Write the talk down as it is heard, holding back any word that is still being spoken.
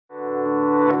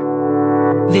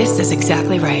This is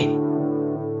exactly right.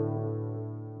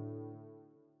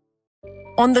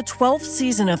 On the 12th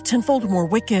season of Tenfold More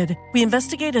Wicked, we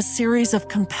investigate a series of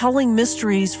compelling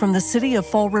mysteries from the city of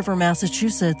Fall River,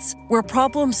 Massachusetts, where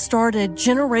problems started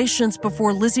generations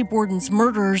before Lizzie Borden's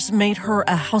murders made her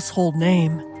a household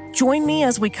name. Join me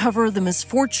as we cover the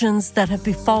misfortunes that have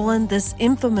befallen this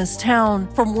infamous town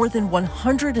for more than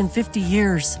 150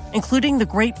 years, including the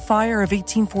Great Fire of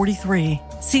 1843.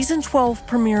 Season 12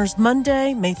 premieres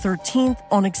Monday, May 13th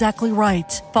on Exactly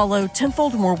Right. Follow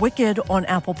Tenfold More Wicked on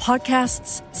Apple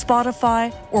Podcasts,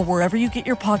 Spotify, or wherever you get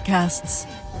your podcasts.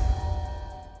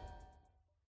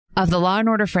 Of the Law &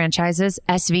 Order franchises,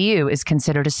 SVU is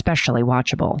considered especially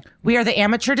watchable. We are the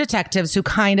amateur detectives who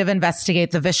kind of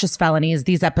investigate the vicious felonies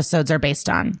these episodes are based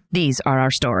on. These are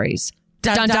our stories.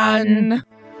 Dun dun!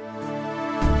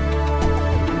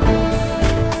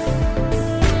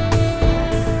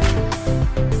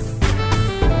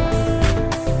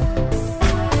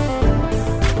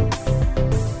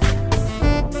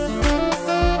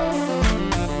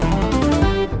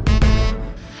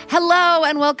 Hello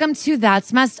and welcome to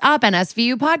That's Messed Up, an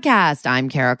SVU podcast. I'm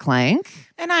Kara Clank.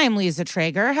 And I'm Lisa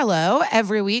Traeger. Hello.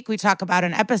 Every week we talk about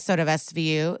an episode of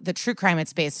SVU, the true crime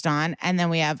it's based on, and then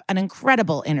we have an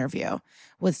incredible interview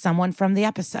with someone from the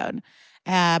episode.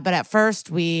 But at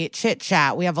first we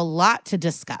chit-chat. We have a lot to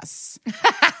discuss.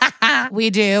 We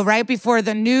do. Right before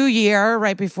the new year,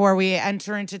 right before we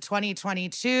enter into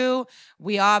 2022,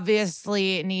 we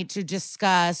obviously need to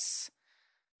discuss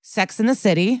Sex in the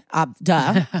City,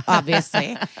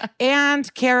 obviously.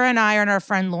 And Kara and I and our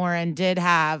friend Lauren did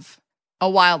have a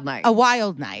wild night.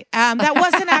 That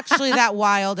wasn't actually that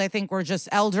wild. I think we're just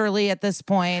elderly at this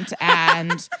point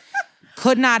and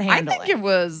could not handle it. I think it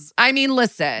was,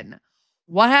 listen,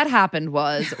 what had happened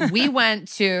was we went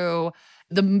to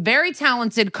the very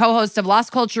talented co-host of Las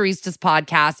Culturistas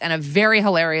podcast and a very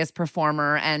hilarious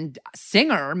performer and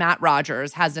singer, Matt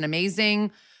Rogers, has an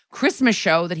amazing Christmas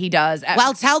show that he does.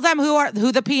 Well, tell them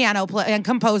who the piano player and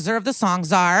composer of the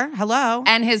songs are. Hello.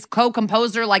 And his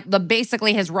co-composer,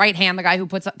 basically his right hand, the guy who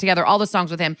puts together all the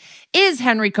songs with him, is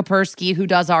Henry Kapersky, who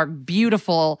does our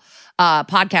beautiful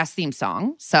podcast theme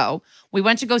song. So we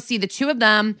went to go see the two of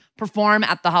them perform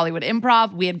at the Hollywood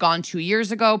Improv. We had gone 2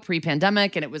 years ago,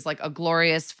 pre-pandemic, and it was like a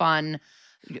glorious, fun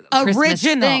Christmas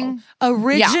thing.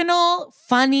 Original,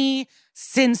 funny,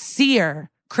 sincere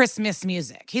Christmas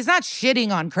music. He's not shitting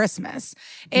on Christmas.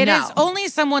 It is only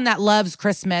someone that loves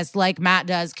Christmas like Matt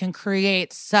does can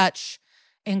create such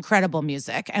incredible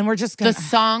music. And we're just gonna— The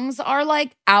songs are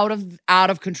like out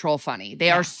of control funny.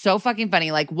 They are so fucking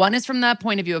funny. Like one is from the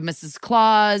point of view of Mrs.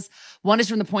 Claus. One is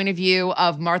from the point of view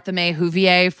of Martha May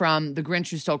Whovier from The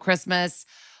Grinch Who Stole Christmas.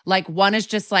 Like one is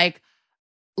just like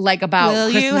about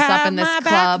Will Christmas you have up in this my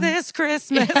club. Back this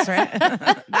Christmas,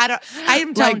 right?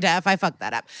 I'm tone deaf. I fucked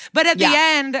that up. But at the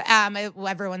end,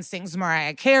 everyone sings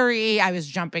Mariah Carey. I was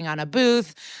jumping on a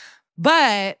booth.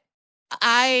 But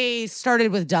I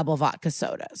started with double vodka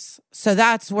sodas. So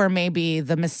that's where maybe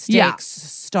the mistakes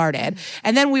started.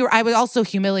 And then I was also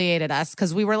humiliated us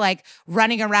because we were like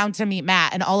running around to meet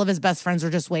Matt and all of his best friends were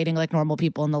just waiting like normal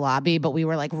people in the lobby. But we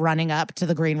were like running up to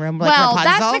the green room like Well,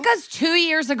 Rapunzel. that's because 2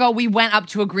 years ago we went up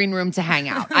to a green room to hang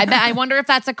out. I wonder if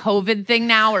that's a COVID thing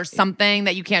now or something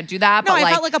that you can't do that. No, but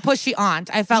I felt like a pushy aunt.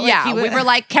 I felt like we were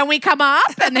like, can we come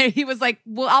up? And then he was like,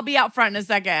 well, I'll be out front in a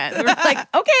second. We were like,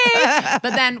 okay.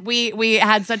 But then we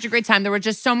had such a great time. There were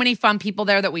just so many fun people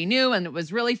there that we knew, and it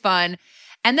was really fun.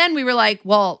 And then we were like,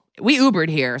 well, we Ubered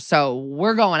here, so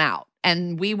we're going out.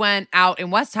 And we went out in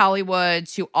West Hollywood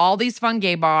to all these fun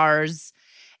gay bars.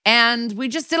 And we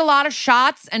just did a lot of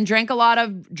shots and drank a lot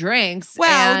of drinks.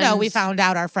 Well, no, we found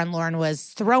out our friend Lauren was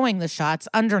throwing the shots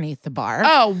underneath the bar.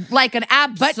 Oh, like an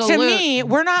absolute— But to me,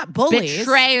 we're not bullies.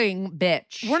 Betraying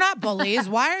bitch. We're not bullies.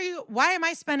 Why am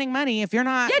I spending money if you're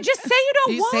not— Yeah, just say you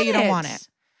don't want it. Say you don't want it.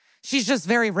 She's just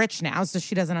very rich now, so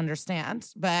she doesn't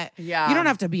understand. But you don't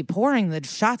have to be pouring the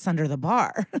shots under the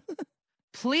bar.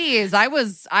 Please, I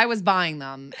was buying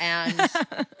them, and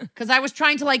because I was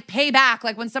trying to like pay back.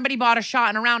 Like when somebody bought a shot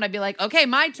in a round, I'd be like, okay,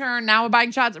 my turn. Now we're buying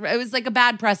shots. It was like a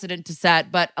bad precedent to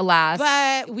set, but alas.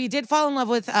 But we did fall in love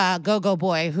with Go-Go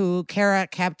Boy, who Kara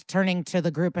kept turning to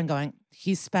the group and going,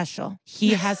 he's special.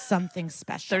 He has something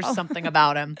special. There's something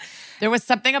about him. There was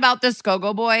something about this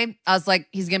Go-Go Boy. I was like,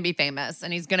 he's going to be famous.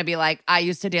 And he's going to be like, I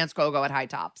used to dance Go-Go at High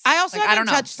Tops. I also like, haven't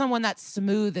touched someone that's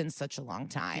smooth in such a long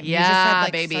time. Yeah, he just had,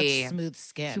 like, baby. Such smooth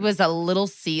skin. He was a little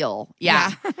seal.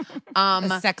 Yeah.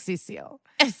 A sexy seal.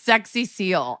 A sexy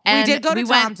seal. And we did go to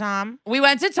Tom Tom. We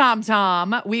went to Tom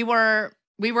Tom. We were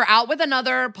We were out with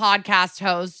another podcast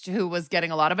host who was getting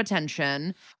a lot of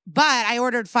attention. But I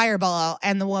ordered Fireball,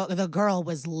 and the girl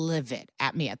was livid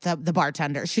at me, at the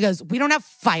bartender. She goes, we don't have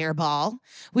Fireball.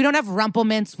 We don't have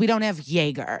Rumpelmints. We don't have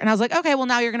Jaeger. And I was like, okay, well,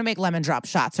 now you're going to make lemon drop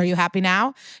shots. Are you happy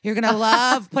now? You're going to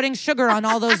love putting sugar on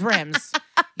all those rims.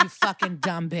 You fucking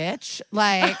dumb bitch.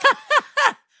 Like...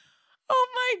 Oh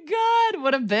my God,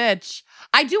 what a bitch.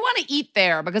 I do want to eat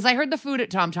there because I heard the food at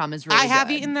Tom Tom is really good. I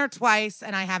have eaten there twice,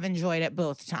 and I have enjoyed it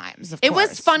both times, It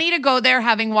was funny to go there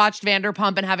having watched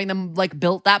Vanderpump and having them like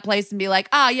built that place and be like,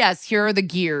 yes, here are the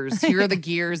gears. Here are the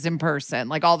gears in person.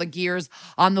 Like all the gears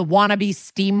on the wannabe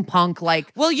steampunk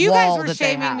like Well, you wall guys were that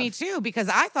they shaming have. me too because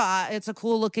I thought it's a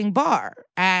cool looking bar.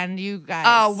 And you guys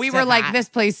Oh, we said were like, that. this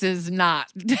place is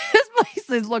not. This place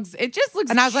it just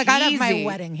looks And I was like, I'd have my cheesy.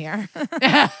 wedding here.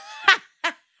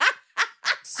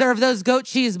 Serve those goat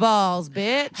cheese balls,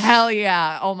 bitch. Hell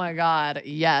yeah. Oh my God.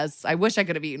 Yes. I wish I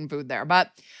could have eaten food there, but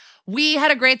we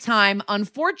had a great time.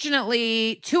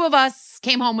 Unfortunately, 2 of us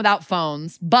came home without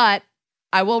phones, but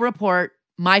I will report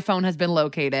my phone has been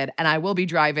located and I will be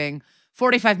driving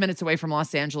 45 minutes away from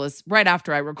Los Angeles right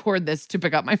after I record this to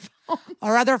pick up my phone.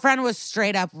 Our other friend was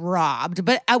straight up robbed,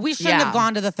 but we shouldn't have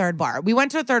gone to the third bar. We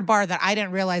went to a third bar that I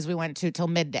didn't realize we went to till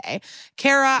midday.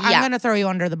 Kara, I'm going to throw you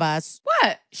under the bus.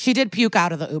 What? She did puke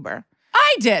out of the Uber.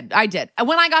 I did.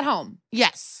 When I got home.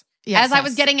 Yes. As I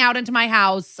was getting out into my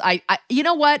house, I you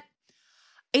know what?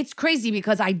 It's crazy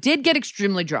because I did get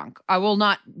extremely drunk. I will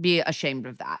not be ashamed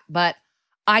of that. But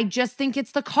I just think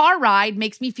it's the car ride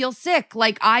makes me feel sick.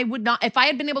 Like I would not, if I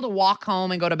had been able to walk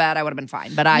home and go to bed, I would have been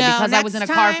fine. But because I was in a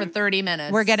car for 30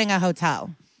 minutes. We're getting a hotel.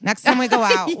 Next time we go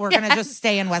out, we're going to just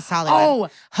stay in West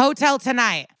Hollywood. Hotel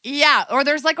tonight. Yeah. Or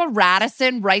there's like a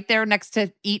Radisson right there next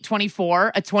to Eat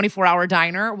 24, a 24-hour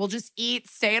diner. We'll just eat,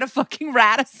 stay at a fucking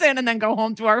Radisson, and then go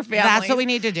home to our family. That's what we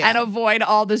need to do. And avoid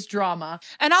all this drama.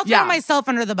 And I'll throw myself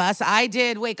under the bus. I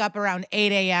did wake up around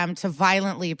 8 a.m. to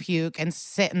violently puke and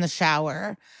sit in the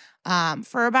shower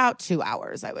for about 2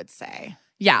 hours, I would say.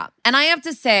 Yeah. And I have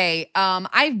to say,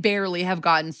 I barely have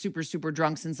gotten super, super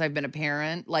drunk since I've been a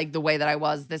parent, like the way that I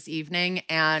was this evening.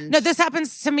 And no, this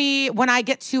happens to me when I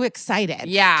get too excited.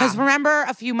 Yeah. Because remember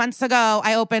a few months ago,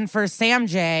 I opened for Sam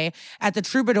J at the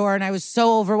Troubadour and I was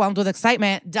so overwhelmed with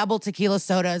excitement, double tequila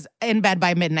sodas in bed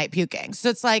by midnight puking. So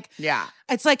it's like,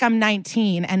 it's like I'm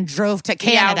 19 and drove to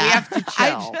Canada. Yeah, we have to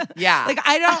chill. Like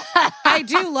I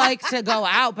do like to go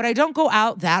out, but I don't go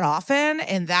out that often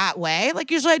in that way. Like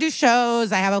usually I do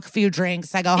shows, I have a few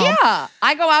drinks, I go home. Yeah,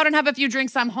 I go out and have a few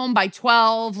drinks. I'm home by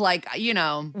 12. Like, you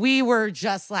know. We were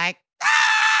just like,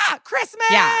 Christmas.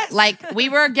 Yeah, like we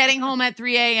were getting home at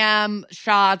 3 a.m.,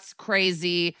 shots,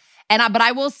 crazy. But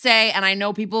I will say, and I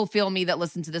know people feel me that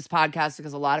listen to this podcast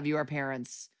because a lot of you are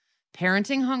parents,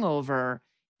 parenting hungover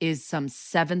is some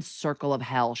 7th circle of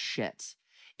hell shit.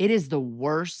 It is the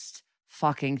worst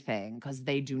fucking thing because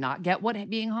they do not get what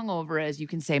being hungover is. You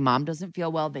can say, Mom doesn't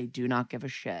feel well. They do not give a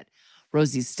shit.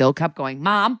 Rosie still kept going,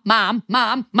 Mom, Mom,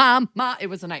 Mom, Mom, Mom. It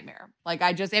was a nightmare. Like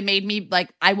it made me like,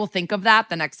 I will think of that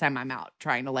the next time I'm out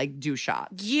trying to like do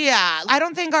shots. Yeah. I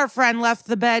don't think our friend left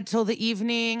the bed till the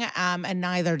evening, and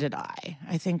neither did I.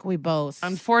 I think we both.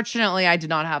 Unfortunately, I did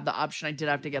not have the option. I did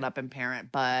have to get up and parent,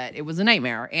 but it was a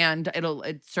nightmare and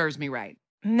it serves me right.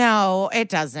 No, it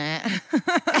doesn't.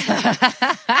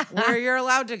 Where you're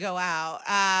allowed to go out.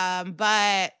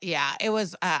 But yeah, it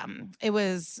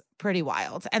was pretty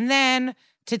wild. And then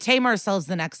to tame ourselves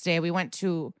the next day, we went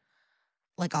to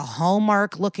like a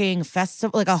Hallmark looking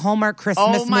festival, like a Hallmark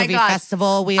Christmas movie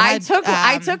festival. I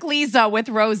took Lisa with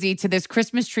Rosie to this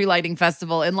Christmas tree lighting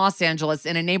festival in Los Angeles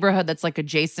in a neighborhood that's like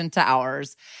adjacent to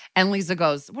ours. And Lisa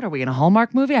goes, what are we in a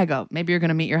Hallmark movie? I go, maybe you're going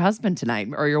to meet your husband tonight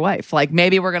or your wife. Like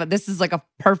maybe this is like a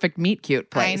perfect meet cute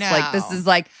place. I know. Like this is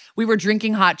like, we were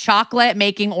drinking hot chocolate,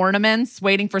 making ornaments,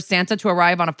 waiting for Santa to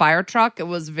arrive on a fire truck. It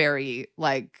was very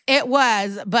like. It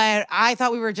was, but I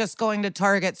thought we were just going to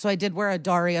Target. So I did wear a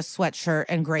Daria sweatshirt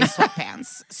and gray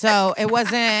sweatpants. So it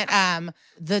wasn't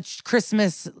the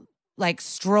Christmas like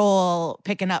stroll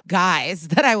picking up guys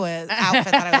outfit that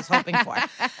I was hoping for.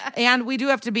 And we do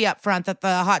have to be upfront that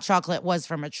the hot chocolate was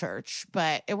from a church,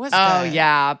 but it was Oh good.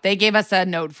 yeah. They gave us a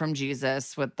note from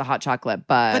Jesus with the hot chocolate,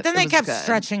 but then they kept good.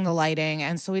 stretching the lighting,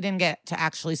 and so we didn't get to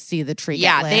actually see the tree.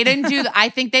 Yeah, get lit. they didn't do I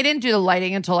think they didn't do the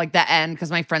lighting until like the end because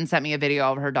my friend sent me a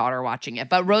video of her daughter watching it.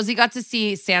 But Rosie got to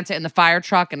see Santa in the fire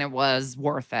truck and it was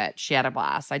worth it. She had a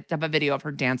blast. I have a video of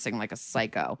her dancing like a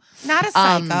psycho. Not a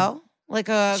psycho. Like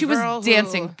a She girl was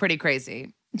dancing pretty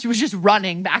crazy. She was just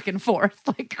running back and forth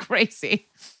like crazy.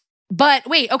 But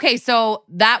wait, okay, so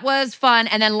that was fun.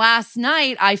 And then last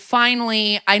night, I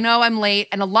know I'm late,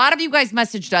 and a lot of you guys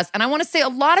messaged us. And I want to say a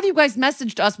lot of you guys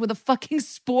messaged us with a fucking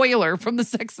spoiler from the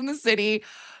Sex and the City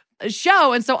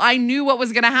show. And so I knew what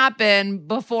was going to happen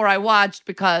before I watched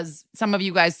because some of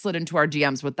you guys slid into our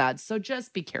DMs with that. So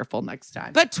just be careful next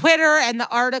time. But Twitter and the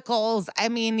articles, I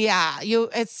mean, yeah,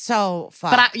 it's so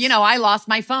fun. But I lost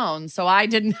my phone. So I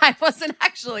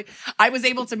was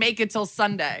able to make it till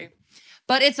Sunday.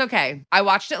 But it's okay. I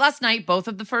watched it last night, both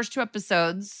of the first 2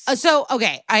 episodes.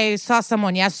 Okay, I saw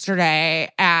someone yesterday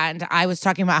and I was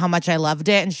talking about how much I loved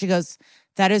it. And she goes,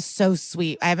 that is so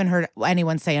sweet. I haven't heard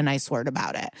anyone say a nice word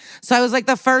about it. So I was like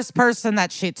the first person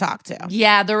that she talked to.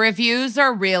 Yeah, the reviews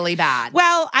are really bad.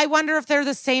 Well, I wonder if they're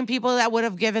the same people that would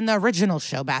have given the original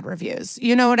show bad reviews.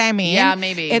 You know what I mean? Yeah,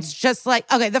 maybe. It's just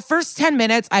like, okay, the first 10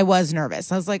 minutes, I was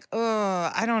nervous. I was like,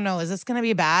 oh, I don't know. Is this going to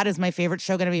be bad? Is my favorite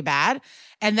show going to be bad?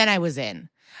 And then I was in.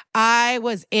 I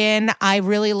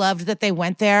really loved that they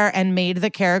went there and made the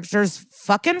characters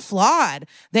fucking flawed.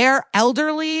 They're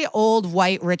elderly, old,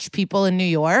 white, rich people in New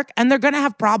York, and they're going to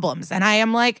have problems. And I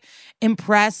am like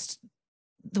impressed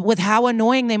with how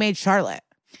annoying they made Charlotte.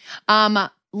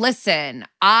 Listen,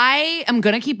 I am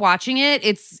going to keep watching it.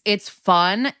 It's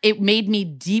fun. It made me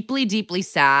deeply, deeply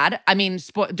sad. I mean,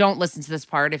 don't listen to this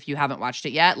part if you haven't watched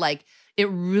it yet. Like, it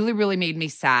really, really made me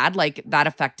sad. Like, that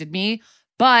affected me.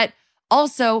 But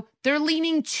also, they're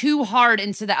leaning too hard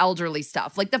into the elderly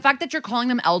stuff. Like the fact that you're calling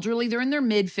them elderly, they're in their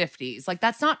mid-50s. Like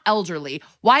that's not elderly.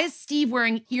 Why is Steve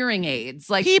wearing hearing aids?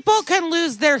 Like people can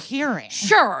lose their hearing.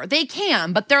 Sure, they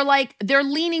can, but they're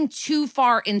leaning too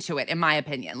far into it, in my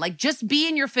opinion. Like just be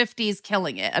in your 50s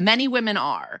killing it. And many women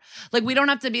are. Like we don't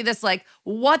have to be this like,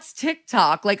 what's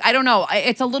TikTok? Like, I don't know.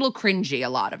 It's a little cringy, a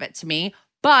lot of it to me,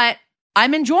 but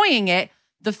I'm enjoying it.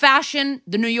 The fashion,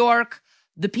 the New York,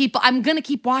 the people, I'm going to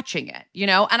keep watching it, you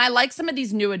know? And I like some of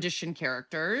these new edition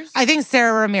characters. I think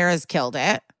Sara Ramirez killed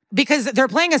it because they're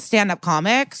playing a stand-up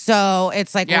comic. So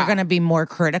it's like we're going to be more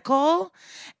critical.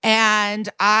 And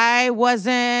I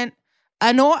wasn't,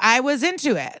 I was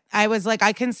into it. I was like,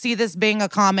 I can see this being a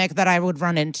comic that I would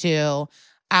run into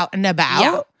out and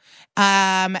about.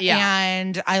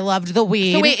 And I loved the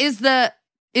weed. So wait,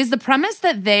 is the premise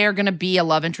that they are going to be a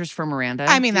love interest for Miranda?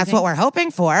 I mean, that's what we're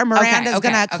hoping for. Miranda's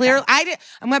going to clearly.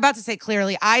 I'm about to say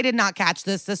clearly. I did not catch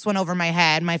this. This went over my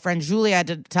head. My friend Julia had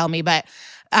to tell me, but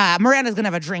Miranda's going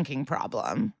to have a drinking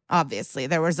problem. Obviously,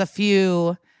 there was a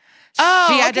few. Oh,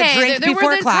 she had to drink there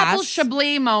before were the class. couple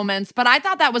Chablis moments, but I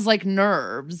thought that was like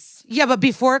nerves. Yeah, but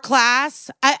before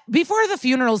class, before the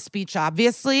funeral speech,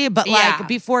 obviously, but like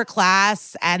before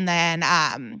class, and then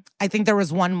I think there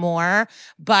was one more,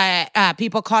 but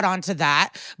people caught on to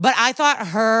that. But I thought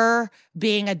her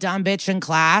being a dumb bitch in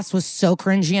class was so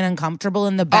cringy and uncomfortable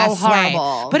in the best way.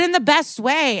 But in the best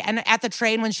way. And at the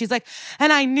train when she's like,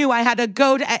 and I knew I had to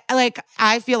go to, like,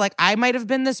 I feel like I might have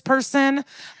been this person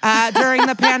during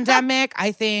the pandemic.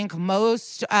 I think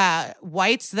most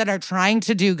whites that are trying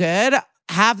to do good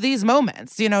have these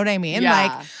moments, you know what I mean?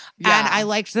 And I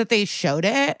liked that they showed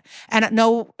it. And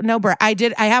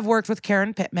I have worked with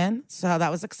Karen Pittman, so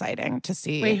that was exciting to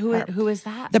see. Wait, who is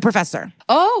that? The professor.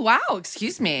 Oh, wow,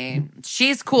 excuse me.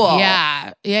 She's cool.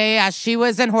 Yeah. She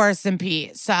was in Horace and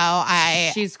Pete, so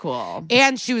she's cool.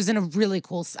 And she was in a really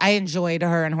cool, I enjoyed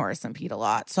her in Horace and Pete a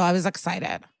lot, so I was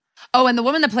excited. Oh, and the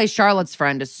woman that plays Charlotte's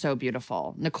friend is so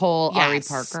beautiful. Nicole Ari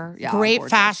Parker. Yeah, great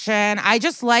gorgeous. fashion. I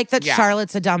just like that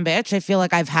Charlotte's a dumb bitch. I feel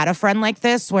like I've had a friend like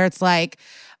this where it's like,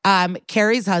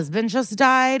 Carrie's husband just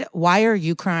died. Why are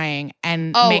you crying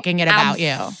and making it about you?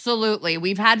 Absolutely.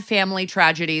 We've had family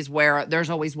tragedies where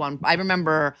there's always one. I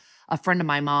remember a friend of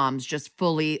my mom's just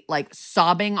fully like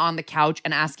sobbing on the couch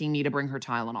and asking me to bring her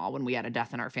Tylenol when we had a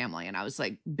death in our family. And I was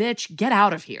like, bitch, get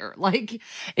out of here. Like,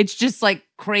 it's just like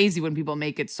crazy when people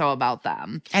make it so about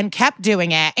them. And kept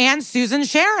doing it. And Susan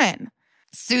Sharon,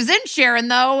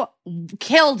 though,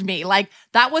 killed me. Like,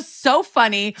 that was so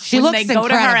funny. She looks incredible.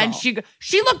 To her and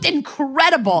she looked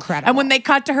incredible. And when they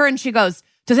cut to her and she goes,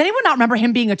 does anyone not remember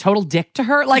him being a total dick to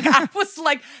her? Like, I was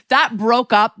like, that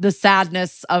broke up the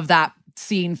sadness of that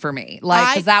scene for me. Like,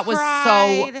 because that was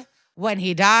so. When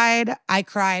he died, I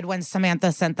cried when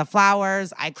Samantha sent the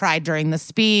flowers. I cried during the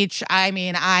speech. I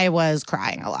mean, I was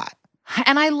crying a lot.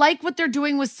 And I like what they're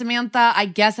doing with Samantha. I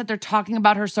guess that they're talking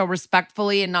about her so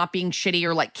respectfully and not being shitty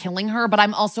or like killing her. But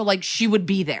I'm also like, she would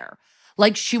be there.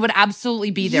 Like, she would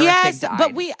absolutely be there if they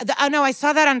died. But I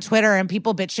saw that on Twitter and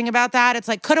people bitching about that. It's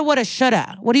like, coulda, woulda,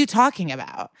 shoulda. What are you talking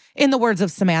about? In the words of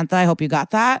Samantha, I hope you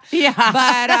got that. Yeah.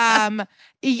 But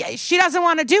she doesn't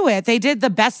want to do it. They did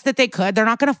the best that they could. They're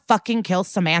not going to fucking kill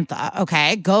Samantha,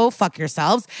 okay? Go fuck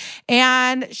yourselves.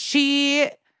 And she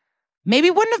maybe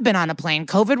wouldn't have been on a plane.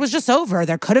 COVID was just over.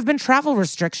 There could have been travel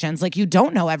restrictions. Like, you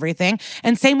don't know everything.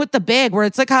 And same with the Big, where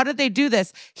it's like, how did they do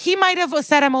this? He might have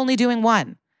said, I'm only doing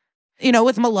one. You know,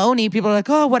 with Maloney, people are like,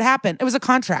 oh, what happened? It was a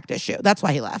contract issue. That's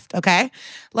why he left, okay?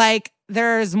 Like,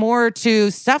 there's more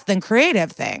to stuff than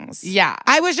creative things. Yeah.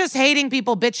 I was just hating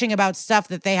people bitching about stuff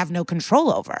that they have no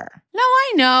control over. No,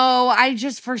 I know. I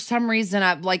just, for some reason,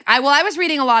 I was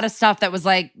reading a lot of stuff that was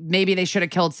like, maybe they should have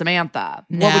killed Samantha.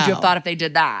 No. What would you have thought if they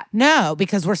did that? No,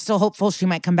 because we're still hopeful she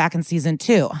might come back in season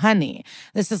 2. Honey,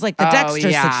 this is like the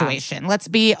Dexter situation. Let's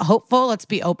be hopeful, let's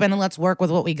be open, and let's work with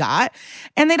what we got.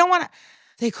 And they don't want to...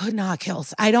 They could not kill.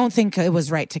 I don't think it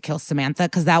was right to kill Samantha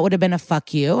because that would have been a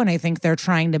fuck you. And I think they're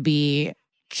trying to be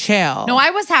chill. No, I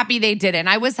was happy they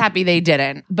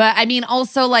didn't. But I mean,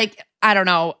 also, like, I don't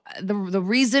know. The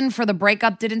reason for the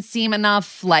breakup didn't seem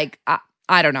enough. Like,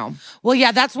 I don't know. Well,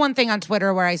 yeah, that's one thing on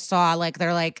Twitter where I saw, like,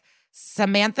 they're like,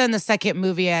 Samantha in the second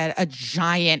movie had a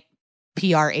giant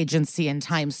PR agency in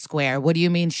Times Square. What do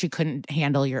you mean she couldn't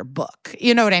handle your book?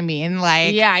 You know what I mean?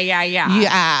 Like, yeah.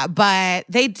 Yeah, but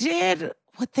they did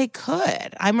what they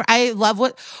could. I love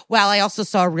I also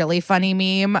saw a really funny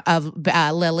meme of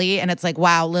Lily, and it's like,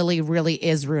 wow, Lily really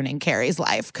is ruining Carrie's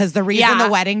life because the reason the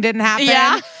wedding didn't happen.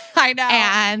 Yeah, I know.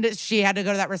 And she had to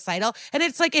go to that recital. And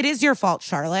it's like, it is your fault,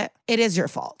 Charlotte. It is your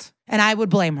fault. And I would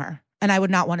blame her. And I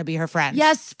would not want to be her friend.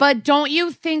 Yes, but don't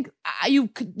you think,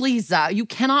 Lisa, you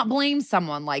cannot blame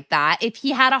someone like that. If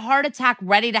he had a heart attack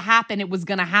ready to happen, it was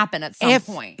going to happen at some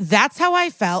point. That's how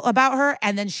I felt about her.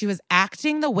 And then she was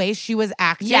acting the way she was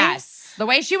acting. Yes, the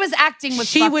way she was acting was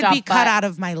she would be cut but... out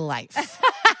of my life.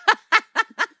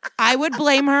 I would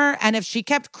blame her. And if she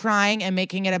kept crying and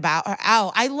making it about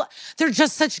her, they're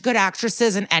just such good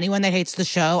actresses. And anyone that hates the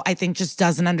show, I think, just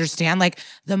doesn't understand. Like,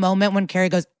 the moment when Carrie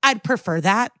goes, I'd prefer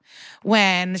that.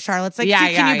 When Charlotte's like,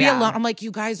 can you be alone? I'm like,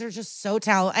 you guys are just so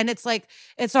talented. And it's like,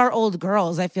 it's our old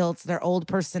girls. I feel it's their old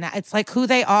personality. It's like who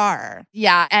they are.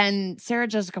 Yeah. And Sarah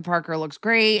Jessica Parker looks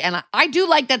great. And I do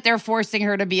like that they're forcing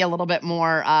her to be a little bit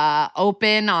more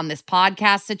open on this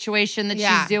podcast situation that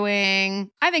she's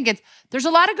doing. I think there's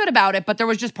a lot of good about it, but there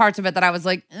was just parts of it that I was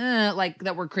like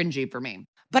that were cringy for me.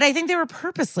 But I think they were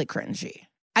purposely cringy.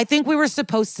 I think we were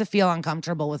supposed to feel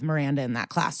uncomfortable with Miranda in that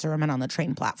classroom and on the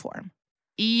train platform.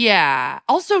 Yeah.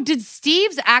 Also, did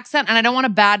Steve's accent, and I don't want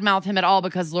to badmouth him at all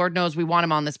because Lord knows we want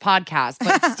him on this podcast,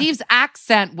 but Steve's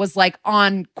accent was like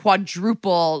on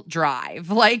quadruple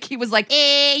drive. Like, he was like,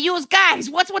 hey, you guys,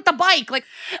 what's with the bike? Like,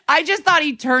 I just thought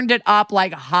he turned it up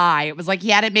like high. It was like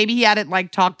maybe he hadn't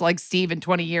like talked like Steve in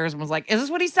 20 years and was like, is this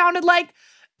what he sounded like?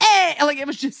 Like, it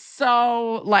was just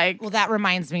so like. Well, that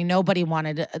reminds me, nobody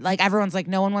wanted to, like, everyone's like,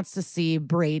 no one wants to see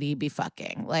Brady be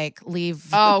fucking. Like, leave.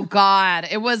 Oh, God.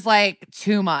 It was like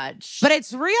too much. But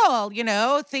it's real,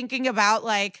 thinking about,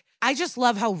 like, I just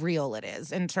love how real it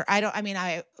is.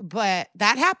 But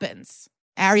that happens.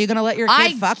 Are you going to let your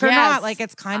kid fuck or not? Like,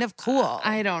 it's kind of cool.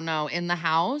 I don't know. In the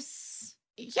house?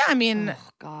 Yeah, I mean. Oh,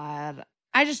 God.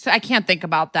 I can't think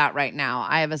about that right now.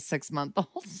 I have a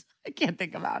 6-month-old. I can't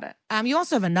think about it. You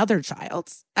also have another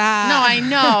child. No, I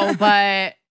know,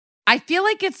 but I feel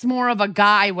like it's more of a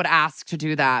guy would ask to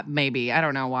do that, maybe. I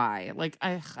don't know why. Like,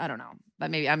 I don't know. But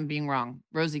maybe I'm being wrong.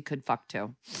 Rosie could fuck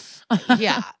too.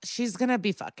 Yeah, she's going to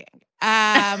be fucking.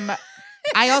 I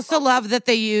also love that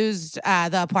they used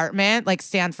the apartment, like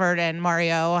Stanford and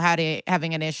Mario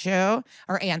having an issue.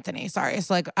 Or Anthony, sorry.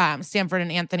 It's like Stanford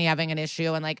and Anthony having an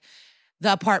issue and like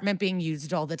the apartment being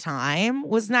used all the time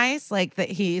was nice. Like that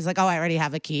he's like, oh, I already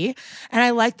have a key. And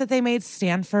I like that they made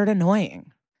Stanford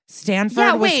annoying.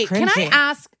 Stanford was cringy. Can I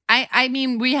ask? I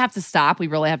mean, we have to stop. We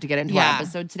really have to get into our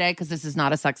episode today because this is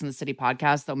not a Sex and the City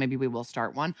podcast, though maybe we will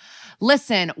start one.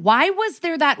 Listen, why was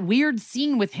there that weird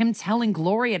scene with him telling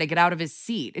Gloria to get out of his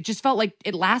seat? It just felt like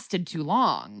it lasted too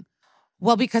long.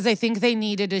 Well, because I think they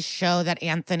needed to show that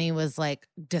Anthony was like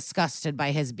disgusted by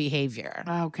his behavior.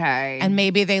 Okay. And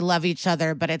maybe they love each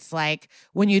other, but it's like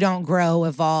when you don't grow,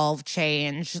 evolve,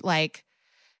 change, like,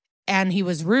 and he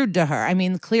was rude to her. I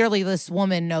mean, clearly this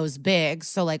woman knows big.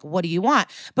 So like, what do you want?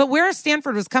 But where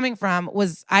Stanford was coming from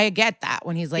was, I get that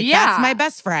when he's like, that's my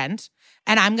best friend.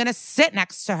 And I'm going to sit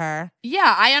next to her.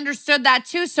 Yeah, I understood that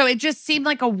too. So it just seemed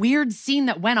like a weird scene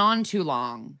that went on too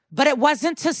long. But it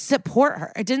wasn't to support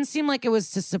her. It didn't seem like it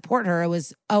was to support her. It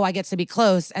was, oh, I get to be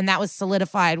close. And that was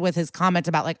solidified with his comment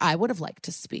about like, I would have liked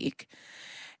to speak.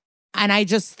 And I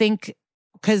just think,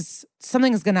 because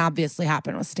something is going to obviously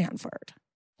happen with Stanford.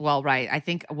 Well, right. I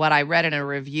think what I read in a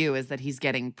review is that he's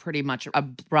getting pretty much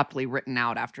abruptly written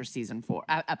out after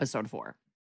episode 4.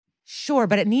 Sure,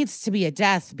 but it needs to be a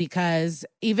death because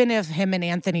even if him and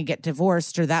Anthony get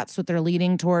divorced or that's what they're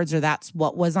leading towards or that's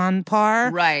what was on par,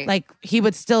 Right. like he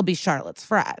would still be Charlotte's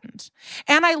friend.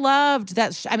 And I loved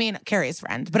that, Carrie's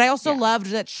friend, but I also loved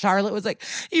that Charlotte was like,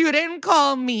 you didn't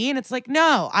call me. And it's like,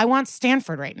 no, I want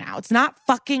Stanford right now. It's not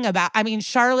fucking about,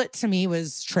 Charlotte to me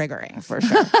was triggering for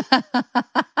sure.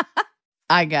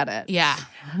 I get it. Yeah,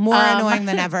 more annoying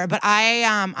than ever. But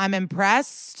I'm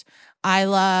impressed. I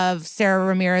love Sarah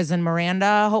Ramirez and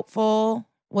Miranda. Hopeful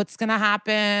what's gonna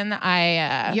happen.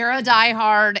 You're a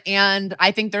diehard, and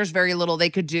I think there's very little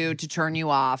they could do to turn you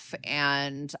off.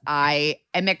 And I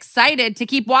am excited to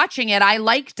keep watching it. I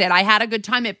liked it. I had a good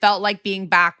time. It felt like being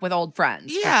back with old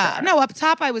friends. Yeah, sure. no, up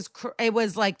top it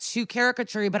was like too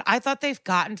caricature, but I thought they've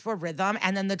gotten to a rhythm.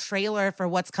 And then the trailer for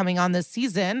what's coming on this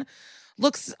season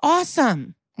looks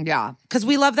awesome. Yeah. Because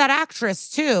we love that actress,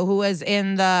 too, who was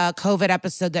in the COVID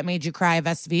episode that made you cry of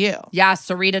SVU. Yeah,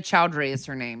 Sarita Chowdhury is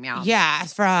her name, yeah. Yeah,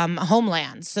 from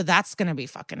Homeland. So that's going to be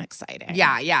fucking exciting.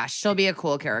 Yeah. She'll be a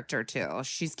cool character, too.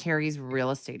 She's Carrie's real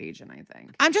estate agent, I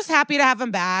think. I'm just happy to have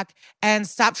him back and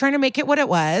stop trying to make it what it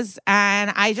was.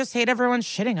 And I just hate everyone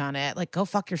shitting on it. Like, go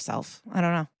fuck yourself. I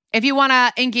don't know. If you want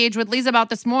to engage with Lisa about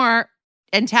this more,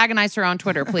 antagonize her on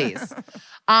Twitter, please.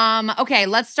 Okay,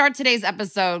 let's start today's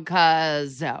episode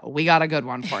because we got a good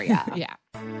one for you. Yeah.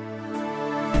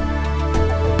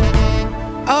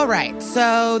 All right,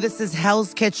 so this is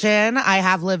Hell's Kitchen. I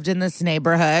have lived in this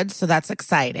neighborhood, so that's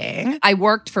exciting. I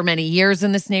worked for many years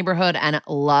in this neighborhood and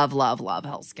love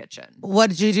Hell's Kitchen. What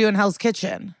did you do in Hell's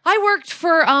Kitchen? I worked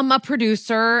for a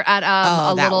producer at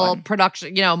a little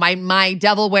production, my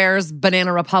Devil Wears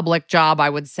Banana Republic job, I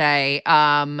would say.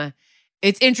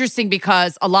 It's interesting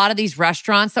because a lot of these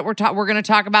restaurants that we're going to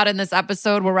talk about in this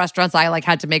episode were restaurants I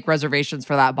had to make reservations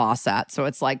for that boss at. So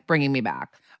it's like bringing me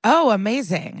back. Oh,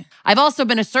 amazing. I've also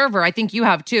been a server. I think you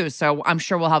have too. So I'm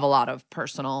sure we'll have a lot of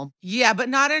personal. Yeah, but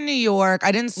not in New York.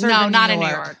 I didn't serve in New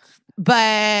York.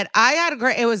 But I had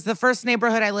it was the first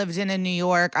neighborhood I lived in New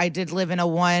York. I did live in a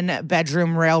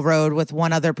 1-bedroom railroad with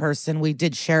one other person. We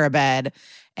did share a bed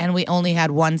and we only had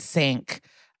one sink.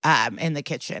 In the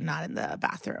kitchen, not in the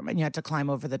bathroom. And you had to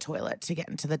climb over the toilet to get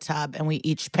into the tub. And we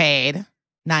each paid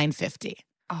 $9.50.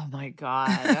 Oh my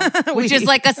God. Which is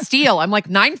like a steal. I'm like,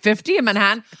 $9.50 in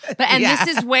Manhattan. This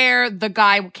is where the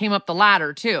guy came up the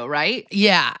ladder too, right?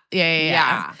 Yeah.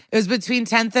 It was between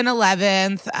 10th and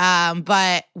 11th.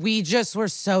 But we just were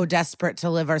so desperate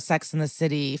to live our Sex in the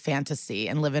City fantasy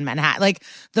and live in Manhattan. Like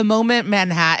the moment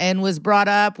Manhattan was brought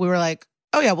up, we were like,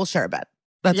 oh yeah, we'll share a bed.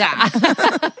 That's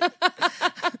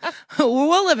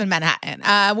we'll live in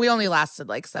Manhattan. We only lasted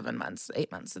like 8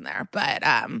 months in there. But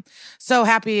so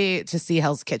happy to see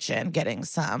Hell's Kitchen getting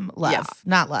some love. Yeah.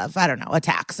 Not love, I don't know,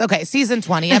 attacks. Okay, season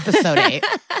 20, episode 8.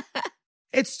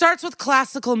 It starts with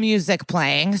classical music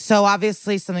playing. So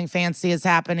obviously something fancy is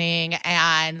happening.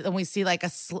 And then we see like a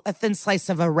thin slice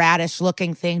of a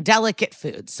radish-looking thing, delicate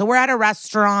food. So we're at a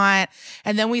restaurant,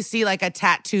 and then we see like a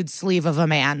tattooed sleeve of a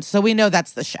man. So we know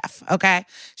that's the chef, okay?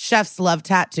 Chefs love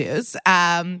tattoos.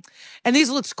 And these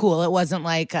looked cool. It wasn't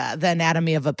like the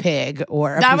anatomy of a pig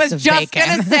or a piece of bacon. I was just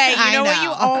going to say, you know what you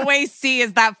always see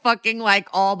is that fucking like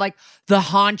all like the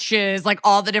haunches, like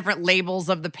all the different labels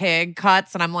of the pig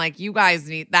cuts. And I'm like, you guys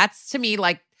that's to me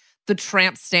like the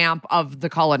tramp stamp of the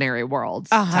culinary world.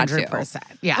 100%.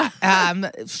 Yeah.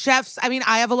 Chefs,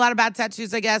 I have a lot of bad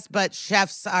tattoos, I guess, but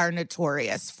chefs are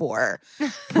notorious for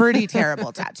pretty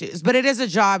terrible tattoos. But it is a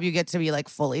job you get to be like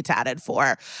fully tatted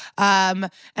for. And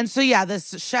so, yeah,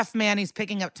 this chef man, he's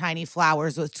picking up tiny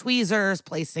flowers with tweezers,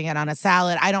 placing it on a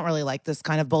salad. I don't really like this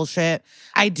kind of bullshit.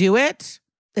 I do it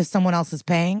if someone else is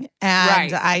paying,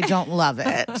 and I don't love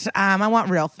it. I want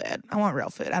real food.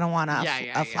 I don't want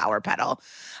a flower petal.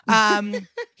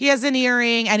 He has an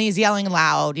earring, and he's yelling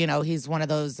loud. He's one of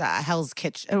those Hell's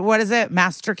Kitchen. What is it?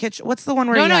 Master Kitchen? What's the one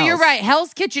where he yells? No, you're right.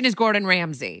 Hell's Kitchen is Gordon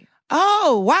Ramsay.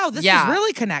 Oh, wow. This is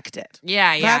really connected.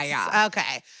 Yeah.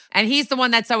 Okay. And he's the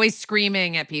one that's always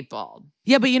screaming at people.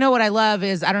 Yeah, but you know what I love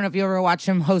is, I don't know if you ever watch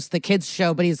him host the kids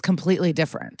show, but he's completely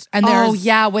different. And there's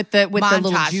with the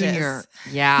little junior.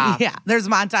 Yeah. Yeah. There's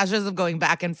montages of going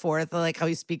back and forth, like how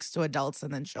he speaks to adults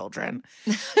and then children.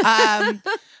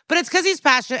 But it's because he's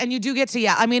passionate, and you do get to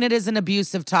yell. It is an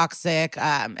abusive, toxic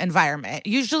environment.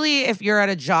 Usually if you're at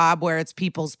a job where it's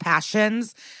people's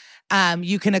passions,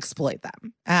 you can exploit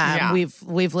them.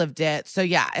 We've lived it. So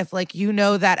yeah, if like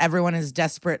that everyone is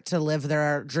desperate to live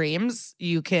their dreams,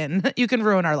 you can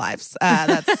ruin our lives.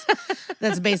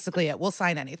 That's basically it. We'll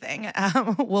sign anything.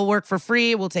 We'll work for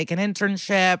free. We'll take an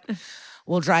internship.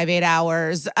 We'll drive 8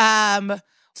 hours.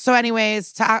 So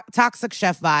anyways, toxic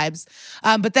chef vibes.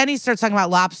 But then he starts talking about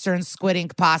lobster and squid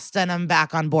ink pasta, and I'm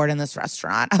back on board in this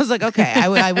restaurant. I was like, okay,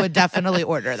 I would definitely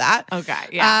order that. Okay,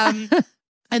 yeah.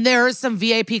 And there are some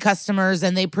VIP customers,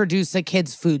 and they produce a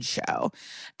kids' food show,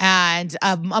 and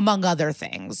among other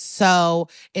things. So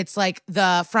it's like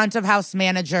the front of house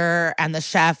manager and the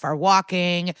chef are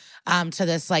walking to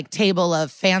this like table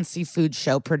of fancy food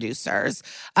show producers.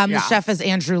 The chef is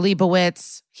Andrew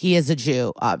Leibowitz. He is a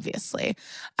Jew, obviously.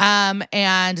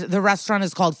 And the restaurant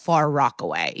is called Far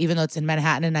Rockaway, even though it's in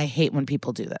Manhattan, and I hate when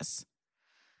people do this.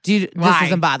 This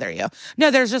doesn't bother you? No,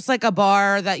 there's just like a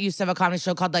bar that used to have a comedy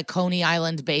show called like Coney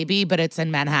Island Baby, but it's in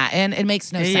Manhattan. It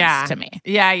makes no sense to me.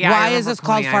 Yeah. Why is this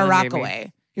called Far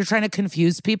Rockaway? You're trying to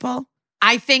confuse people?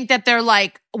 I think that they're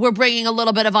like, we're bringing a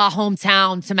little bit of our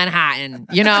hometown to Manhattan,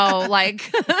 you know,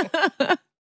 like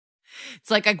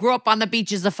it's like I grew up on the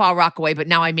beaches of Far Rockaway, but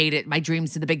now I made it my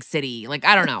dreams to the big city. Like,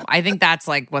 I don't know. I think that's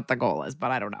like what the goal is,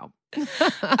 but I don't know.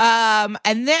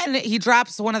 And then he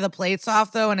drops one of the plates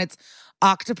off though, and it's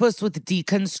octopus with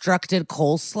deconstructed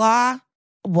coleslaw.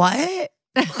 What?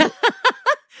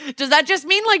 Does that just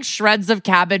mean like shreds of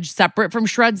cabbage separate from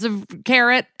shreds of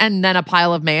carrot and then a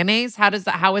pile of mayonnaise? How is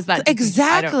that?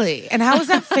 Exactly. And how is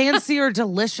that fancy or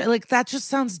delicious? Like that just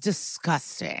sounds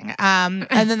disgusting. And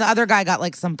then the other guy got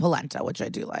like some polenta, which I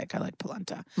do like. I like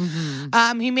polenta.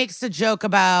 Mm-hmm. He makes a joke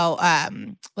about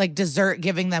like dessert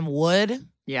giving them wood.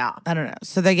 Yeah. I don't know.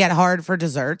 So they get hard for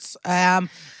desserts. And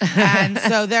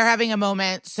so they're having a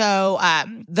moment. So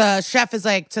the chef is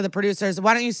like to the producers,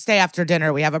 why don't you stay after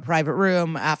dinner? We have a private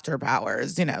room after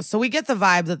hours, you know. So we get the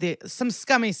vibe that some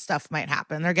scummy stuff might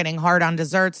happen. They're getting hard on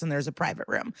desserts and there's a private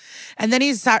room. And then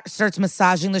he starts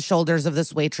massaging the shoulders of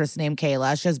this waitress named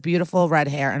Kayla. She has beautiful red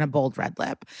hair and a bold red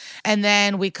lip. And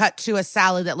then we cut to a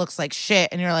salad that looks like shit.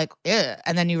 And you're like, ugh.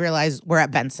 And then you realize we're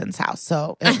at Benson's house.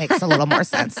 So it makes a little more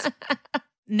sense.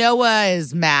 Noah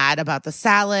is mad about the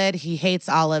salad. He hates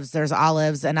olives. There's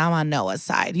olives, and I'm on Noah's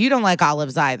side. You don't like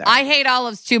olives either. I hate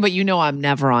olives too, but you know I'm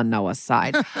never on Noah's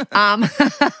side. I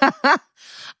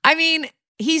mean,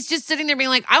 he's just sitting there being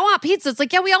like, I want pizza. It's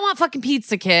like, yeah, we all want fucking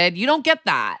pizza, kid. You don't get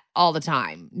that all the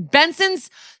time. Benson's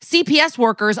CPS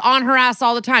workers on her ass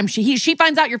all the time. She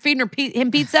finds out you're feeding him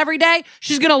pizza every day,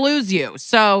 she's going to lose you.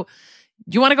 So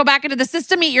you want to go back into the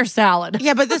system? Eat your salad.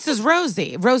 Yeah, but this is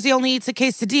Rosie. Rosie only eats a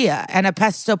quesadilla and a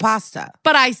pesto pasta.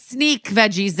 But I sneak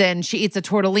veggies in. She eats a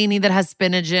tortellini that has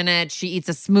spinach in it. She eats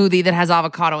a smoothie that has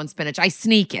avocado and spinach. I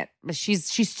sneak it.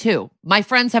 She's 2. My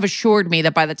friends have assured me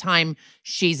that by the time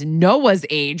she's Noah's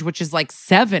age, which is like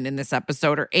 7 in this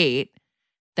episode or 8,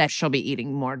 that she'll be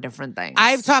eating more different things.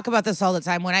 I talk about this all the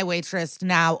time. When I waitressed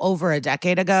now over a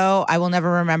decade ago, I will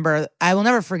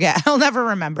never forget.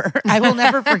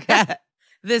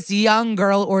 This young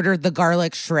girl ordered the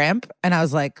garlic shrimp, and I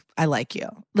was like, I like you.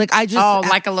 Like,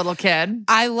 like a little kid.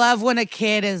 I love when a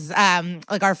kid is,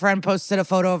 like our friend posted a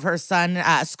photo of her son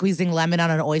squeezing lemon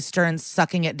on an oyster and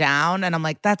sucking it down. And I'm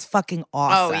like, that's fucking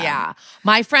awesome. Oh, yeah.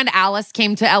 My friend Alice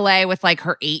came to LA with like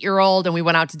her 8-year-old, and we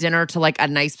went out to dinner to like a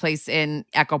nice place in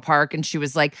Echo Park. And she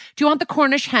was like, do you want the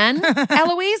Cornish hen,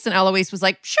 Eloise? And Eloise was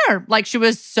like, sure. Like she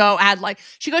goes, she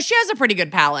has a pretty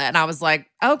good palate. And I was like,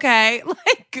 okay.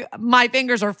 Like my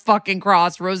fingers are fucking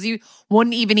crossed. Rosie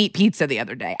wouldn't even eat pizza the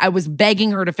other day. I was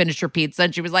begging her to finish her pizza,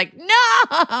 and she was like,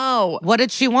 no. What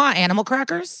did she want? Animal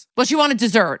crackers? Well, she wanted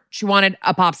dessert. She wanted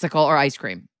a popsicle or ice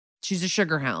cream. She's a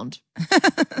sugar hound.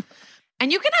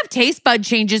 And you can have taste bud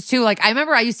changes too. Like I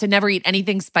remember I used to never eat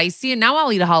anything spicy, and now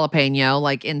I'll eat a jalapeno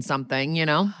like in something, you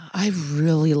know? I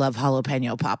really love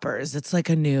jalapeno poppers. It's like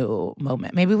a new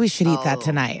moment. Maybe we should eat that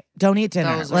tonight. Don't eat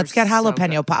dinner. Let's get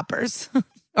jalapeno poppers.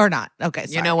 Or not. Okay,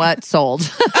 sorry. You know what? Sold.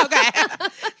 Okay.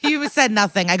 You said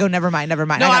nothing. I go, never mind.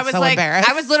 No, I was so embarrassed.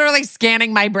 I was literally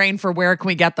scanning my brain for where can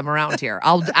we get them around here.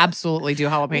 I'll absolutely do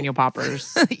jalapeno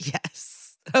poppers.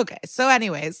 Yes. Okay. So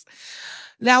anyways,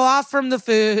 now off from the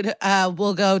food,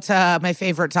 we'll go to my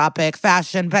favorite topic,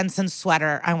 fashion. Benson's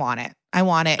sweater. I want it.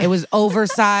 It was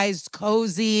oversized,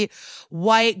 cozy,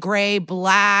 white, gray,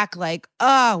 black. Like,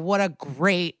 oh, what a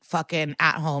great fucking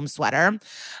at-home sweater.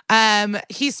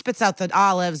 He spits out the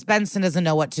olives. Benson doesn't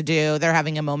know what to do. They're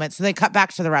having a moment. So they cut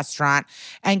back to the restaurant.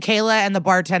 And Kayla and the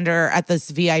bartender at this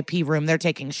VIP room, they're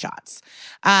taking shots.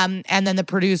 And then one of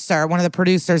the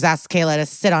producers asks Kayla to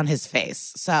sit on his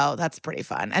face. So that's pretty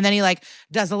fun. And then he like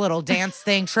does a little dance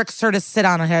thing, tricks her to sit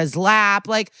on his lap.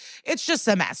 Like, it's just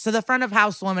a mess. So the front of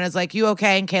house woman is like, you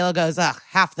okay? And Kayla goes, ugh,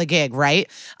 half the gig,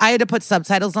 right? I had to put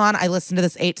subtitles on. I listened to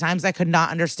this 8 times. I could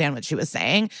not understand what she was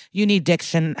saying. You need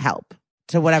diction help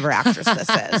to whatever actress this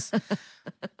is.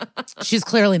 She's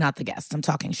clearly not the guest. I'm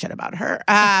talking shit about her.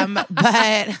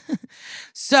 But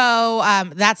so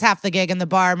that's half the gig. And the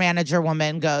bar manager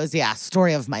woman goes, yeah,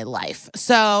 story of my life.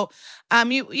 So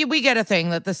we get a thing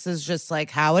that this is just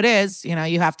like how it is. You know,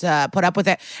 you have to put up with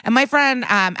it. And my friend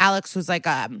Alex, who's like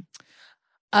a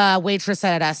waitress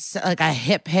at a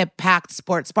hip packed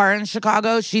sports bar in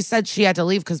Chicago, she said she had to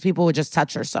leave because people would just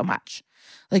touch her so much.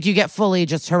 Like you get fully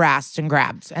just harassed and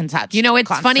grabbed and touched. You know, it's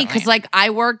constantly. funny because like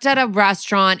I worked at a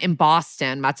restaurant in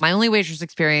Boston. That's my only waitress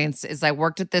experience is I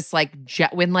worked at this like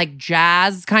when like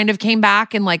jazz kind of came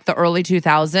back in like the early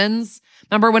 2000s.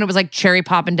 Remember when it was like Cherry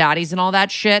Pop and Daddies and all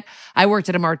that shit? I worked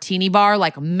at a martini bar,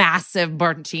 like massive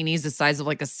martinis the size of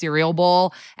like a cereal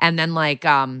bowl. And then like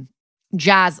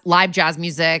live jazz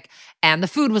music. And the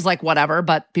food was like whatever,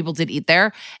 but people did eat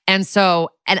there. And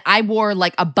I wore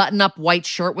like a button-up white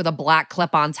shirt with a black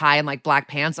clip-on tie and like black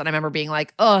pants. And I remember being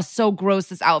like, oh, so gross,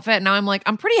 this outfit. And now I'm like,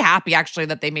 I'm pretty happy actually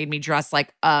that they made me dress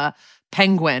like a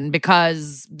penguin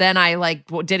because then I like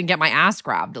didn't get my ass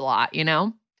grabbed a lot, you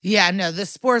know? Yeah, no, the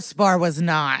sports bar was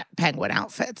not penguin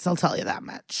outfits. I'll tell you that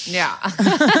much. Yeah.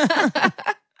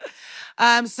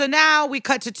 So now we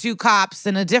cut to two cops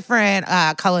in a different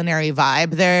culinary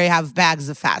vibe. They have bags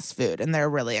of fast food and they're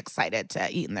really excited to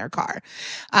eat in their car.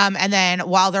 And then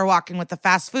while they're walking with the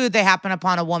fast food, they happen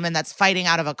upon a woman that's fighting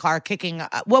out of a car, kicking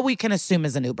what we can assume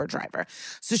is an Uber driver.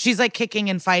 So she's like kicking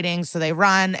and fighting. So they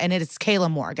run and it's Kayla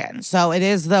Morgan. So it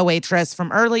is the waitress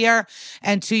from earlier.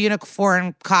 And two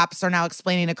uniformed cops are now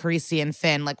explaining to Carisi and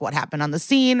Finn like what happened on the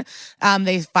scene.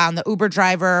 They found the Uber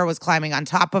driver was climbing on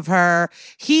top of her.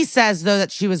 He says, though,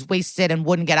 that she was wasted and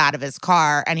wouldn't get out of his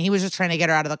car. And he was just trying to get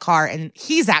her out of the car. And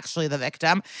he's actually the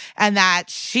victim. And that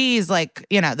she's like,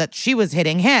 you know, that she was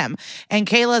hitting him. And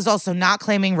Kayla is also not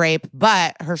claiming rape,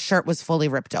 but her shirt was fully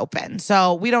ripped open.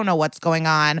 So we don't know what's going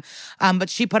on. But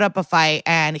she put up a fight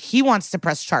and he wants to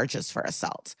press charges for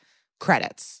assault.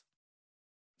 Credits.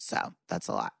 So that's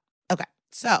a lot. Okay.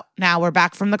 So now we're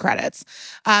back from the credits.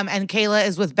 And Kayla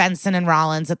is with Benson and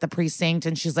Rollins at the precinct.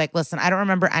 And she's like, listen, I don't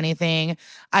remember anything.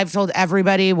 I've told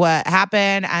everybody what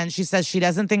happened. And she says she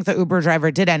doesn't think the Uber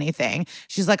driver did anything.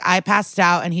 She's like, I passed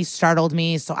out and he startled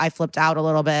me. So I flipped out a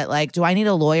little bit. Like, do I need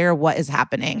a lawyer? What is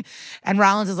happening? And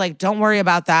Rollins is like, don't worry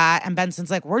about that. And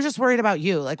Benson's like, we're just worried about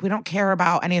you. Like, we don't care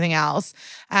about anything else.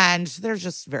 And they're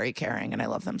just very caring. And I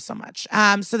love them so much.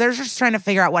 So they're just trying to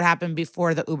figure out what happened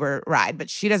before the Uber ride. But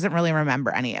she doesn't really remember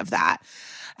any of that.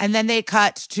 And then they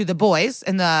cut to the boys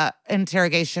in the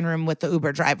interrogation room with the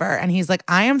Uber driver. And he's like,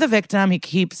 I am the victim. He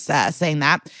keeps saying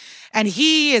that. And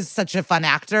he is such a fun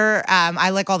actor.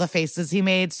 I like all the faces he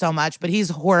made so much, but he's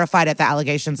horrified at the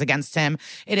allegations against him.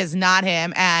 It is not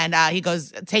him. And he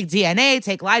goes, take DNA,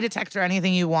 take lie detector,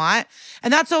 anything you want.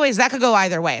 And that could go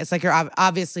either way. It's like you're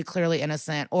obviously clearly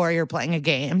innocent or you're playing a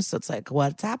game. So it's like,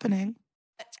 what's happening?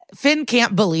 Finn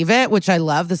can't believe it, which I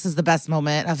love. This is the best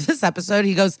moment of this episode.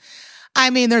 He goes, I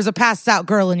mean, there's a passed out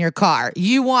girl in your car.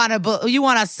 You want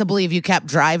us to believe you kept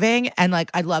driving? And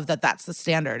like, I love that that's the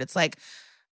standard. It's like,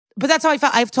 but that's how I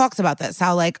felt. I've talked about this,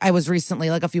 how like I was recently,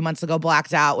 like a few months ago,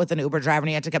 blacked out with an Uber driver and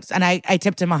he had to and I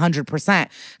tipped him 100%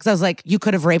 because I was like, you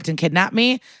could have raped and kidnapped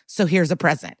me. So here's a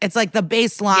present. It's like the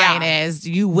baseline is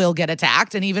you will get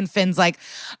attacked. And even Finn's like,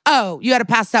 oh, you had a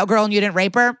passed out girl and you didn't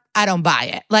rape her? I don't buy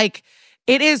it. Like,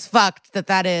 it is fucked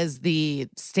that is the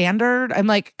standard. I'm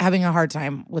like having a hard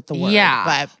time with the word. Yeah.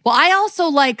 But well, I also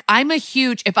like,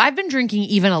 if I've been drinking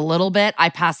even a little bit, I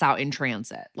pass out in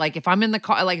transit. Like if I'm in the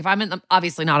car, like if I'm in the,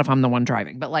 obviously not if I'm the one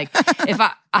driving, but like if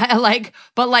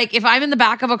if I'm in the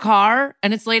back of a car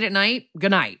and it's late at night,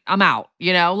 good night, I'm out,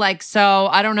 you know? Like, so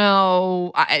I don't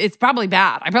know. It's probably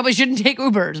bad. I probably shouldn't take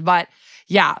Ubers, but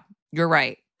yeah, you're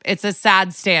right. It's a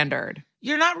sad standard.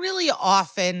 You're not really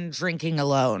often drinking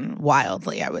alone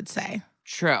wildly, I would say.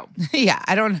 True. Yeah,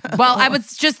 I don't know. Well, I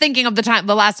was just thinking of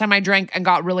the last time I drank and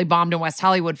got really bombed in West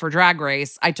Hollywood for Drag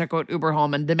Race. I took an Uber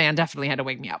home and the man definitely had to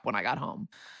wake me up when I got home.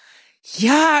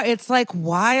 Yeah, it's like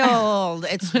wild.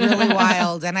 It's really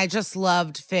wild. And I just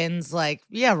loved Finn's like,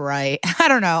 yeah, right. I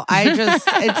don't know.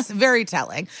 It's very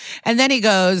telling. And then he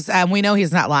goes, we know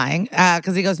he's not lying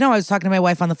because he goes, no, I was talking to my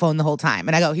wife on the phone the whole time.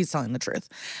 And I go, he's telling the truth.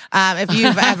 If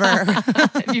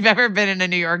you've ever been in a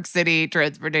New York City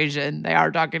transportation, they are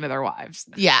talking to their wives.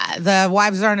 Yeah, the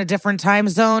wives are in a different time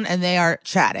zone and they are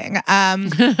chatting.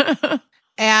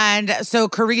 And so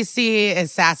Carisi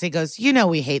is sassy, goes, you know,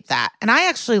 we hate that. And I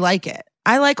actually like it.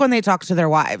 I like when they talk to their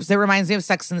wives. It reminds me of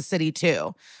Sex and the City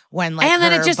too. When like, and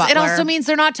then it butler, also means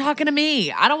they're not talking to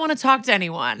me. I don't want to talk to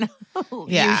anyone.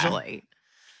 Usually.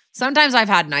 Sometimes I've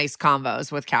had nice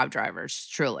convos with cab drivers,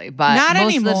 truly, but not most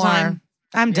anymore. Of the time,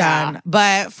 I'm Yeah. done.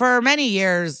 But for many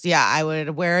years, yeah, I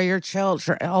would wear your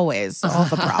children always, all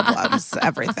the problems,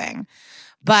 everything.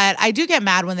 But I do get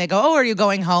mad when they go, "Oh, are you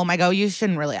going home?" I go, "You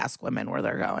shouldn't really ask women where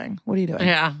they're going. What are you doing?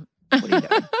 Yeah. What are you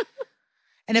doing?"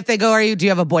 And if they go, do you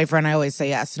have a boyfriend?" I always say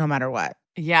yes, no matter what.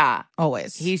 Yeah.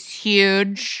 Always. He's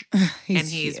huge and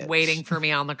he's huge. waiting for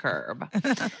me on the curb.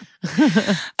 But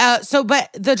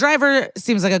the driver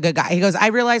seems like a good guy. He goes, "I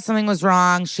realized something was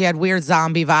wrong. She had weird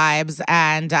zombie vibes,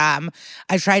 and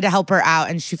I tried to help her out,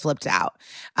 and she flipped out."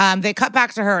 They cut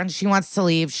back to her, and she wants to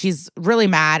leave. She's really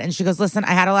mad, and she goes, "Listen,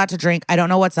 I had a lot to drink. I don't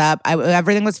know what's up.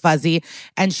 Everything was fuzzy."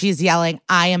 And she's yelling,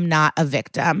 "I am not a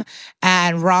victim."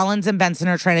 And Rollins and Benson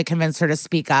are trying to convince her to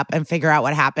speak up and figure out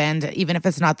what happened, even if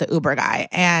it's not the Uber guy.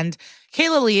 And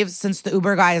Kayla leaves since the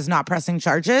Uber guy is not pressing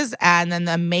charges. And then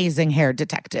the amazing hair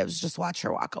detectives just watch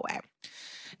her walk away.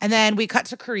 And then we cut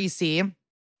to Carisi,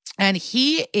 and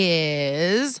he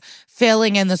is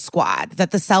filling in the squad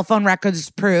that the cell phone records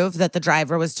prove that the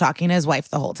driver was talking to his wife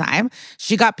the whole time.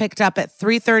 She got picked up at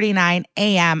 3:39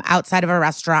 a.m. outside of a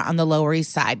restaurant on the Lower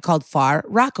East Side called Far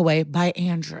Rockaway by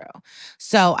Andrew.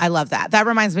 So I love that. That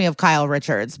reminds me of Kyle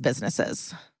Richards'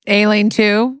 businesses. Aileen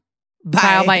 2.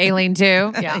 Kyle by Aileen 2.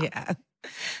 Yeah. Yeah.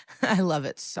 I love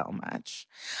it so much.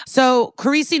 So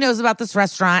Carisi knows about this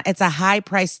restaurant. It's a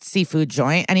high-priced seafood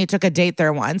joint, and he took a date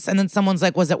there once. And then someone's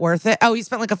like, "Was it worth it?" Oh, he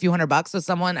spent like a few $100. So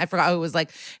someone, I forgot who was like,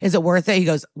 "Is it worth it?" He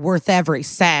goes, "Worth every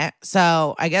cent."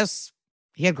 So I guess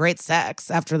he had great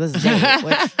sex after this date,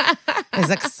 which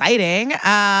is exciting.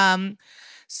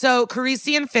 So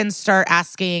Carisi and Finn start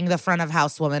asking the front of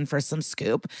house woman for some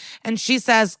scoop. And she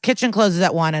says, "Kitchen closes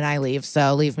at 1 and I leave,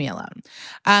 so leave me alone."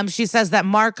 She says that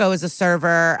Marco is a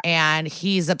server and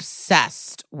he's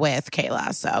obsessed with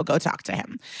Kayla, so go talk to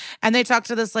him. And they talk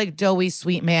to this like doughy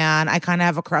sweet man. I kind of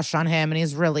have a crush on him and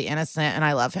he's really innocent and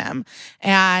I love him.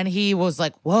 And he was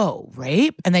like, "Whoa,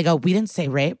 rape?" And they go, "We didn't say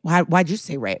rape. Why'd you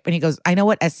say rape?" And he goes, "I know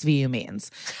what SVU means."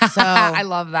 So I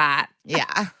love that.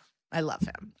 yeah, I love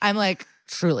him. I'm like,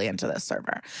 truly into this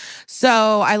server.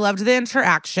 So I loved the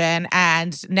interaction.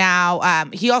 And now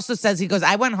he also says, he goes,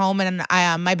 "I went home and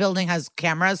my building has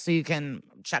cameras so you can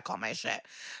check all my shit."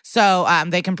 So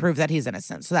they can prove that he's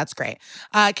innocent. So that's great.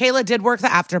 Kayla did work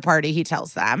the after party, he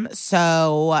tells them.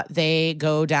 So they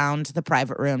go down to the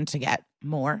private room to get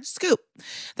more scoop.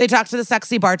 They talk to the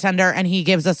sexy bartender and he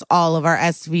gives us all of our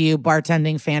SVU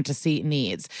bartending fantasy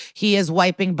needs. He is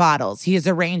wiping bottles. He is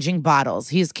arranging bottles.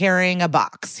 He's carrying a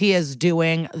box. He is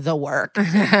doing the work.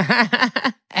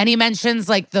 And he mentions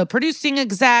like the producing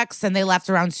execs and they left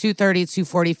around 2:30,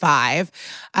 2:45.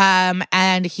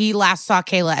 And he last saw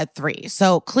Kayla at 3.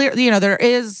 So clear, there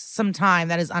is some time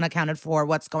that is unaccounted for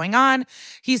what's going on.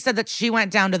 He said that she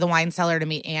went down to the wine cellar to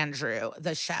meet Andrew,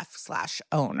 the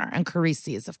chef/owner. And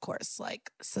Carisi is, of course, like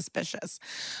suspicious.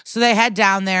 So they head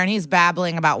down there and he's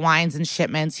babbling about wines and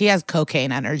shipments. He has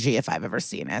cocaine energy if I've ever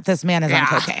seen it. This man is on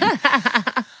cocaine.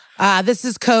 This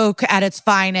is Coke at its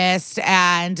finest,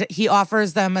 and he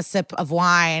offers them a sip of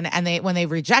wine, and when they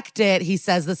reject it, he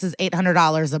says this is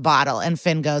 $800 a bottle, and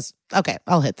Finn goes, "Okay,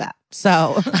 I'll hit that."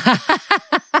 So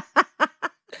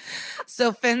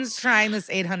Finn's trying this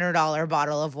 $800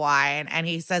 bottle of wine, and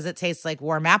he says it tastes like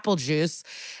warm apple juice.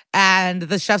 And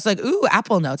the chef's like, "Ooh,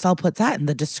 apple notes. I'll put that in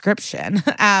the description."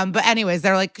 But anyways,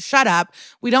 they're like, "Shut up.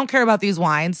 We don't care about these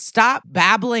wines. Stop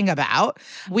babbling about.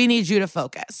 We need you to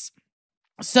focus."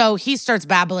 So he starts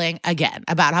babbling again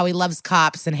about how he loves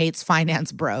cops and hates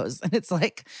finance bros. And it's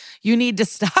like, you need to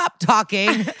stop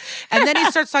talking. And then he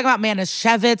starts talking about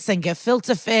Manischewitz and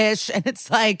gefilte fish. And it's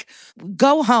like,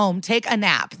 go home, take a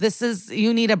nap.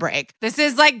 You need a break. This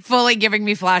is like fully giving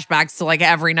me flashbacks to like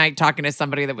every night talking to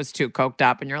somebody that was too coked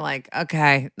up. And you're like,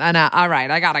 okay, all right,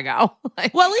 I gotta go.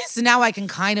 Well, at least now I can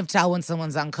kind of tell when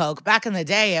someone's on coke. Back in the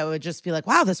day, I would just be like,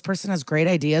 wow, this person has great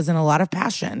ideas and a lot of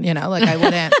passion.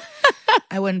 Like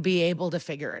I wouldn't be able to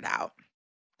figure it out.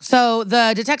 So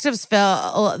the detectives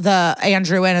fill the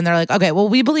Andrew in and they're like, "Okay, well,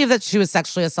 we believe that she was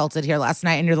sexually assaulted here last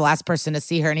night and you're the last person to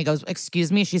see her." And he goes,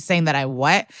 "Excuse me?" She's saying that I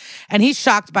what? And he's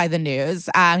shocked by the news.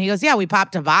 He goes, "Yeah, we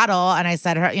popped a bottle and I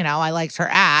said her, I liked her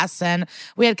ass and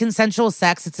we had consensual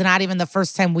sex. It's not even the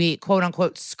first time we quote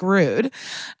unquote screwed.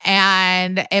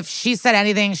 And if she said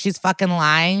anything, she's fucking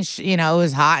lying. It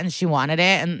was hot and she wanted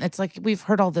it." And it's like, we've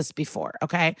heard all this before.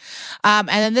 Okay. And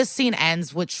then this scene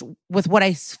ends, with what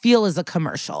I feel is a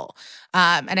commercial. special.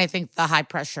 And I think the high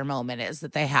pressure moment is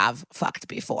that they have fucked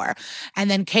before. And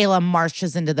then Kayla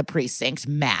marches into the precinct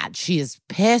mad. She is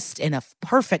pissed in a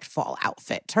perfect fall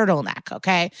outfit, turtleneck,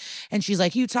 okay? And she's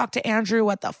like, you talk to Andrew,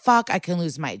 what the fuck? I can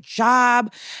lose my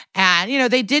job. And,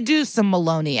 they did do some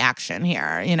Maloney action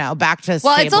here, back to Well,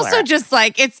 Stabler. it's also just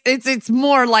like, it's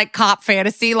more like cop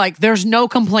fantasy. Like there's no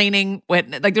complaining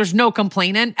witness, like there's no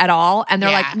complainant at all. And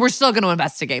they're like, we're still going to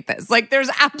investigate this. Like there's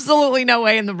absolutely no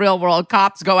way in the real world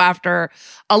cops go after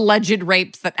alleged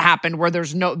rapes that happened where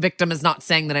there's no victim is not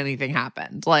saying that anything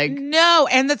happened. Like, no.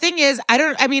 And the thing is,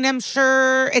 I'm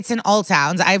sure it's in all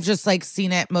towns. I've just like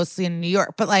seen it mostly in New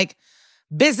York, but like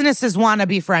businesses want to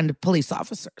befriend police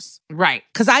officers. Right.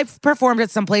 Because I've performed at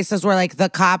some places where like the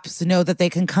cops know that they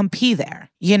can come pee there,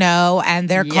 and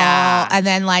their call. And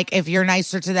then like if you're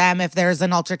nicer to them, if there's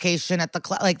an altercation at the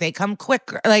like they come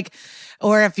quicker. Like,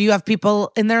 or if you have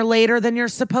people in there later than you're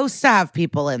supposed to have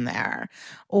people in there.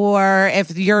 Or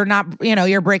if you're not,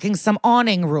 you're breaking some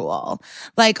awning rule.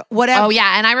 Like whatever. Oh,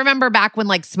 yeah. And I remember back when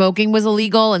like smoking was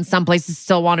illegal and some places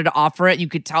still wanted to offer it. You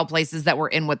could tell places that were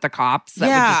in with the cops that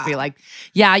would just be like,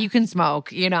 yeah, you can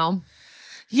smoke,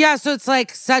 Yeah, so it's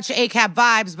like such ACAB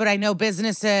vibes, but I know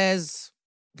businesses,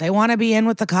 they want to be in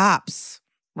with the cops.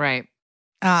 Right.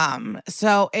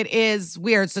 So it is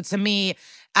weird. So to me,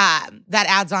 that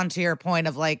adds on to your point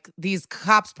of like these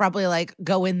cops probably like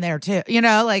go in there too,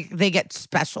 like they get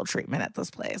special treatment at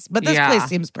this place. But this place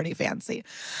seems pretty fancy.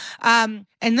 And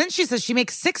then she says she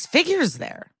makes 6 figures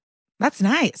there. That's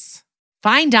nice.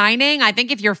 Fine dining. I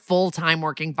think if you're full-time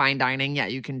working fine dining,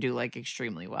 you can do like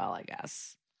extremely well, I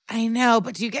guess. I know,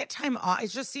 but do you get time off? It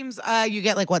just seems you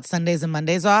get like what, Sundays and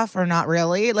Mondays off or not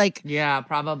really? Like, yeah,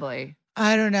 probably.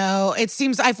 I don't know. It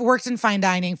seems I've worked in fine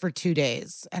dining for 2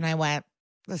 days and I went,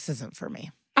 this isn't for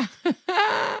me.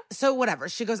 So whatever.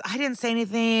 She goes, I didn't say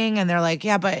anything. And they're like,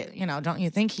 yeah, but don't you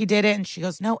think he did it? And she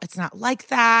goes, no, it's not like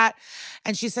that.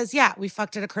 And she says, yeah, we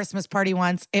fucked at a Christmas party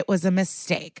once. It was a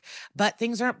mistake, but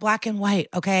things aren't black and white.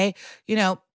 Okay.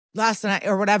 Last night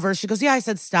or whatever. She goes, yeah, I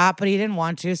said stop, but he didn't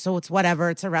want to. So it's whatever.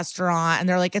 It's a restaurant. And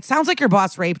they're like, it sounds like your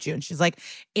boss raped you. And she's like,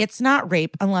 it's not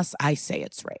rape unless I say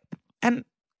it's rape. And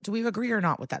do we agree or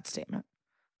not with that statement?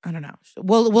 I don't know.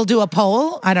 We'll do a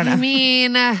poll. I don't know. I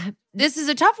mean, this is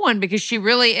a tough one because she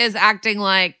really is acting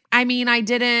like, I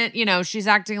didn't, she's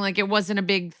acting like it wasn't a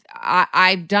big,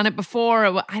 I've done it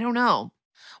before. I don't know.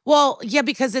 Well, yeah,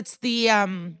 because it's the,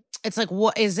 it's like,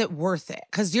 what is it worth it?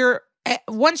 Because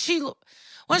once she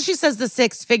says the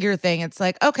 6-figure thing, it's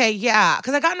like, okay, yeah.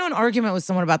 Because I got into an argument with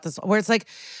someone about this where it's like,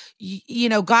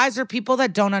 guys are people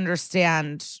that don't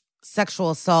understand sexual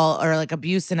assault or like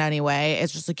abuse in any way.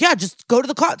 It's just like, yeah, just go to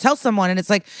the call, tell someone. And it's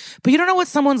like, but you don't know what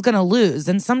someone's going to lose.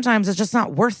 And sometimes it's just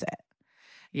not worth it.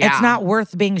 Yeah. It's not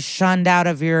worth being shunned out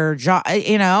of your job,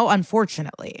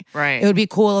 unfortunately. Right. It would be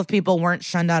cool if people weren't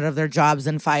shunned out of their jobs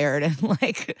and fired and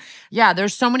like. Yeah,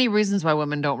 there's so many reasons why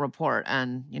women don't report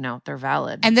and, they're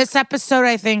valid. And this episode,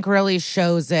 I think, really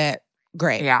shows it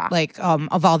great. Yeah. Like,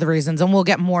 of all the reasons. And we'll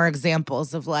get more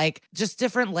examples of like just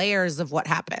different layers of what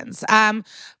happens.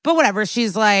 But whatever.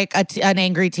 She's like an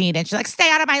angry teen and she's like,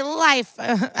 stay out of my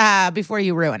life before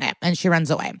you ruin it. And she runs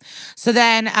away. So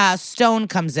then Stone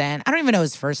comes in. I don't even know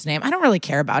his first name. I don't really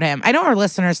care about him. I know our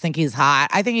listeners think he's hot.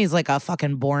 I think he's like a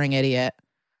fucking boring idiot.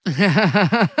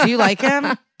 Do you like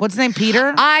him? What's his name?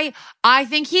 Peter? I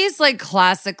think he's like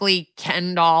classically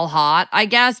Ken doll hot, I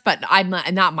guess, but I'm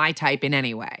not my type in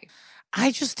any way.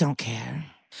 I just don't care.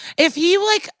 If he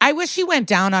I wish he went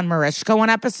down on Mariska one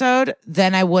episode,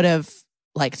 then I would have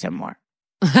liked him more.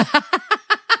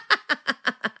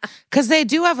 Because they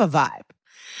do have a vibe.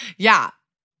 Yeah.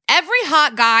 Every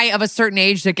hot guy of a certain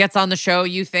age that gets on the show,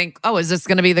 you think, oh, is this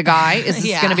going to be the guy? Is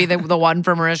this going to be the one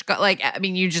for Mariska? Like, I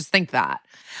mean, you just think that.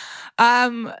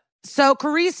 So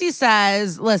Carisi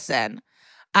says, listen,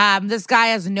 this guy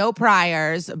has no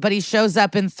priors, but he shows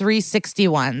up in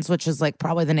 361s, which is like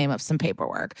probably the name of some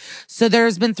paperwork. So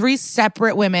there's been 3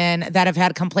 separate women that have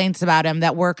had complaints about him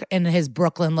that work in his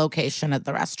Brooklyn location at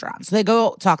the restaurant. So they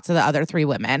go talk to the other 3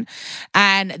 women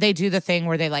and they do the thing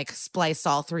where they like splice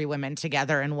all 3 women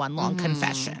together in one long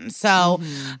confession. So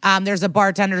there's a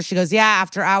bartender. She goes, yeah,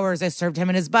 after hours, I served him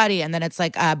and his buddy. And then it's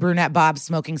like brunette Bob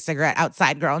smoking cigarette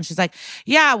outside girl. And she's like,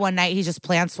 yeah, one night he just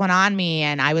plants one on me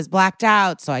and I was blacked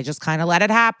out. So I just kind of let it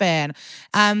happen.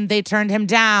 They turned him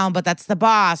down, but that's the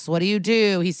boss. What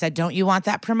do? He said, don't you want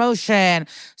that promotion?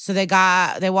 So they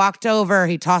walked over.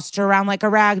 He tossed her around like a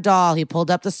rag doll. He pulled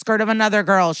up the skirt of another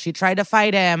girl. She tried to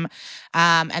fight him.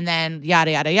 And then yada,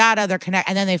 yada, yada.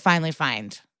 And then they finally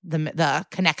find the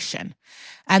connection.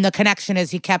 And the connection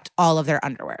is he kept all of their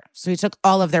underwear. So he took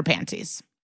all of their panties.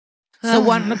 So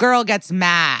one girl gets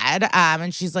mad,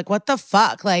 and she's like, what the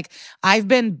fuck? Like, I've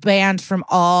been banned from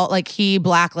all, like, he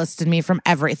blacklisted me from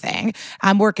everything.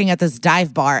 I'm working at this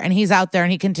dive bar, and he's out there,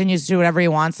 and he continues to do whatever he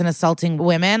wants and assaulting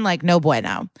women. Like, no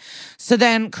bueno. So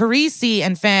then Carisi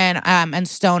and Finn and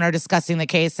Stone are discussing the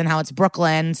case and how it's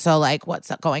Brooklyn. So, like,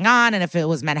 what's going on? And if it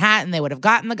was Manhattan, they would have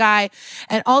gotten the guy.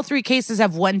 And all three cases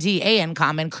have one DA in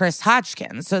common, Chris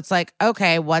Hodgkins. So it's like,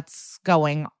 okay, what's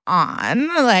going on?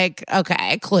 Like,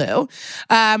 okay, clue.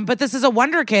 But this is a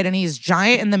wonder kid, and he's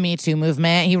giant in the Me Too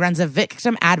movement. He runs a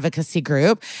victim advocacy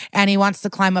group, and he wants to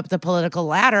climb up the political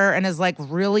ladder and is like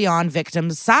really on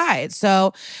victim's side.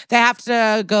 So they have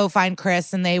to go find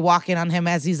Chris, and they walk in on him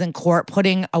as he's in court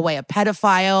putting away a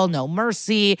pedophile, no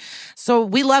mercy. So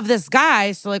we love this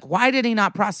guy. So like, why did he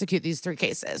not prosecute these three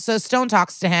cases? So Stone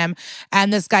talks to him,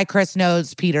 and this guy Chris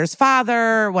knows Peter's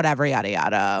father, whatever, yada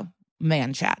yada.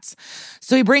 Man chats.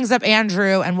 So he brings up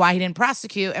Andrew and why he didn't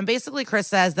prosecute. And basically Chris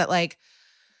says that like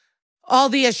all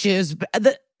the issues,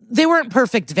 they weren't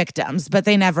perfect victims, but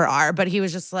they never are. But he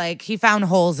was just like, he found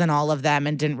holes in all of them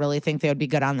and didn't really think they would be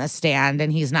good on the stand.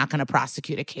 And he's not going to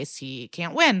prosecute a case he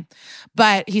can't win.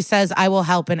 But he says, I will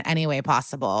help in any way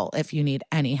possible if you need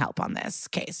any help on this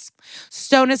case.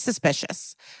 Stone is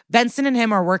suspicious. Benson and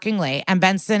him are working late. And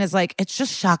Benson is like, it's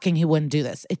just shocking he wouldn't do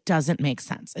this. It doesn't make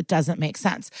sense. It doesn't make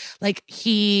sense. Like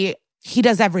he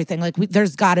does everything. Like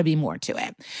there's got to be more to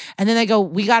it. And then they go,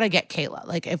 we got to get Kayla.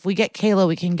 Like if we get Kayla,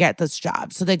 we can get this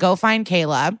job. So they go find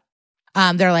Kayla.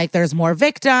 They're like, there's more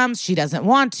victims. She doesn't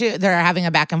want to. They're having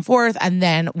a back and forth. And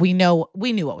then we knew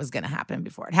what was going to happen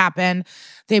before it happened.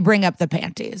 They bring up the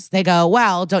panties. They go,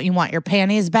 well, don't you want your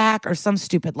panties back? Or some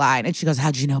stupid line. And she goes,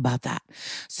 how'd you know about that?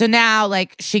 So now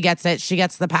like she gets it. She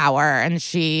gets the power. And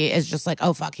she is just like,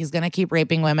 oh, fuck, he's going to keep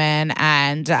raping women.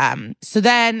 And so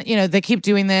then, you know, they keep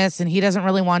doing this and he doesn't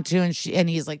really want to. And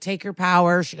he's like, take your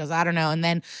power. She goes, I don't know. And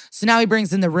then, so now he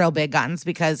brings in the real big guns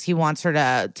because he wants her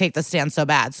to take the stand so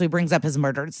bad. So he brings up his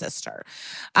murdered sister.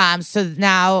 So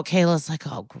now Kayla's like,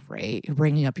 oh, great. You're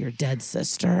bringing up your dead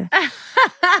sister.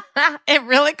 It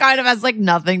really kind of has like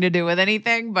nothing to do with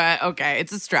anything, but okay,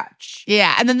 it's a stretch.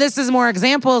 Yeah. And then this is more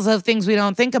examples of things we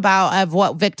don't think about of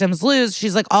what victims lose.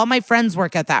 She's like, all my friends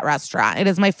work at that restaurant. It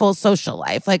is my full social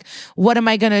life. Like, what am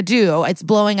I going to do? It's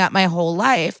blowing up my whole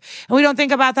life. And we don't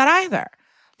think about that either.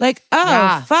 Like,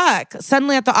 oh, fuck.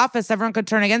 Suddenly at the office, everyone could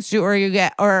turn against you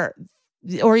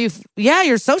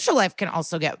your social life can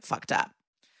also get fucked up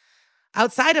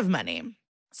outside of money.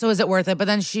 So is it worth it? But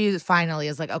then she finally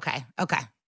is like, okay,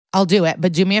 I'll do it.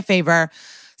 But do me a favor,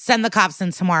 send the cops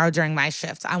in tomorrow during my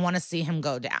shift. I want to see him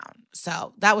go down.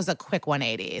 So that was a quick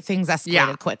 180. Things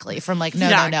escalated quickly from like, no,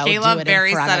 Kayla do it very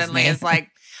in front suddenly of me. is like,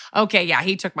 okay, yeah,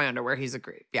 he took my underwear. He's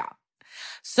agreed. Yeah.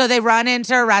 So they run in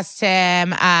to arrest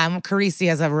him. Carisi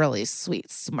has a really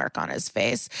sweet smirk on his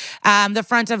face. The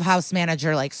front of house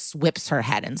manager like whips her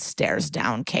head and stares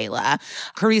down Kayla.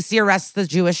 Carisi arrests the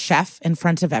Jewish chef in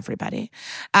front of everybody.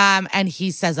 And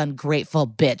he says, ungrateful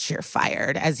bitch, you're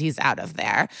fired, as he's out of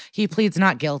there. He pleads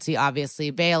not guilty, obviously.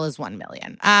 Bail is $1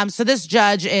 million. So this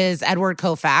judge is Edward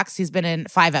Koufax. He's been in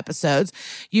 5 episodes.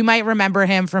 You might remember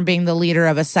him from being the leader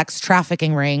of a sex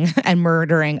trafficking ring and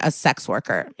murdering a sex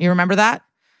worker. You remember that?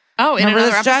 Oh, in Remember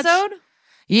another episode?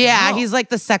 Yeah, No. He's like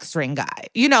the sex ring guy.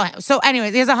 You know him. So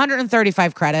anyway, he has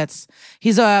 135 credits.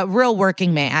 He's a real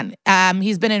working man.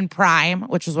 He's been in Prime,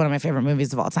 which is one of my favorite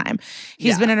movies of all time.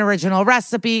 He's been in Original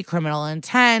Recipe, Criminal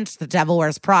Intent, The Devil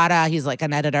Wears Prada. He's like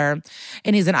an editor.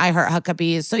 And he's in I Heart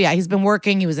Huckabees. So yeah, he's been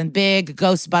working. He was in Big,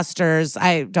 Ghostbusters.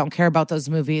 I don't care about those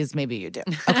movies. Maybe you do.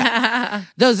 Okay.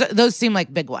 Those seem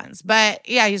like big ones. But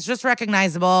yeah, he's just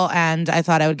recognizable. And I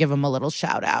thought I would give him a little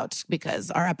shout out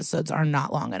because our episodes are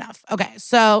not long enough. Okay,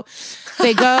 so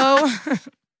they go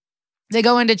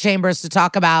into chambers to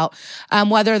talk about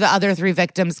whether the other 3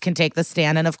 victims can take the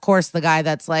stand. And of course, the guy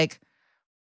that's like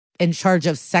in charge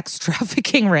of sex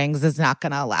trafficking rings is not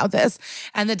going to allow this.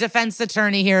 And the defense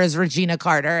attorney here is Regina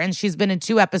Carter. And she's been in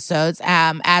 2 episodes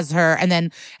as her, and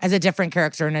then as a different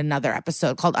character in another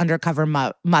episode called Undercover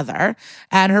Mother.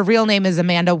 And her real name is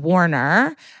Amanda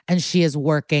Warner. And she is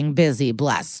working, busy,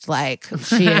 blessed. Like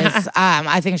she is,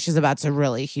 I think she's about to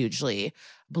really hugely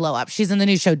blow up. She's in the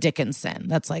new show Dickinson.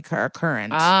 That's like her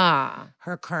current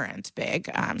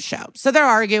big show. So they're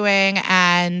arguing,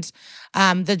 and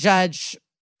the judge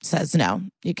says, no,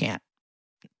 you can't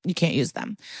use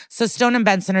them. So Stone and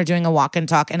Benson are doing a walk and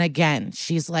talk. And again,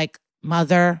 she's like,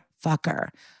 motherfucker,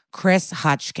 Chris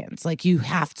Hodgkins. Like, you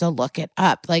have to look it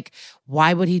up. Like,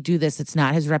 why would he do this? It's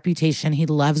not his reputation. He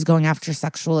loves going after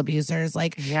sexual abusers.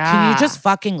 Like, can you just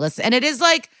fucking listen? And it is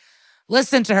like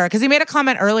listen to her. Because he made a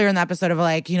comment earlier in the episode of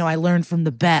like, I learned from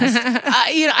the best.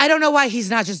 I don't know why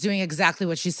he's not just doing exactly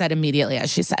what she said immediately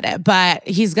as she said it, but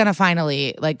he's going to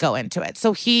finally like go into it.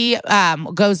 So he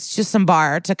goes to some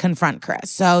bar to confront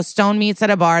Chris. So Stone meets at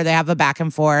a bar. They have a back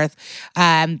and forth.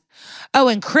 And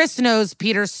Chris knows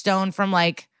Peter Stone from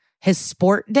like his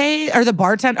sport day or the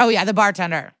bartender. Oh yeah, the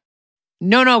bartender.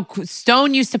 No.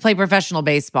 Stone used to play professional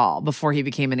baseball before he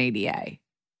became an ADA.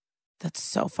 That's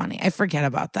so funny. I forget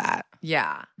about that.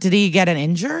 Yeah. Did he get an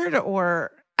injured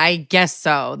or? I guess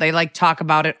so. They like talk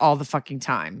about it all the fucking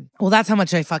time. Well, that's how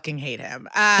much I fucking hate him.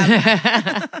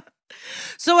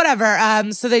 So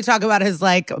whatever. So they talk about his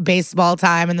like baseball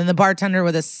time, and then the bartender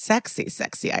with a sexy,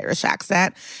 sexy Irish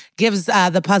accent gives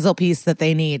the puzzle piece that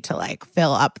they need to like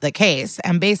fill up the case.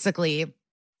 And basically,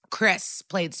 Chris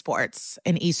played sports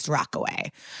in East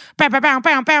Rockaway. Bam, bam, bam,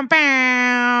 bam, bam,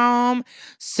 bam.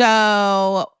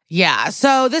 So yeah,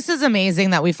 so this is amazing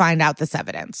that we find out this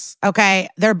evidence, okay?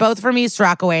 They're both from East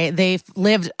Rockaway. They've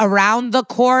lived around the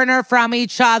corner from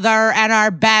each other and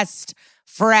are best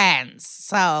friends.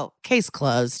 So case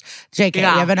closed. JK, we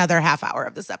have another half hour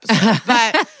of this episode.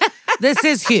 But this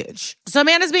is huge. So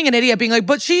Amanda's being an idiot, being like,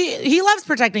 but he loves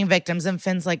protecting victims. And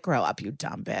Finn's like, grow up, you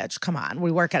dumb bitch. Come on.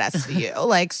 We work at SVU.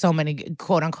 Like so many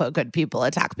quote unquote good people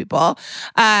attack people.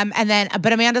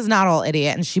 But Amanda's not all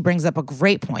idiot. And she brings up a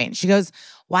great point. She goes,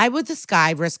 why would this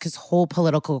guy risk his whole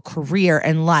political career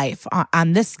and life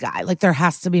on this guy? Like, there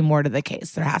has to be more to the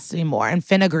case. There has to be more. And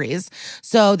Finn agrees.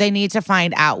 So they need to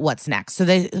find out what's next. So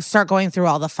they start going through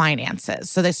all the finances.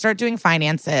 So they start doing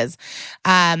finances.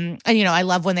 And, I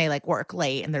love when they, like, work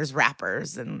late and there's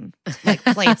wrappers and, like,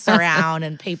 plates around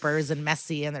and papers and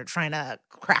messy and they're trying to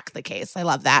crack the case. I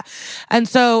love that. And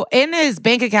so in his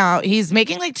bank account, he's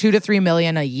making, like, $2 to $3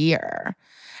 million a year.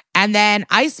 And then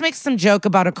Ice makes some joke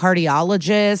about a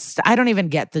cardiologist. I don't even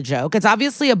get the joke. It's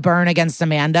obviously a burn against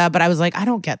Amanda, but I was like, I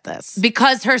don't get this.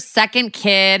 Because her second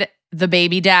kid, the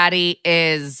baby daddy,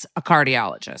 is a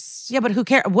cardiologist. Yeah, but who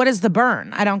cares? What is the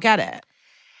burn? I don't get it.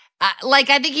 I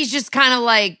think he's just kind of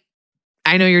like,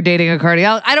 I know you're dating a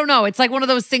cardiologist. I don't know. It's like one of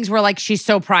those things where like she's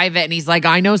so private and he's like,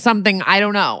 I know something. I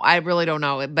don't know. I really don't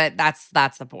know. But that's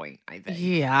the point, I think.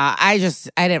 Yeah, I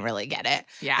didn't really get it.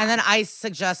 Yeah. And then I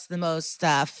suggest the most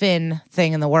Finn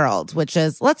thing in the world, which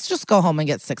is let's just go home and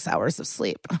get 6 hours of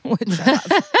sleep, which I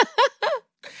love.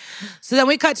 So then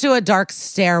we cut to a dark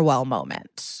stairwell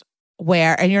moment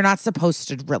and you're not supposed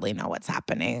to really know what's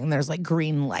happening. There's like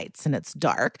green lights and it's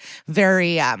dark.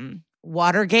 Very,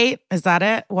 Watergate, is that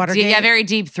it? Watergate? Yeah, very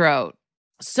Deep Throat.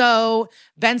 So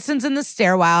Benson's in the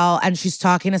stairwell and she's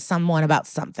talking to someone about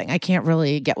something. I can't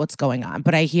really get what's going on,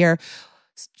 but I hear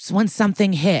when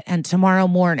something hit and tomorrow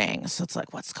morning. So it's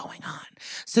like, what's going on?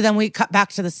 So then we cut back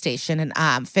to the station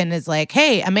and Finn is like,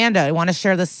 hey, Amanda, I want to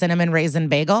share the cinnamon raisin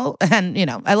bagel. And,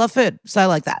 I love food, so I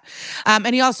like that.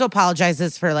 And he also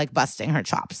apologizes for like busting her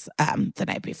chops the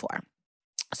night before.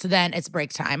 So then it's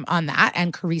break time on that,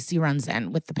 and Carisi runs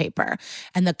in with the paper.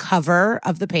 And the cover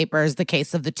of the paper is the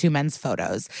case of the two men's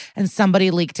photos, and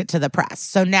somebody leaked it to the press.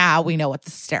 So now we know what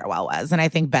the stairwell was, and I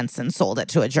think Benson sold it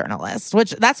to a journalist,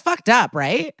 which that's fucked up,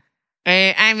 right?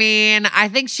 I mean, I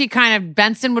think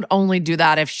Benson would only do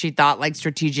that if she thought like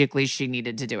strategically she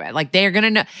needed to do it. Like they're going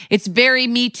to know. It's very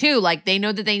Me Too. Like they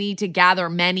know that they need to gather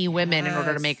many women in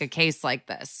order to make a case like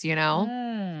this,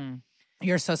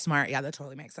 You're so smart. Yeah, that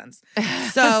totally makes sense.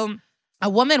 So a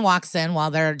woman walks in while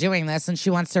they're doing this and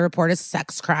she wants to report a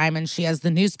sex crime and she has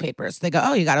the newspapers. They go,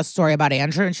 oh, you got a story about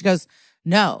Andrew? And she goes,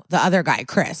 no, the other guy,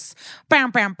 Chris. Bam,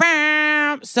 bam,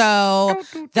 bam. So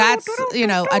that's,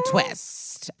 a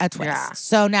twist. Yeah.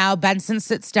 So now Benson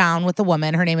sits down with a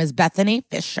woman. Her name is Bethany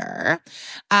Fisher,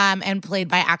 and played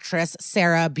by actress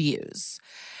Sara Bues.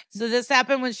 So this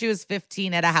happened when she was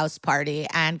 15 at a house party,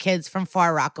 and kids from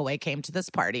Far Rockaway came to this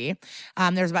party.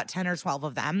 There's about 10 or 12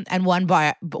 of them, and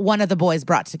one of the boys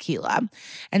brought tequila.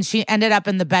 And she ended up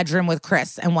in the bedroom with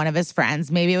Chris and one of his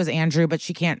friends. Maybe it was Andrew, but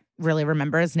she can't really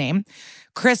remember his name.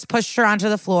 Chris pushed her onto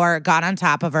the floor, got on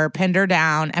top of her, pinned her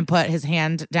down, and put his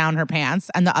hand down her pants.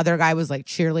 And the other guy was like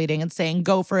cheerleading and saying,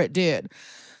 go for it, dude.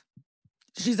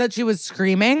 She said she was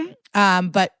screaming,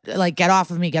 but like, get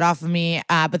off of me, get off of me.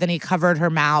 But then he covered her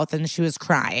mouth and she was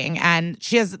crying. And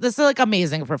she has this like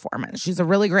amazing performance. She's a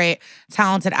really great,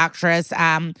 talented actress,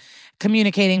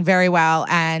 communicating very well.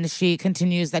 And she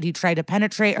continues that he tried to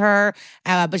penetrate her,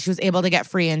 but she was able to get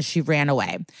free and she ran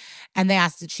away. And they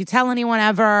asked, did she tell anyone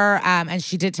ever? And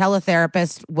she did tell a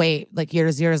therapist,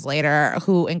 years later,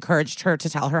 who encouraged her to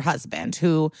tell her husband,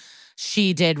 who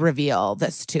she did reveal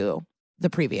this to the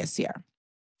previous year.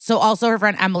 So also her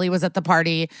friend Emily was at the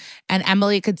party, and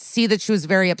Emily could see that she was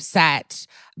very upset,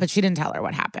 but she didn't tell her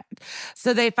what happened.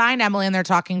 So they find Emily and they're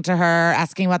talking to her,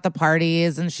 asking about the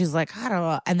parties, and she's like, I don't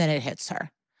know. And then it hits her.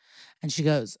 And she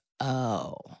goes,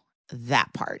 oh,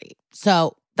 that party.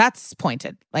 So that's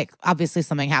pointed. Like, obviously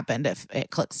something happened if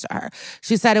it clicks to her.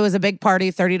 She said it was a big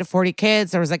party, 30 to 40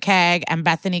 kids. There was a keg, and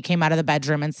Bethany came out of the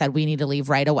bedroom and said, we need to leave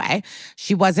right away.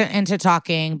 She wasn't into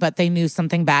talking, but they knew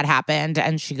something bad happened.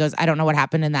 And she goes, I don't know what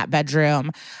happened in that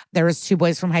bedroom. There was 2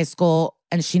 boys from high school,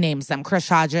 and she names them, Chris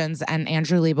Hodgins and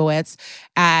Andrew Leibowitz.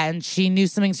 And she knew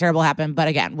something terrible happened, but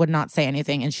again, would not say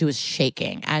anything. And she was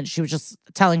shaking. And she was just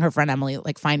telling her friend Emily,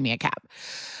 like, find me a cab.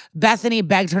 Bethany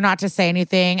begged her not to say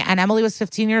anything, and Emily was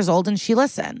 15 years old, and she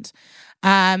listened.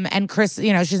 And Chris,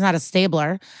 she's not a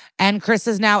stabler. And Chris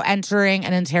is now entering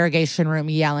an interrogation room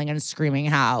yelling and screaming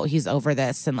how he's over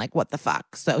this and like, what the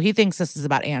fuck? So he thinks this is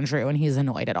about Andrew, and he's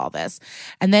annoyed at all this.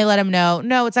 And they let him know,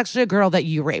 no, it's actually a girl that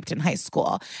you raped in high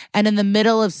school. And in the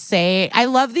middle of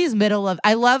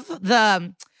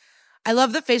I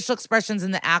love the facial expressions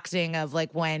and the acting of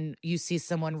like when you see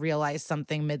someone realize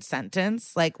something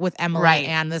mid-sentence, like with Emily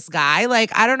and this guy.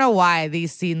 Like, I don't know why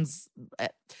these scenes, I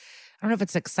don't know if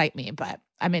it's excite me, but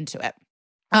I'm into it.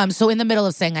 So in the middle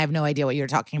of saying, I have no idea what you're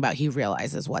talking about, he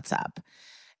realizes what's up.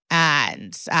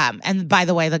 And by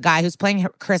the way, the guy who's playing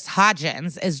Chris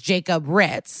Hodgins is Jacob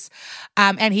Ritz.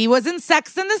 And he was in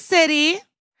Sex and the City.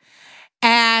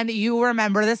 And you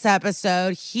remember this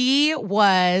episode. He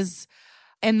was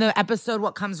in the episode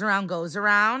What Comes Around Goes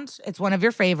Around. It's one of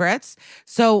your favorites.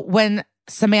 So when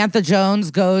Samantha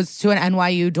Jones goes to an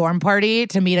NYU dorm party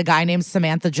to meet a guy named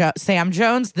Sam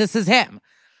Jones, this is him.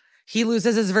 He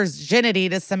loses his virginity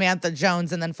to Samantha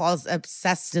Jones and then falls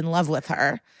obsessed in love with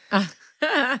her.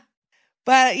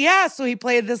 But yeah, so he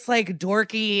played this like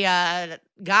dorky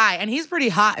guy, and he's pretty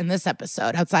hot in this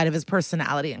episode outside of his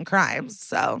personality and crimes.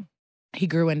 So he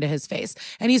grew into his face.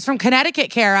 And he's from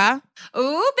Connecticut, Kara.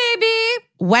 Ooh, baby.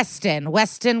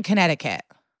 Weston, Connecticut.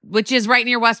 Which is right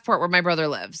near Westport where my brother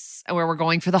lives, where we're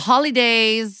going for the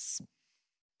holidays.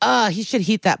 He should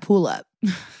heat that pool up.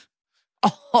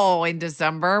 Oh, in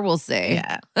December, we'll see.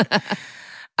 Yeah.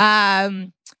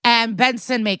 And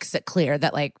Benson makes it clear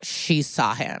that like she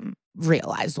saw him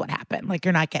realize what happened. Like,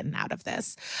 you're not getting out of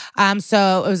this.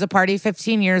 So it was a party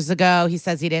 15 years ago. He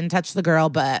says he didn't touch the girl,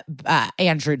 but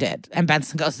Andrew did. And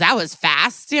Benson goes, that was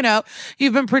fast.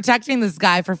 You've been protecting this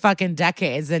guy for fucking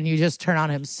decades and you just turn on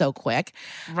him so quick.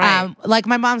 Right. Like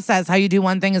my mom says, how you do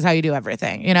one thing is how you do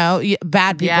everything.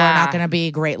 Bad people are not going to be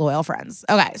great, loyal friends.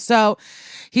 Okay. So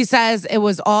he says it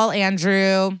was all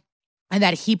Andrew and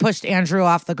that he pushed Andrew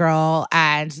off the girl.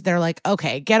 And they're like,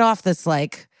 okay, get off this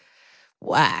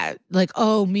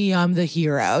oh, me, I'm the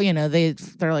hero.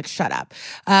 They're like, shut up.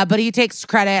 But he takes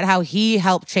credit how he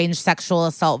helped change sexual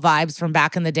assault vibes from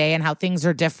back in the day and how things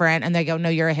are different. And they go, no,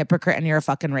 you're a hypocrite and you're a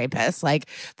fucking rapist. Like,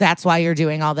 that's why you're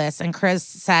doing all this. And Chris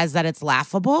says that it's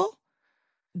laughable,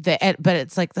 but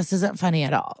it's like, this isn't funny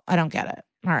at all. I don't get it.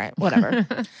 All right, whatever.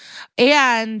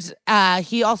 And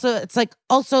he also, it's like,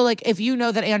 if you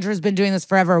know that Andrew's been doing this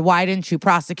forever, why didn't you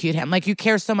prosecute him? Like, you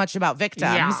care so much about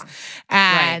victims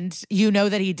and you know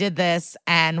that he did this,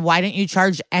 and why didn't you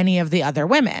charge any of the other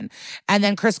women? And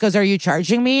then Chris goes, are you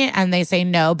charging me? And they say,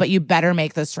 no, but you better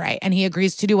make this right. And he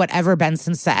agrees to do whatever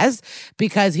Benson says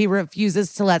because he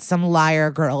refuses to let some liar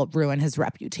girl ruin his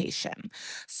reputation.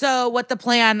 So what the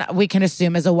plan, we can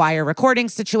assume, is a wire recording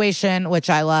situation, which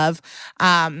I love.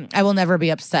 I will never be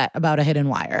upset about a hidden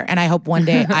wire. And I hope one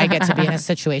day I get to be in a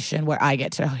situation where I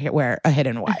get to wear a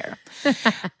hidden wire.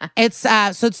 It's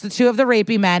the two of the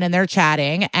rapey men, and they're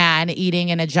chatting and eating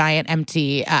in a giant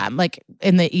empty, like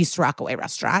in the East Rockaway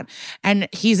restaurant. And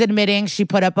he's admitting she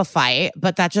put up a fight,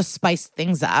 but that just spiced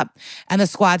things up. And the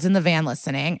squad's in the van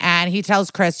listening. And he tells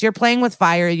Chris, you're playing with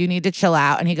fire. You need to chill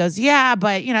out. And he goes, yeah,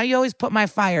 but you always put my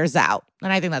fires out.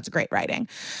 And I think that's great writing.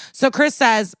 So Chris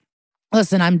says,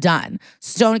 listen, I'm done.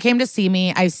 Stone came to see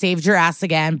me. I saved your ass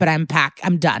again, but I'm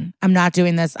done. I'm not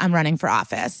doing this. I'm running for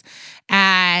office.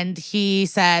 And he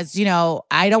says,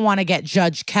 I don't want to get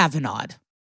Judge Kavanaugh'd.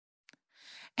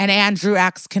 And Andrew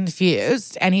acts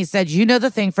confused. And he said,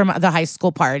 the thing from the high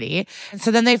school party. And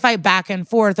so then they fight back and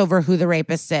forth over who the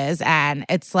rapist is. And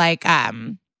it's like,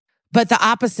 but the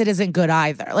opposite isn't good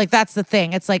either. Like, that's the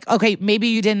thing. It's like, okay, maybe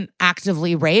you didn't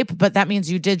actively rape, but that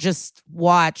means you did just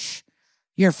watch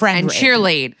your friend and rape.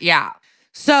 Cheerlead. Yeah.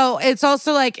 So it's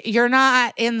also like you're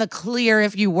not in the clear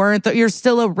if you weren't. You're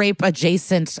still a rape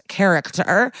adjacent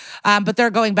character, but they're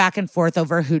going back and forth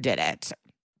over who did it.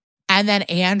 And then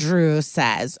Andrew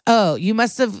says, oh, you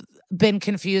must have been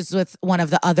confused with one of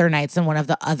the other nights and one of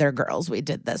the other girls we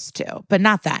did this to, but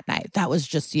not that night. That was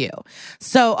just you.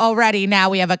 So already now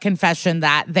we have a confession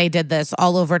that they did this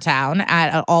all over town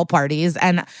at all parties.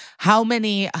 And how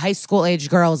many high school age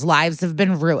girls' lives have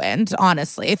been ruined,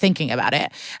 honestly, thinking about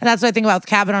it. And that's what I think about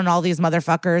Kavanaugh and all these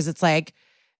motherfuckers. It's like,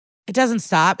 it doesn't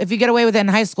stop. If you get away with it in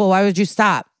high school, why would you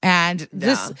stop? And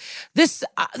this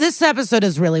episode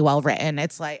is really well written.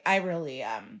 It's like, I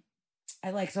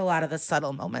liked a lot of the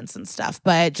subtle moments and stuff,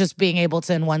 but just being able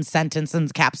to in one sentence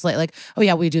encapsulate like, oh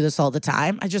yeah, we do this all the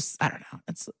time. I don't know.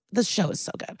 This show is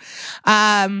so good.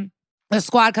 The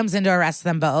squad comes in to arrest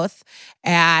them both,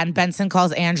 and Benson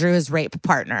calls Andrew his rape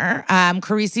partner.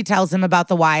 Carisi tells him about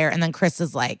the wire, and then Chris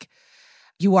is like,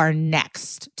 you are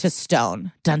next to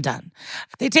Stone. Dun dun.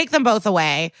 They take them both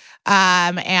away.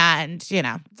 And,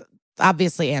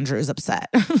 obviously Andrew's upset.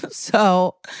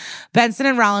 So Benson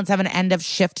and Rollins have an end of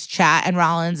shift chat, and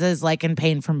Rollins is like in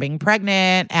pain from being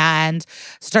pregnant and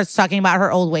starts talking about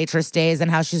her old waitress days and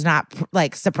how she's not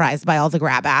like surprised by all the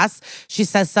grab ass. She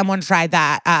says someone tried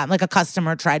that, like a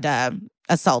customer tried to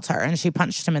assault her and she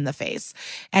punched him in the face.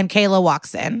 And Kayla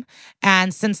walks in.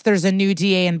 And since there's a new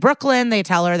DA in Brooklyn, they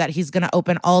tell her that he's going to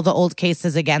open all the old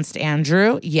cases against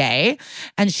Andrew. Yay.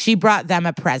 And she brought them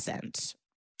a present.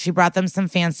 She brought them some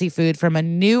fancy food from a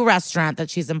new restaurant that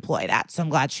she's employed at. So I'm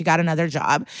glad she got another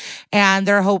job. And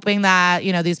they're hoping that,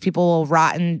 these people will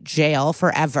rot in jail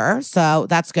forever. So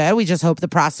that's good. We just hope the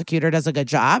prosecutor does a good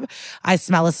job. I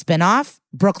smell a spinoff.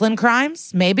 Brooklyn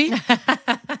Crimes, maybe.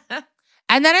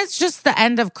 And then it's just the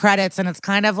end of credits, and it's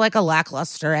kind of like a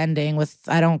lackluster ending with,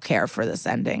 I don't care for this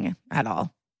ending at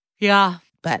all. Yeah.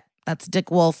 But that's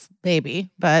Dick Wolf, baby,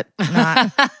 but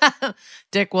not.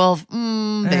 Dick Wolf, baby.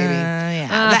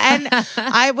 Yeah. And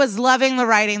I was loving the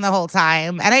writing the whole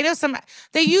time. And I know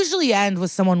they usually end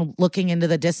with someone looking into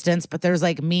the distance, but there's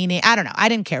like meaning. I don't know. I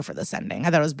didn't care for this ending. I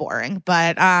thought it was boring,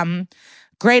 but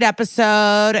great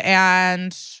episode.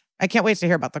 And I can't wait to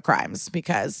hear about the crimes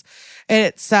because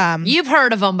it's you've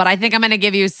heard of them, but I think I'm going to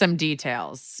give you some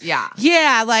details. Yeah.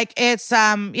 Yeah, like it's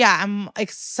I'm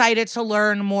excited to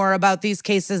learn more about these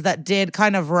cases that did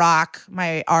kind of rock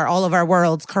all of our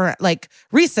worlds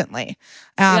recently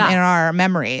in our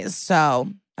memories. So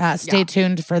stay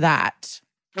tuned for that.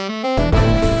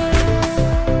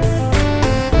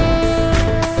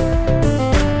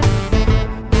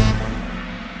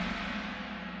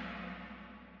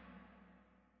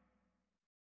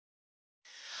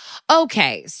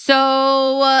 Okay,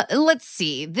 so let's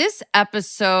see. This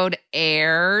episode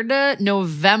aired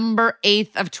November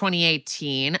 8th of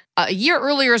 2018. A year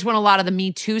earlier is when a lot of the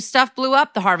Me Too stuff blew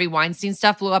up. The Harvey Weinstein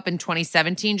stuff blew up in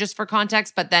 2017, just for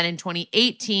context. But then in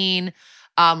 2018,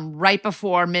 right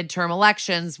before midterm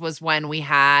elections, was when we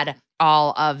had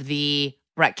all of the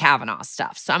Brett Kavanaugh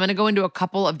stuff. So I'm going to go into a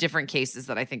couple of different cases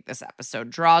that I think this episode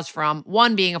draws from.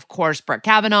 One being, of course, Brett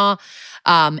Kavanaugh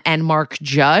and Mark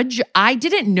Judge. I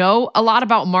didn't know a lot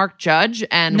about Mark Judge.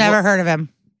 And never heard of him.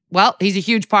 Well, he's a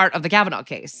huge part of the Kavanaugh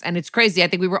case. And it's crazy. I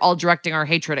think we were all directing our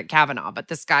hatred at Kavanaugh, but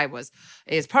this guy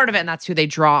is part of it, and that's who they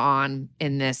draw on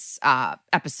in this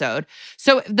episode.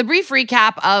 So the brief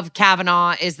recap of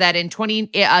Kavanaugh is that in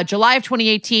July of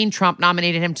 2018, Trump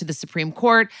nominated him to the Supreme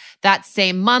Court. That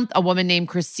same month, a woman named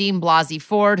Christine Blasey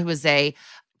Ford, who was a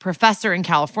professor in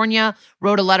California,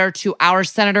 wrote a letter to our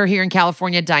senator here in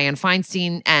California, Dianne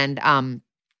Feinstein, and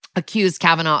accused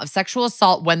Kavanaugh of sexual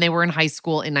assault when they were in high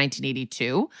school in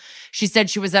 1982. She said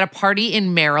she was at a party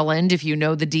in Maryland. If you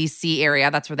know the D.C.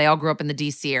 area, that's where they all grew up, in the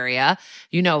D.C. area.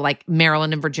 Like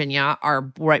Maryland and Virginia are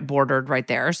bordered right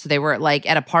there. So they were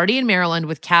at a party in Maryland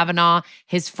with Kavanaugh,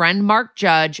 his friend Mark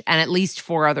Judge, and at least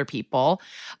 4 other people.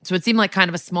 So it seemed like kind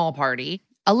of a small party.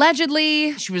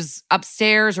 Allegedly, she was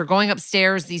upstairs or going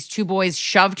upstairs. These 2 boys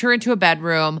shoved her into a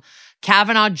bedroom.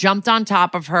 Kavanaugh jumped on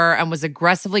top of her and was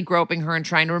aggressively groping her and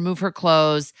trying to remove her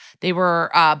clothes. They were,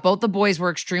 both the boys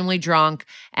were extremely drunk,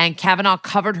 and Kavanaugh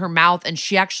covered her mouth, and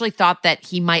she actually thought that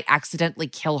he might accidentally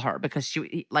kill her because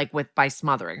by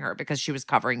smothering her, because he was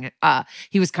covering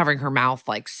her mouth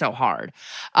so hard.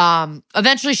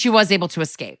 Eventually she was able to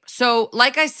escape. So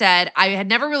like I said, I had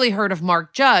never really heard of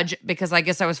Mark Judge because I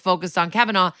guess I was focused on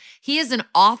Kavanaugh. He is an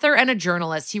author and a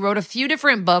journalist. He wrote a few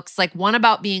different books, one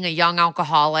about being a young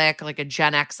alcoholic, a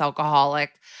Gen X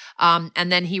alcoholic.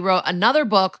 And then he wrote another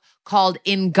book called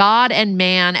In God and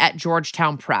Man at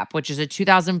Georgetown Prep, which is a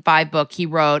 2005 book he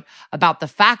wrote about the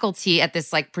faculty at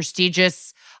this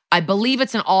prestigious, I believe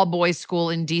it's an all-boys school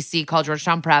in DC called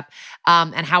Georgetown Prep,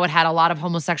 and how it had a lot of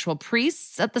homosexual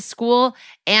priests at the school,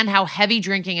 and how heavy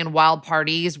drinking and wild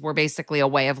parties were basically a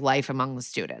way of life among the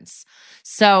students.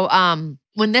 So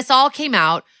when this all came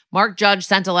out, Mark Judge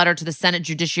sent a letter to the Senate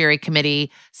Judiciary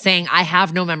Committee saying, I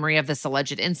have no memory of this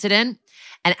alleged incident.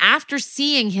 And after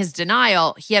seeing his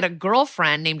denial, he had a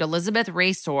girlfriend named Elizabeth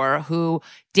Raysor who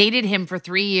dated him for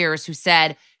 3 years, who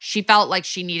said she felt like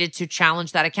she needed to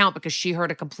challenge that account because she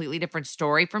heard a completely different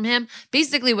story from him.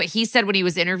 Basically, what he said when he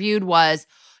was interviewed was,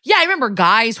 yeah, I remember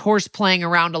guys horse playing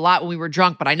around a lot when we were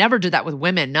drunk, but I never did that with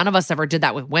women. None of us ever did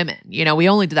that with women. You know, we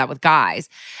only did that with guys.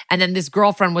 And then this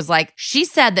girlfriend was like, she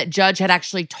said that Judge had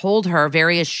actually told her,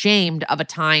 very ashamed of a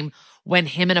time when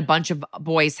him and a bunch of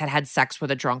boys had had sex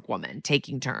with a drunk woman,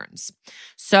 taking turns.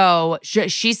 So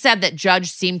she said that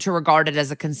Judge seemed to regard it as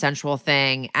a consensual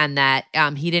thing and that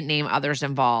he didn't name others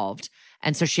involved.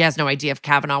 And so she has no idea if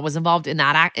Kavanaugh was involved in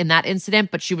that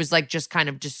incident, but she was like just kind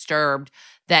of disturbed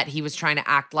that he was trying to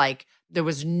act like there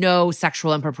was no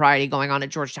sexual impropriety going on at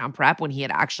Georgetown Prep when he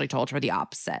had actually told her the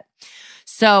opposite.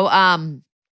 So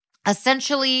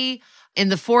essentially, in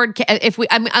the Ford,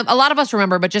 a lot of us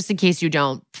remember, but just in case you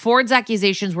don't, Ford's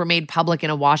accusations were made public in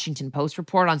a Washington Post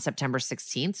report on September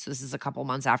 16th. So this is a couple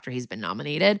months after he's been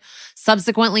nominated.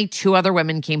 Subsequently, 2 other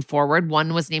women came forward.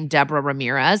 One was named Deborah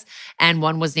Ramirez and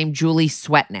one was named Julie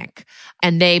Swetnick.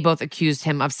 And they both accused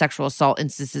him of sexual assault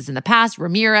instances in the past.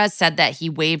 Ramirez said that he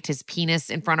waved his penis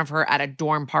in front of her at a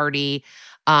dorm party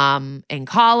in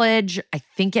college, I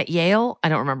think at Yale. I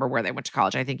don't remember where they went to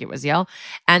college. I think it was Yale.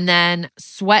 And then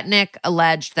Swetnick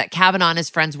alleged that Kavanaugh and his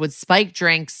friends would spike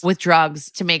drinks with drugs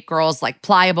to make girls like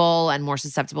pliable and more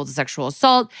susceptible to sexual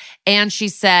assault. And she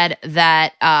said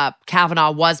that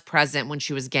Kavanaugh was present when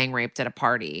she was gang raped at a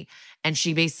party. And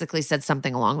she basically said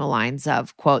something along the lines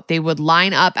of, quote, they would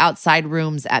line up outside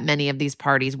rooms at many of these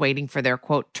parties waiting for their,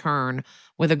 quote, turn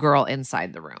with a girl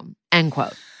inside the room, end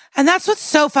quote. And that's what's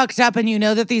so fucked up. And you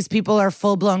know that these people are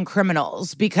full-blown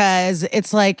criminals because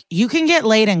it's like you can get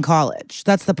laid in college.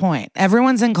 That's the point.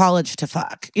 Everyone's in college to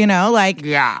fuck, you know? Like,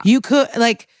 yeah. You could,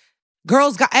 like,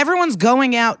 everyone's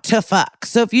going out to fuck.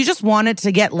 So if you just wanted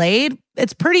to get laid,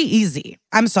 it's pretty easy.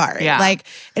 I'm sorry. Yeah. Like,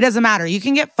 it doesn't matter. You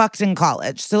can get fucked in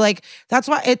college. So, like, that's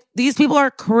why these people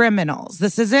are criminals.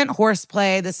 This isn't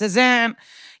horseplay. This isn't,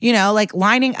 you know, like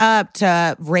lining up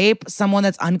to rape someone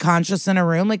that's unconscious in a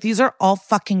room. Like, these are all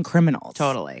fucking criminals.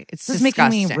 Totally. It's just making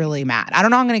me really mad. I don't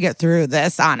know how I'm going to get through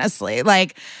this, honestly.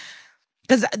 Like,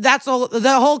 because that's all,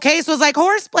 the whole case was like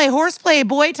horseplay,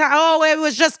 boy time. Oh, it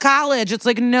was just college. It's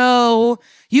like, no,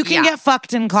 you can get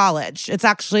fucked in college. It's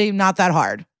actually not that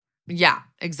hard. Yeah,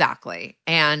 exactly.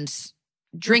 And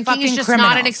drinking is just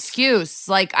not an excuse.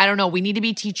 Like, I don't know. We need to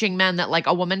be teaching men that like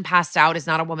a woman passed out is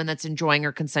not a woman that's enjoying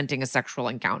or consenting a sexual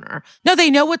encounter. No, they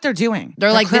know what they're doing.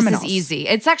 They're like, criminals. This is easy.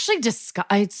 It's actually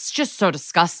it's just so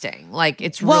disgusting. Like,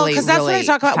 it's really, because that's really what they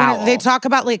talk about foul. when they talk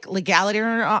about like legality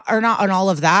or not and all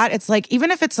of that. It's like,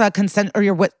 even if it's a consent or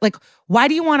you're with, like, why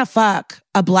do you want to fuck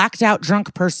a blacked out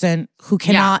drunk person who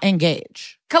cannot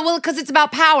engage? Well, because it's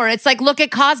about power. It's like, look at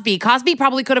Cosby. Cosby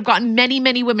probably could have gotten many,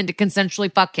 many women to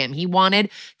consensually fuck him. He wanted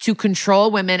to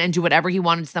control women and do whatever he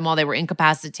wanted to them while they were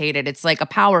incapacitated. It's like a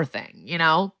power thing, you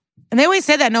know? And they always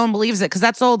say that no one believes it because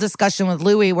that's the whole discussion with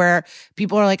Louis where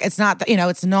people are like, it's not,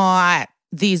 it's not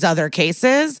these other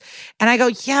cases. And I go,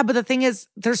 yeah, but the thing is,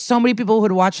 there's so many people who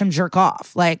would watch him jerk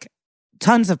off. Like,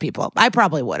 tons of people. I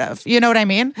probably would have. You know what I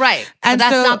mean? Right. And but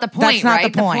that's so not the point, that's not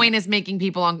right? the point. The point is making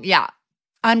people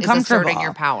uncomfortable. asserting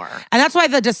your power. And that's why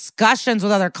the discussions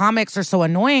with other comics are so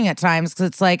annoying at times because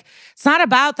it's like, it's not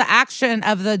about the action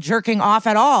of the jerking off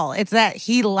at all. It's that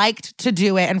he liked to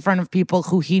do it in front of people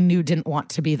who he knew didn't want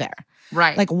to be there.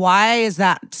 Right. Like, why is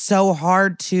that so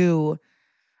hard to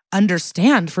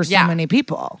understand for so many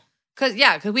people?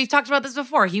 Because we've talked about this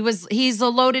before. He's a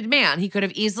loaded man. He could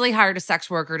have easily hired a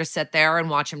sex worker to sit there and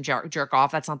watch him jerk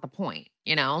off. That's not the point,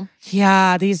 you know?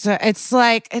 Yeah, it's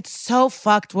like, it's so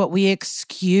fucked what we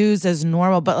excuse as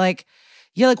normal. But like,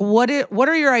 what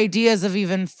are your ideas of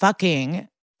even fucking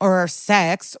or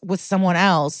sex with someone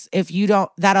else if you don't,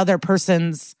 that other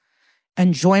person's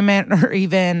enjoyment or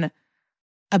even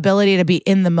ability to be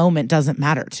in the moment doesn't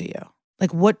matter to you?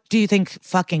 Like, what do you think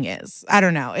fucking is? I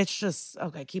don't know. It's just,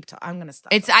 okay, keep talking. I'm going to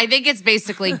stop. I think it's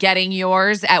basically getting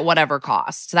yours at whatever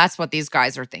cost. That's what these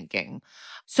guys are thinking.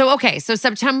 So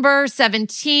September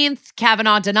 17th,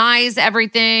 Kavanaugh denies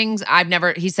everything.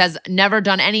 He says, never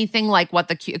done anything like what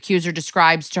the accuser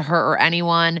describes to her or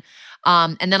anyone.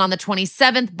 And then on the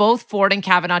 27th, both Ford and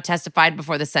Kavanaugh testified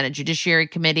before the Senate Judiciary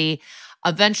Committee.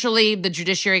 Eventually, the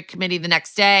Judiciary Committee the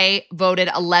next day voted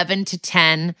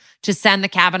 11-10 to send the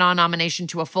Kavanaugh nomination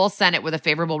to a full Senate with a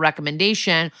favorable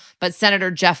recommendation. But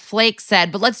Senator Jeff Flake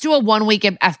said, but let's do a 1-week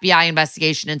FBI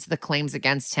investigation into the claims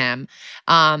against him.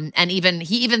 And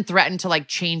he even threatened to like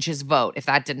change his vote if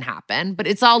that didn't happen. But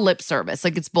it's all lip service.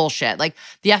 Like, it's bullshit. Like,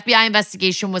 the FBI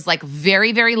investigation was like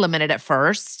very, very limited at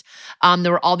first.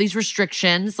 There were all these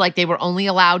restrictions. Like, they were only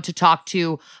allowed to talk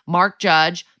to Mark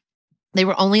Judge. They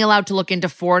were only allowed to look into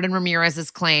Ford and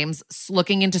Ramirez's claims.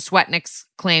 Looking into Swetnick's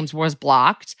claims was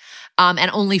blocked. And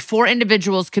only 4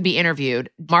 individuals could be interviewed.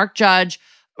 Mark Judge,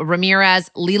 Ramirez,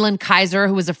 Leland Kaiser,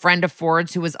 who was a friend of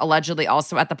Ford's, who was allegedly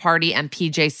also at the party, and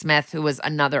PJ Smith, who was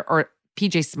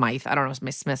PJ Smythe, I don't know,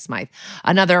 it's Smythe,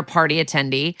 another party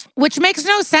attendee. Which makes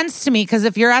no sense to me, because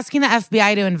if you're asking the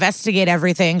FBI to investigate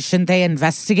everything, shouldn't they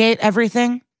investigate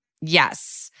everything?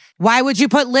 Yes. Why would you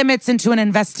put limits into an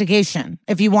investigation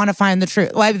if you want to find the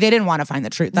truth? Well, they didn't want to find the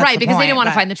truth. That's right, because they point, didn't want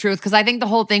to find the truth. Because I think the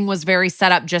whole thing was very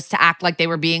set up just to act like they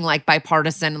were being like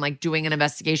bipartisan and like doing an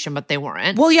investigation, but they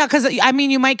weren't. Well, yeah, because I mean,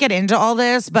 you might get into all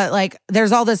this, but like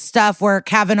there's all this stuff where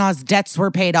Kavanaugh's debts were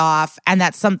paid off, and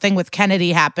that something with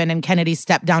Kennedy happened, and Kennedy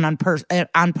stepped down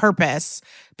on purpose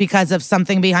because of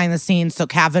something behind the scenes. So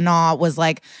Kavanaugh was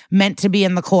like meant to be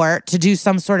in the court to do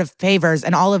some sort of favors,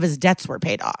 and all of his debts were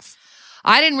paid off.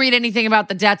 I didn't read anything about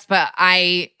the debts, but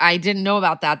I didn't know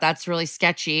about that. That's really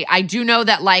sketchy. I do know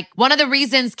that like one of the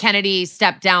reasons Kennedy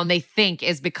stepped down, they think,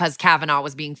 is because Kavanaugh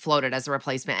was being floated as a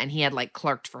replacement, and he had like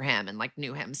clerked for him and like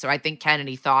knew him. So I think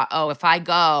Kennedy thought, oh, if I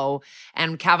go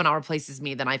and Kavanaugh replaces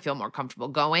me, then I feel more comfortable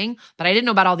going. But I didn't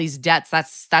know about all these debts.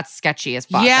 That's sketchy as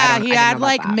fuck. Yeah, he had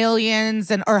like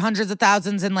millions or hundreds of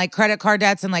thousands in like credit card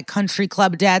debts and like country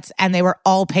club debts, and they were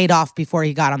all paid off before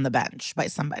he got on the bench by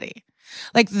somebody.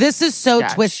 Like, this is so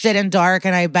twisted and dark,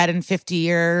 and I bet in 50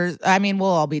 years, I mean, we'll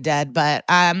all be dead, but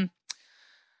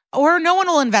or no one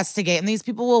will investigate, and these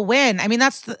people will win. I mean,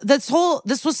 this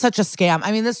was such a scam.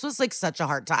 I mean, this was like such a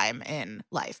hard time in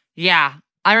life. Yeah,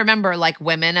 I remember like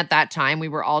women at that time, we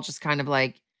were all just kind of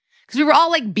like, because we were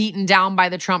all like beaten down by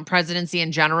the Trump presidency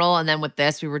in general. And then with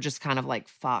this, we were just kind of like,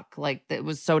 fuck. Like, it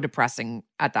was so depressing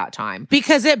at that time.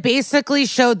 Because it basically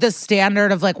showed the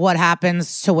standard of like what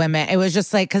happens to women. It was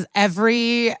just like, because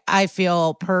every, I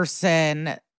feel, person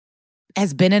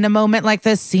has been in a moment like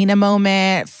this, seen a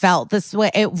moment, felt this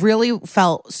way. It really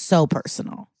felt so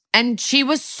personal. And she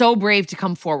was so brave to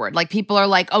come forward. Like, people are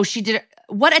like, oh, she did it.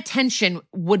 What attention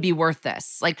would be worth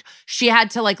this? Like, she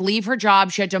had to like leave her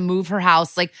job. She had to move her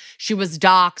house. Like, she was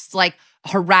doxxed, like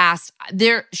harassed.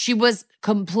 She was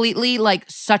completely like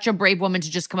such a brave woman to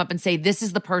just come up and say, this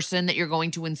is the person that you're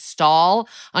going to install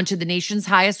onto the nation's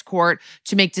highest court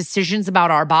to make decisions about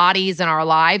our bodies and our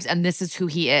lives. And this is who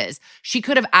he is. She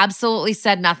could have absolutely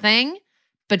said nothing,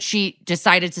 but she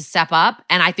decided to step up.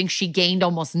 And I think she gained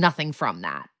almost nothing from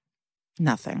that.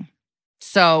 Nothing.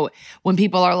 So when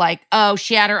people are like, oh,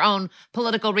 she had her own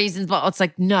political reasons, but it's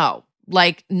like, no,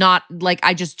 like not like,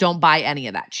 I just don't buy any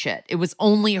of that shit. It was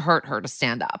only hurt her to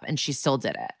stand up, and she still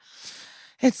did it.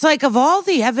 It's like, of all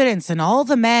the evidence and all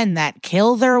the men that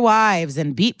kill their wives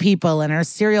and beat people and are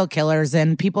serial killers,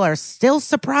 and people are still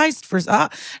surprised for,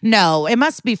 no, it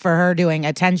must be for her doing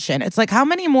attention. It's like, how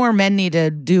many more men need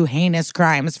to do heinous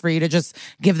crimes for you to just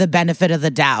give the benefit of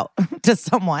the doubt to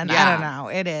someone? Yeah. I don't know.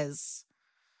 It is.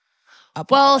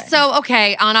 Well, so,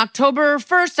 okay, on October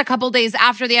 1st, a couple days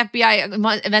after the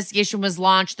FBI investigation was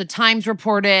launched, the Times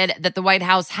reported that the White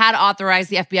House had authorized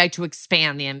the FBI to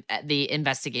expand the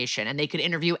investigation, and they could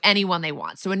interview anyone they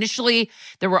want. So initially,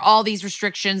 there were all these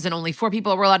restrictions, and only 4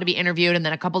 people were allowed to be interviewed. And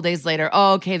then a couple days later,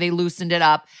 they loosened it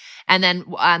up. And then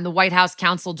the White House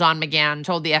counsel, Don McGahn,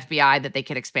 told the FBI that they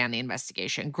could expand the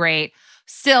investigation. Great.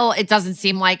 Still, it doesn't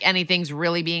seem like anything's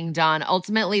really being done.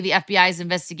 Ultimately, the FBI's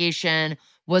investigation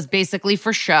was basically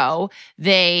for show.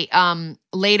 They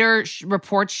later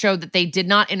reports showed that they did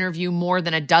not interview more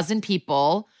than a dozen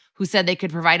people who said they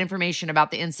could provide information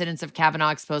about the incidents of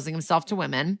Kavanaugh exposing himself to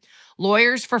women.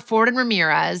 Lawyers for Ford and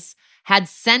Ramirez had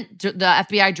sent the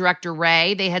FBI director,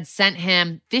 Wray, they had sent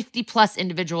him 50 plus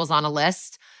individuals on a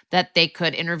list that they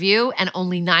could interview, and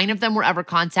only 9 of them were ever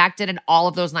contacted, and all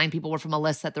of those 9 people were from a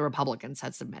list that the Republicans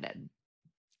had submitted.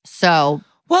 So...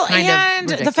 Well, and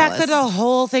the fact that the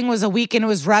whole thing was a week and it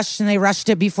was rushed, and they rushed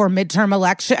it before midterm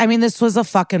election. I mean, this was a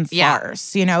fucking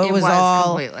farce. You know, it was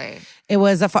all completely. It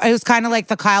was kind of like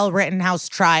the Kyle Rittenhouse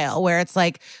trial, where it's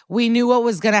like we knew what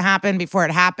was going to happen before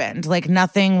it happened. Like,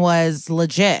 nothing was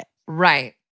legit.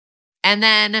 Right. And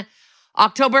then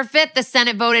October 5th, the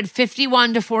Senate voted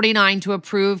 51-49 to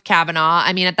approve Kavanaugh.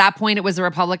 I mean, at that point, it was a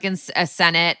Republican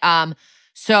Senate.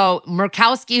 So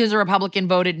Murkowski, who's a Republican,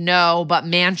 voted no, but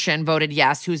Manchin voted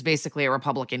yes, who's basically a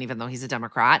Republican, even though he's a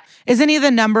Democrat. Isn't he the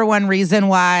number one reason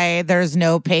why there's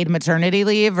no paid maternity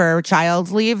leave or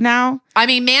child leave now? I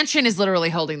mean, Manchin is literally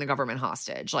holding the government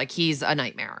hostage. Like, he's a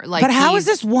nightmare. Like, but how is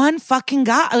this one fucking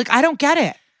guy? Like, I don't get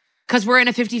it. Because we're in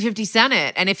a 50-50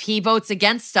 Senate. And if he votes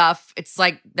against stuff, it's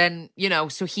like, then,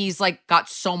 so he's like got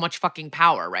so much fucking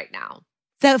power right now.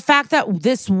 The fact that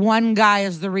this one guy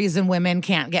is the reason women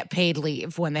can't get paid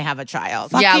leave when they have a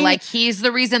child. Yeah, like he's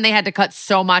the reason they had to cut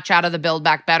so much out of the Build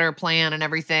Back Better plan and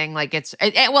everything. Like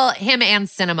well, him and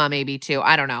Sinema maybe too.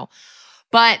 I don't know.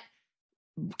 But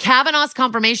Kavanaugh's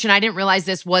confirmation, I didn't realize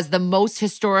this, was the most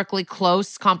historically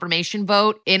close confirmation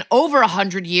vote in over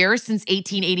 100 years, since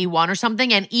 1881 or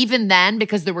something. And even then,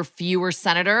 because there were fewer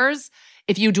senators,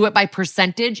 if you do it by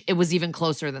percentage, it was even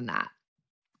closer than that.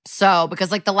 So,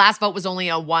 because like the last vote was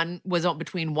only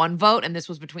between one vote, and this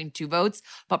was between two votes,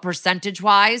 but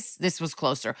percentage-wise, this was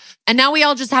closer. And now we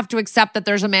all just have to accept that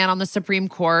there's a man on the Supreme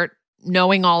Court,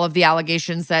 knowing all of the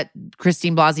allegations that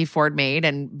Christine Blasey Ford made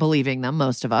and believing them,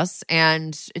 most of us.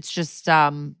 And it's just,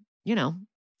 again,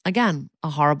 a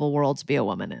horrible world to be a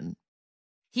woman in.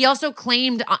 He also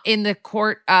claimed in the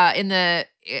court, in the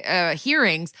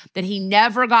hearings, that he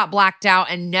never got blacked out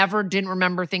and never didn't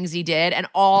remember things he did. And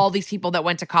all these people that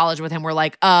went to college with him were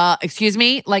like, excuse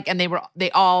me? Like, and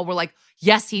they all were like,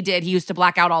 yes, he did. He used to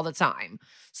black out all the time.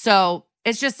 So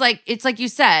it's just like, it's like you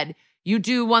said, you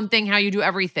do one thing how you do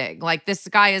everything. Like, this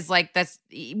guy is like,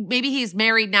 maybe he's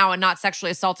married now and not sexually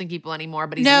assaulting people anymore,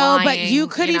 but he's lying. But you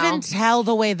could even tell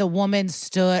the way the woman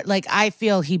stood. Like, I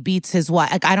feel he beats his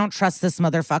wife. Like, I don't trust this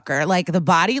motherfucker. Like, the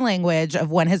body language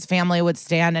of when his family would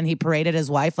stand and he paraded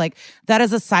his wife, like, that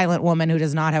is a silent woman who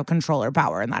does not have control or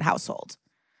power in that household.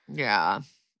 Yeah.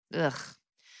 Ugh.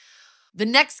 The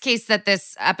next case that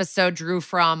this episode drew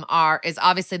from is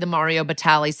obviously the Mario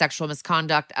Batali sexual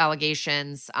misconduct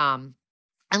allegations. And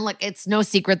look, it's no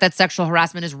secret that sexual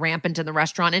harassment is rampant in the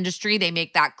restaurant industry. They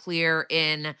make that clear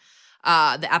in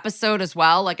the episode as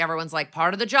well. Like, everyone's like,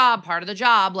 part of the job.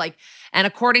 Like, and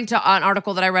according to an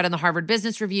article that I read in the Harvard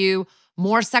Business Review,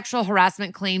 more sexual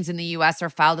harassment claims in the U.S. are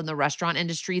filed in the restaurant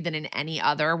industry than in any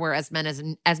other, where as many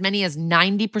as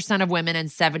 90% of women and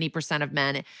 70% of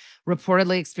men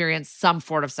reportedly experienced some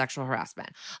form of sexual harassment.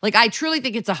 Like, I truly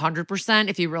think it's 100%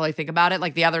 if you really think about it.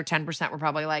 Like, the other 10% were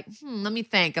probably like, let me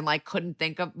think, and like couldn't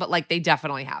think of, but like they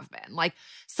definitely have been. Like,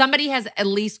 somebody has at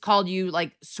least called you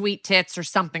like sweet tits or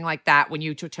something like that when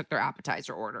you took their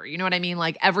appetizer order. You know what I mean?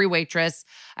 Like, every waitress,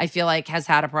 I feel like, has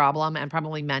had a problem, and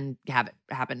probably men have it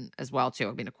happen as well too.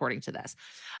 I mean, according to this.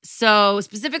 So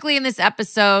specifically in this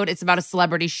episode, it's about a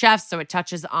celebrity chef. So it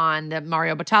touches on the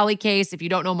Mario Batali case. If you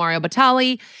don't know Mario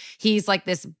Batali, he's like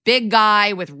this big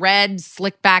guy with red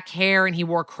slick back hair, and he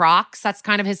wore Crocs. That's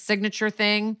kind of his signature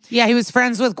thing. Yeah, he was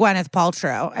friends with Gwyneth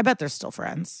Paltrow. I bet they're still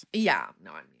friends. Yeah,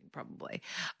 no, I mean, probably.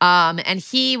 And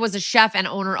he was a chef and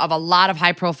owner of a lot of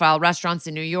high-profile restaurants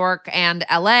in New York and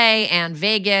LA and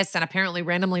Vegas, and apparently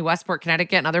randomly Westport,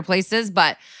 Connecticut, and other places,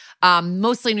 but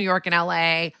mostly New York and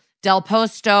LA. Del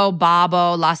Posto,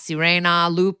 Babbo, La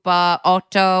Sirena, Lupa,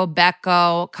 Otto,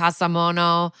 Becco,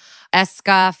 Casamono,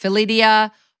 Esca,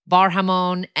 Filidia, Bar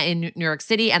Hamon in New York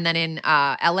City. And then in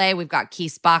LA, we've got Chi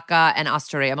Spacca and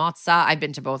Osteria Mozza. I've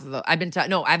been to both of those. I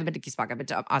haven't been to Chi Spacca. I've been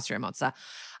to Osteria Mozza.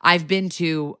 I've been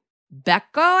to Becco,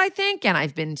 I think, and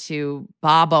I've been to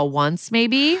Babbo once,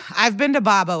 maybe. I've been to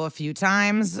Babbo a few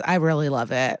times. I really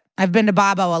love it. I've been to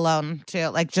Babbo alone, too,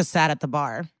 like just sat at the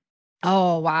bar.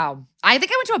 Oh, wow. I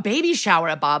think I went to a baby shower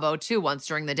at Babbo, too, once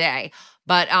during the day.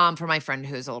 But for my friend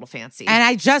who's a little fancy. And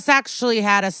I just actually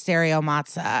had a stereo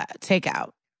matza takeout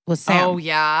with Sam. Oh,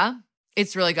 yeah?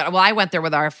 It's really good. Well, I went there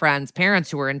with our friends' parents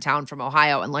who were in town from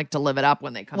Ohio and like to live it up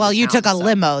when they come to town. Well, you took a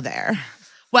limo there.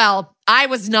 Well, I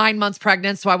was 9 months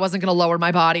pregnant, so I wasn't going to lower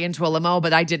my body into a limo,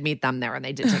 but I did meet them there, and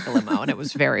they did take a limo, and it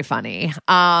was very funny.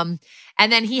 And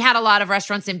then he had a lot of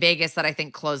restaurants in Vegas that I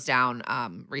think closed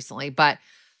down recently. But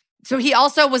so he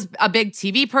also was a big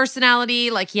TV personality.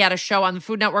 Like, he had a show on the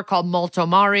Food Network called Molto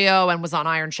Mario and was on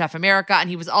Iron Chef America. And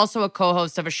he was also a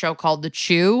co-host of a show called The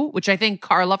Chew, which I think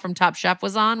Carla from Top Chef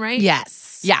was on, right?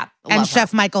 Yes. Yeah. And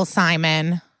Chef Michael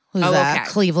Simon, who's okay. a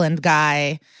Cleveland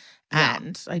guy.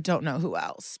 And I don't know who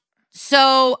else.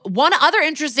 So one other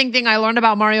interesting thing I learned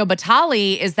about Mario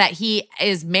Batali is that he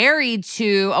is married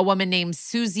to a woman named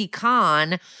Susie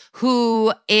Khan,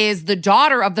 who is the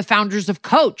daughter of the founders of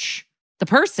Coach, the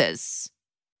purses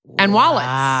and wallets.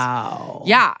 Wow.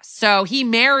 Yeah. So he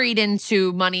married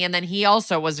into money, and then he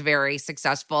also was very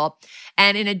successful.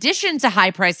 And in addition to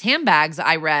high-priced handbags,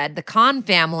 I read the Khan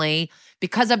family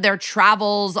because of their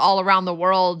travels all around the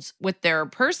world with their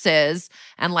purses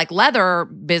and like leather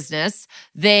business,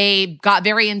 they got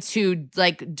very into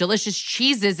like delicious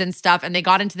cheeses and stuff, and they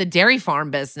got into the dairy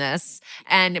farm business.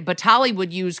 And Batali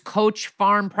would use Coach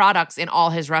Farm products in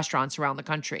all his restaurants around the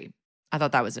country. I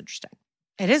thought that was interesting.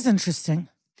 It is interesting.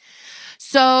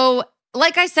 So,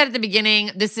 like I said at the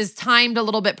beginning, this is timed a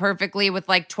little bit perfectly with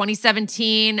like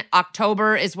 2017.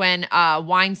 October is when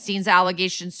Weinstein's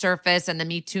allegations surface and the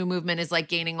Me Too movement is like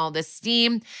gaining all this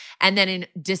steam. And then in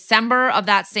December of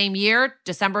that same year,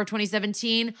 December of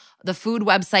 2017, the food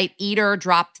website Eater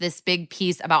dropped this big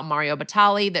piece about Mario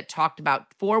Batali that talked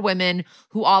about 4 women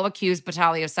who all accused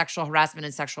Batali of sexual harassment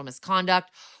and sexual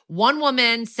misconduct. One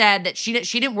woman said that she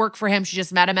didn't work for him. She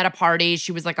just met him at a party.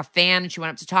 She was like a fan and she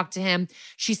went up to talk to him.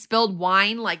 She spilled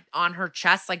wine like on her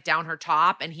chest, like down her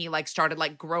top. And he like started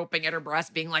like groping at her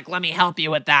breast, being like, let me help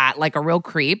you with that. Like a real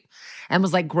creep, and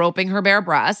was like groping her bare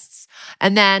breasts.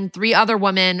 And then 3 other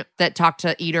women that talked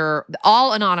to Eater,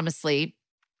 all anonymously,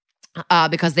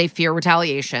 because they fear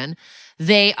retaliation.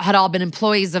 They had all been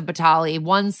employees of Batali.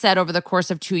 One said over the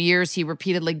course of 2 years, he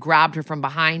repeatedly grabbed her from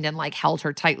behind and like held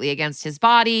her tightly against his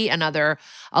body. Another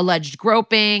alleged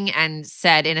groping, and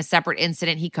said in a separate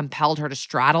incident, he compelled her to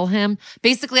straddle him.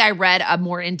 Basically, I read a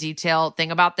more in detail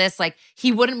thing about this. Like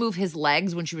he wouldn't move his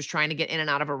legs when she was trying to get in and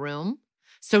out of a room.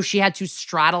 So she had to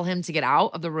straddle him to get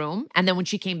out of the room. And then when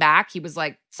she came back, he was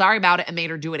like, sorry about it, and made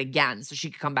her do it again so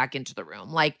she could come back into the room.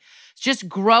 Like, it's just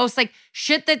gross, like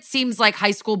shit that seems like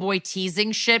high school boy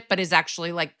teasing shit, but is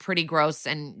actually like pretty gross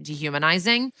and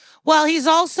dehumanizing. Well, he's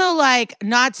also like,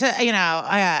 not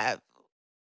to,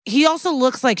 he also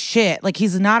looks like shit. Like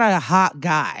he's not a hot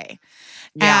guy.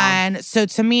 Yeah. And so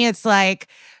to me, it's like,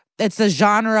 it's a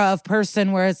genre of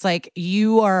person where it's like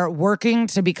you are working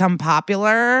to become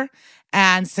popular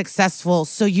and successful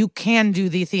so you can do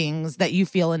the things that you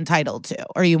feel entitled to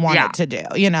or you want it to do.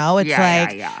 You know, it's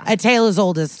a tale as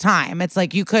old as time. It's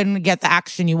like you couldn't get the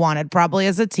action you wanted probably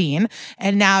as a teen,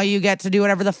 and now you get to do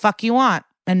whatever the fuck you want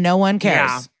and no one cares.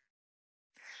 Yeah.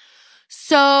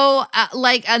 So,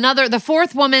 the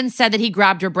 4th woman said that he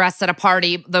grabbed her breasts at a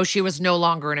party, though she was no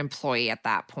longer an employee at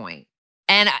that point.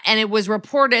 And it was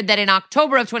reported that in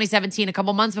October of 2017, a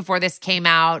couple months before this came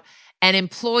out, an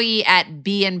employee at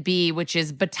B&B, which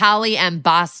is Batali and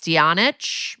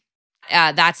Bastianich.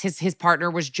 That's his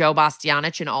partner was Joe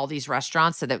Bastianich in all these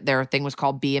restaurants. So that their thing was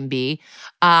called B&B.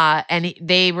 And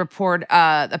they report,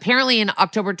 apparently in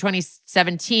October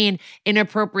 2017,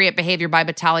 inappropriate behavior by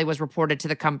Batali was reported to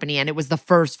the company. And it was the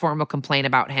first formal complaint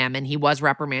about him. And he was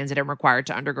reprimanded and required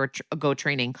to undergo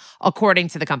training, according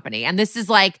to the company. And this is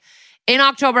like, in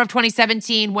October of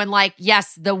 2017, when like,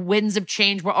 yes, the winds of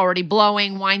change were already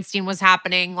blowing, Weinstein was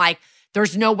happening, like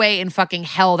there's no way in fucking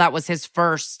hell that was his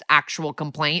first actual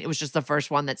complaint. It was just the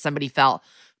first one that somebody felt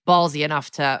ballsy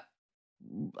enough to,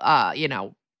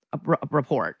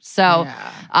 report. So,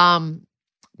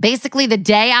 basically, the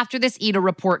day after this Eater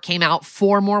report came out,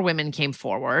 4 more women came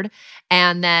forward.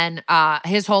 And then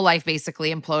his whole life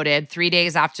basically imploded. 3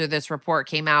 days after this report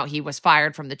came out, he was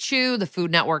fired from the Chew. The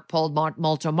Food Network pulled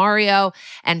Molto Mario,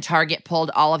 and Target pulled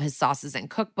all of his sauces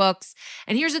and cookbooks.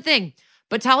 And here's the thing.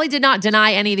 Batali did not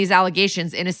deny any of these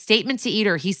allegations. In a statement to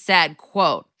Eater, he said,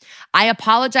 quote, I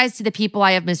apologize to the people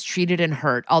I have mistreated and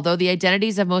hurt. Although the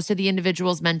identities of most of the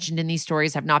individuals mentioned in these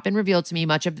stories have not been revealed to me,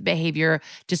 much of the behavior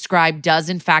described does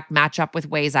in fact match up with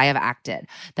ways I have acted.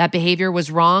 That behavior was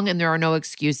wrong and there are no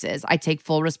excuses. I take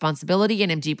full responsibility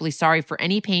and am deeply sorry for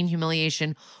any pain,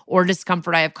 humiliation, or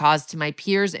discomfort I have caused to my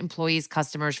peers, employees,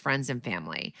 customers, friends, and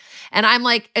family. And I'm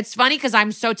like, it's funny because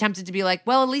I'm so tempted to be like,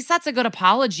 well, at least that's a good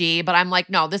apology. But I'm like,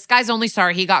 no, this guy's only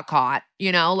sorry he got caught.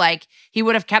 You know, like he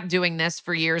would have kept doing this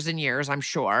for years and years, I'm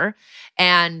sure.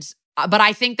 And, but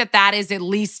I think that is at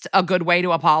least a good way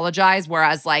to apologize.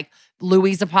 Whereas like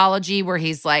Louis' apology, where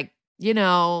he's like, you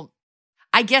know,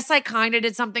 I guess I kind of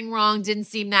did something wrong. Didn't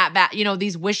seem that bad. You know,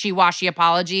 these wishy-washy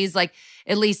apologies. Like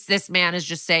at least this man is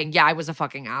just saying, yeah, I was a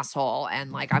fucking asshole.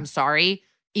 And like, I'm sorry,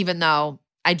 even though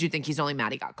I do think he's only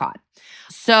mad he got caught.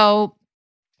 So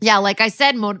yeah, like I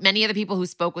said, many of the people who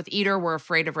spoke with Eater were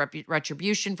afraid of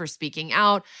retribution for speaking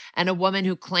out. And a woman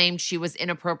who claimed she was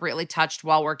inappropriately touched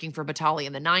while working for Batali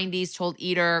in the 90s told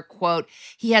Eater, quote,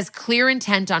 he has clear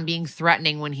intent on being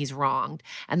threatening when he's wronged.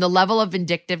 And the level of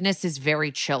vindictiveness is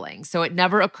very chilling. So it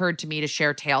never occurred to me to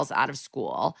share tales out of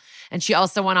school. And she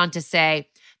also went on to say,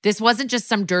 this wasn't just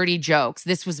some dirty jokes.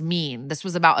 This was mean. This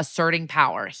was about asserting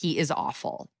power. He is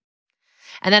awful.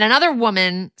 And then another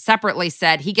woman separately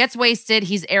said, he gets wasted,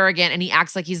 he's arrogant, and he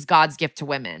acts like he's God's gift to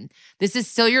women. This is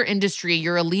still your industry.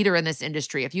 You're a leader in this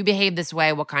industry. If you behave this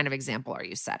way, what kind of example are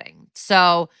you setting?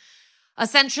 So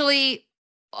essentially,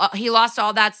 he lost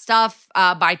all that stuff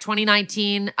by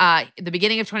 2019. The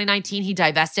beginning of 2019, he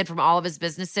divested from all of his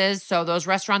businesses. So those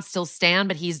restaurants still stand,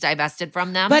 but he's divested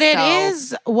from them. But it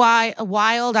is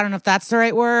wild, I don't know if that's the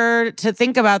right word, to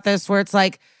think about this, where it's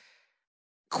like,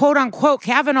 quote unquote,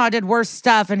 Kavanaugh did worse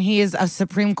stuff and he is a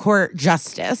Supreme Court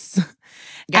justice.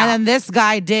 Yeah. And then this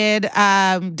guy did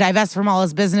divest from all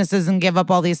his businesses and give up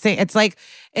all these things. It's like,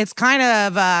 it's kind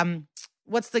of,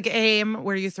 what's the game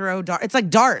where you throw darts? It's like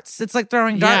darts. It's like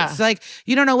throwing darts. Yeah. Like,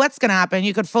 you don't know what's going to happen.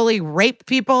 You could fully rape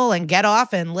people and get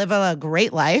off and live a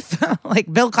great life.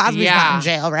 Like Bill Cosby's not in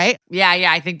jail, right? Yeah.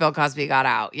 I think Bill Cosby got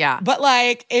out. Yeah. But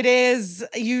like, it is,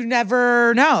 you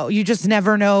never know. You just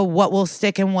never know what will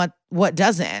stick and what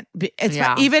doesn't. It's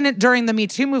even during the Me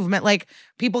Too movement, like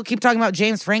people keep talking about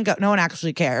James Franco. No one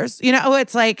actually cares. You know,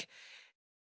 it's like,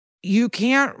 you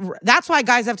can't, that's why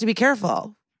guys have to be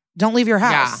careful. Don't leave your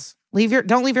house.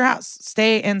 Don't leave your house.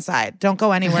 Stay inside. Don't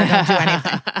go anywhere. Don't do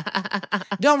anything.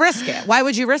 Don't risk it. Why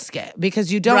would you risk it?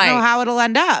 Because you don't know how it'll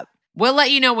end up. We'll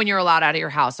let you know when you're allowed out of your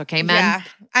house, okay, men? Yeah.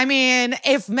 I mean,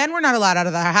 if men were not allowed out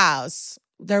of their house,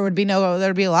 there would be a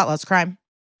lot less crime.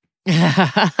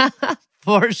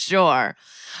 For sure.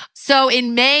 So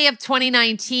in May of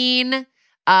 2019,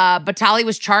 Batali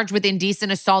was charged with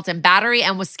indecent assault and battery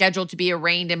and was scheduled to be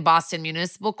arraigned in Boston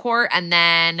Municipal Court. And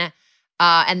then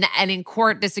and in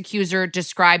court, this accuser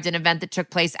described an event that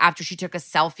took place after she took a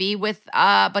selfie with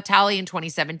Batali in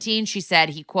 2017. She said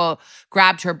he, quote,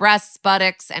 grabbed her breasts,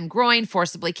 buttocks, and groin,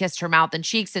 forcibly kissed her mouth and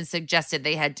cheeks, and suggested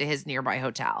they head to his nearby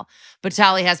hotel.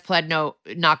 Batali has pled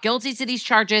not guilty to these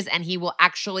charges, and he will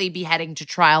actually be heading to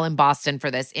trial in Boston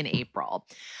for this in April.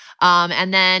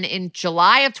 And then in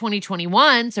July of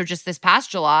 2021, so just this past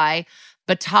July,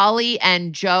 Batali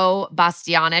and Joe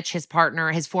Bastianich,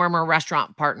 his former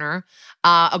restaurant partner,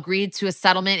 agreed to a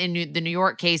settlement in the New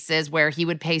York cases where he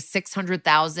would pay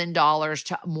 $600,000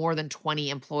 to more than 20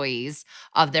 employees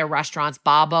of their restaurants,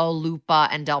 Babbo, Lupa,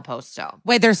 and Del Posto.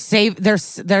 Wait, they're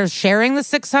sharing the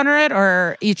 600,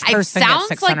 or each person gets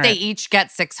 600? It sounds like they each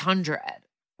get 600.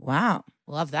 Wow,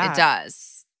 love that. It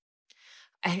does.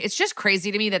 It's just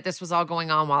crazy to me that this was all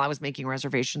going on while I was making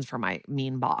reservations for my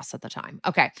mean boss at the time.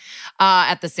 Okay.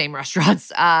 At the same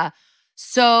restaurants.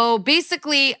 So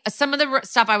basically, some of the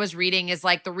stuff I was reading is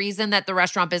like the reason that the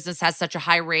restaurant business has such a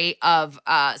high rate of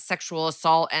sexual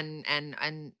assault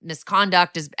and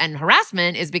misconduct and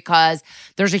harassment is because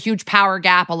there's a huge power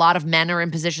gap. A lot of men are in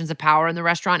positions of power in the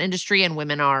restaurant industry and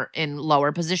women are in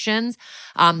lower positions.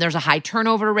 There's a high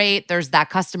turnover rate. There's that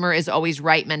customer is always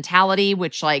right mentality,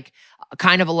 which like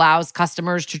kind of allows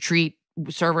customers to treat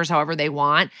servers however they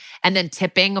want. And then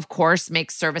tipping, of course,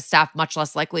 makes service staff much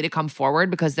less likely to come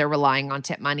forward because they're relying on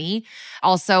tip money.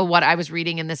 Also, what I was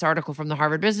reading in this article from the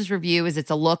Harvard Business Review is it's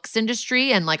a looks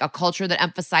industry, and like a culture that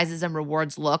emphasizes and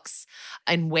rewards looks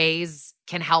in ways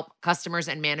can help customers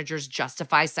and managers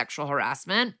justify sexual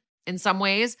harassment in some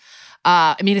ways.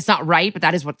 I mean, it's not right, but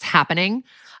that is what's happening.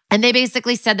 And they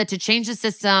basically said that to change the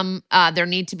system, there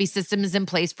need to be systems in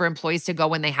place for employees to go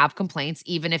when they have complaints,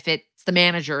 even if it's the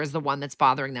manager is the one that's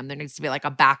bothering them. There needs to be like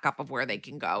a backup of where they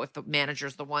can go if the manager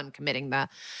is the one committing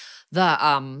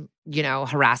the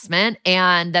harassment.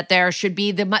 And that there should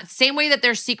be the same way that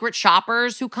there's secret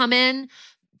shoppers who come in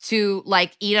to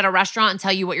like eat at a restaurant and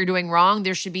tell you what you're doing wrong.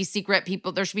 There should be secret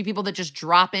people. There should be people that just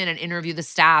drop in and interview the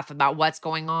staff about what's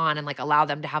going on and like allow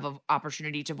them to have an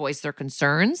opportunity to voice their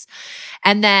concerns.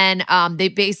 And then they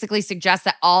basically suggest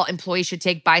that all employees should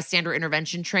take bystander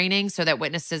intervention training so that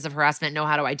witnesses of harassment know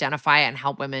how to identify it and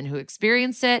help women who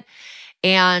experience it.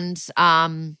 And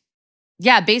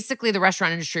basically the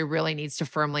restaurant industry really needs to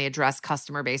firmly address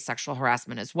customer-based sexual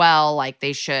harassment as well. Like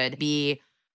they should be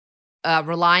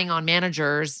relying on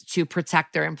managers to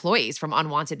protect their employees from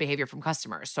unwanted behavior from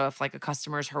customers. So if like a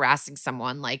customer is harassing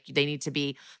someone, like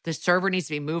the server needs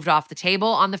to be moved off the table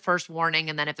on the first warning.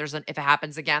 And then if it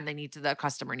happens again, the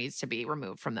customer needs to be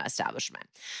removed from the establishment.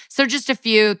 So just a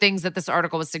few things that this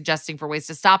article was suggesting for ways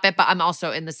to stop it. But I'm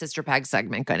also in the Sister Peg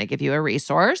segment going to give you a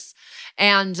resource.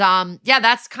 And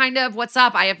that's kind of what's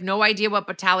up. I have no idea what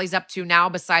Batali's up to now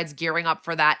besides gearing up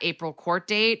for that April court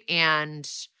date. And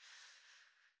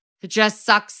it just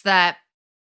sucks that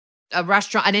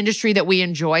an industry that we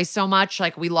enjoy so much,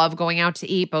 like we love going out to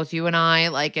eat, both you and I,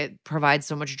 like it provides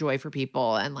so much joy for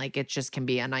people. And like it just can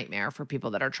be a nightmare for people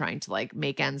that are trying to like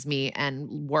make ends meet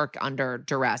and work under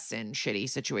duress in shitty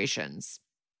situations.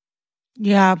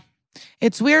 Yeah.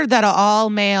 It's weird that all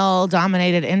male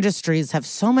dominated industries have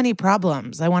so many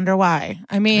problems. I wonder why.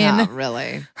 I mean, yeah,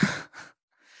 really.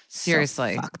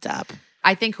 Seriously. So fucked up.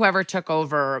 I think whoever took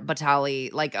over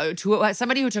Batali, like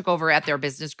somebody who took over at their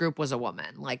business group was a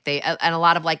woman. Like and a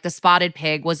lot of like the spotted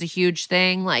pig was a huge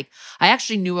thing. Like I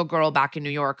actually knew a girl back in New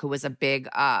York who was a big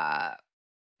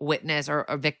witness or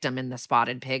a victim in the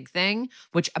spotted pig thing,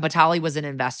 which Batali was an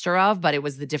investor of, but it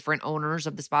was the different owners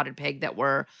of the spotted pig that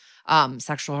were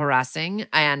sexual harassing.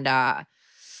 And the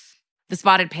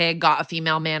spotted pig got a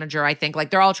female manager, I think.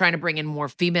 Like they're all trying to bring in more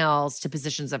females to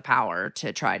positions of power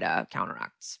to try to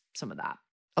counteract some of that.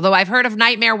 Although I've heard of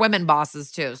nightmare women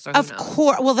bosses too. So of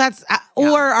course, well, that's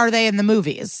or are they in the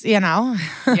movies? You know,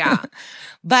 yeah.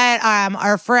 But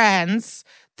our friends,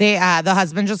 the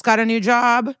husband just got a new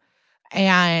job,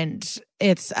 and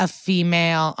it's a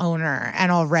female owner,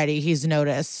 and already he's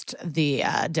noticed the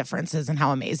differences in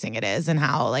how amazing it is, and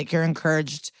how like you're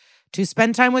encouraged to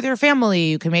spend time with your family.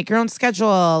 You can make your own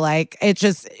schedule. Like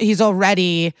he's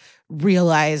already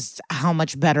realized how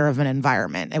much better of an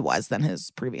environment it was than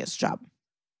his previous job.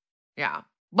 Yeah.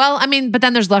 Well, I mean, but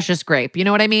then there's Luscious Grape. You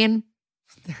know what I mean?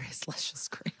 There is Luscious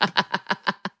Grape.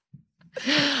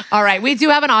 All right. We do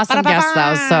have an awesome guest,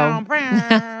 though. So,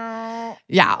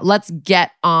 yeah, let's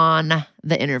get on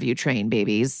the interview train,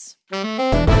 babies.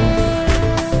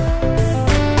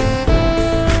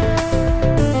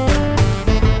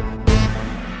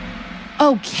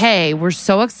 Okay, we're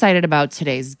so excited about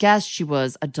today's guest. She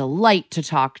was a delight to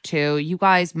talk to. You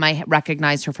guys might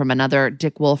recognize her from another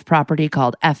Dick Wolf property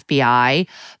called FBI,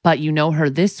 but you know her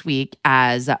this week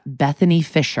as Bethany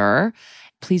Fisher.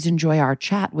 Please enjoy our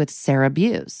chat with Sara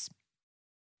Bues.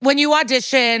 When you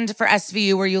auditioned for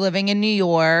SVU, were you living in New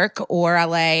York or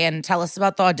LA? And tell us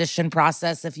about the audition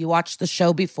process. If you watched the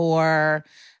show before,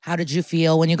 how did you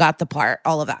feel when you got the part?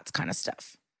 All of that kind of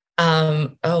stuff.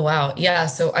 Oh, wow. Yeah.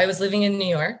 So I was living in New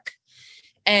York,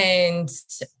 and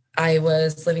I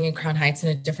was living in Crown Heights in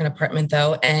a different apartment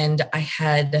though. And I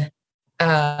had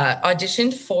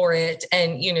auditioned for it.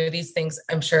 And, you know, these things,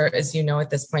 I'm sure, as you know,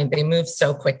 at this point, they move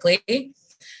so quickly.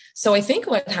 So I think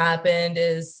what happened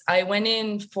is I went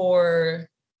in for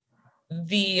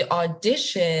the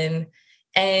audition,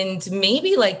 and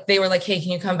maybe like they were like, hey,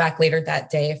 can you come back later that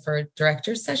day for a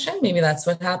director's session? Maybe that's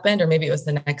what happened. Or maybe it was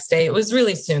the next day. It was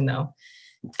really soon though.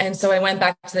 And so I went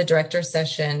back to the director's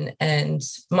session, and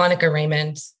Monica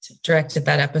Raymond directed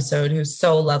that episode, who's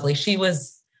so lovely. She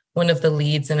was one of the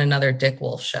leads in another Dick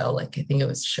Wolf show. Like I think it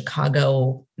was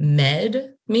Chicago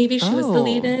Med. Maybe she was the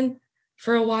lead in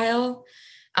for a while.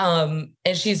 And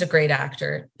she's a great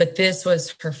actor, but this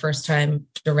was her first time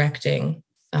directing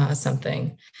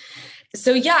something.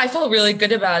 So yeah, I felt really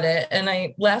good about it. And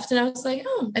I left and I was like,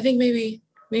 oh, I think maybe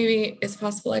it's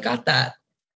possible I got that.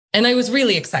 And I was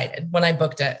really excited when I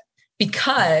booked it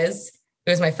because it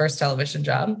was my first television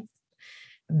job.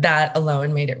 That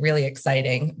alone made it really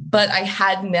exciting. But I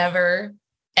had never,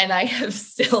 and I have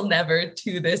still never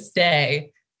to this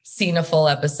day, seen a full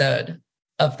episode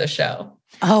of the show.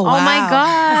 Oh, wow. Oh my God.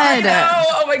 I know.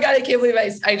 Oh my God. I can't believe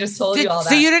I just told you all that.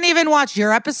 So you didn't even watch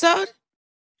your episode?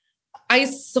 I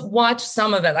watched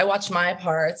some of it. I watched my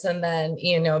parts and then,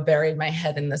 you know, buried my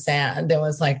head in the sand and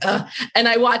was like, ugh. And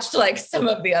I watched like some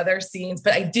of the other scenes,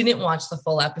 but I didn't watch the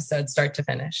full episode start to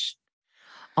finish.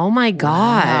 Oh my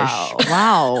gosh.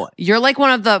 Wow. You're like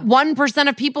one of the 1%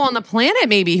 of people on the planet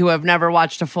maybe who have never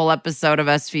watched a full episode of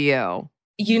SVU.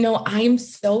 You know, I'm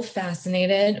so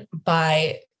fascinated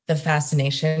by the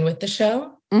fascination with the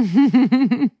show.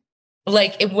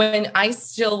 Like when I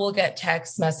still will get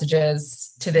text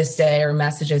messages to this day or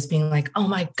messages being like, oh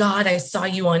my God, I saw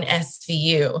you on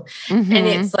SVU. And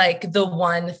it's like the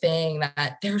one thing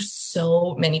that there's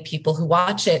so many people who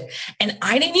watch it. And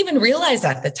I didn't even realize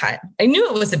at the time. I knew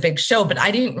it was a big show, but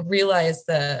I didn't realize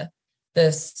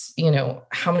you know,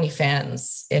 how many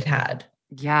fans it had.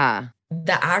 Yeah.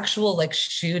 The actual like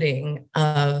shooting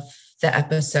of the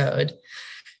episode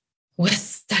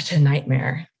was such a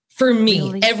nightmare. For me,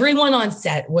 really? Everyone on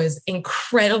set was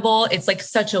incredible. It's like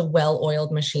such a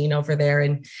well-oiled machine over there.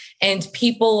 And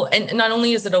people, and not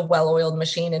only is it a well-oiled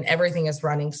machine and everything is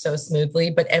running so smoothly,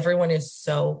 but everyone is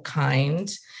so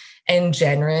kind and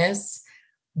generous.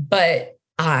 But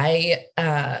I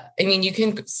mean, you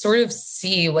can sort of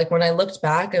see, like when I looked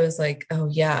back, I was like, oh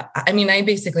yeah. I mean, I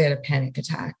basically had a panic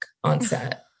attack on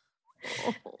set.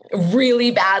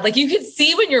 Really bad. Like you could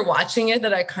see when you're watching it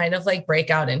that I kind of like break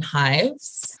out in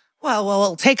hives. Well,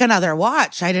 we'll take another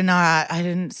watch. I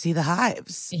didn't see the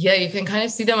hives. Yeah, you can kind of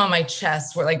see them on my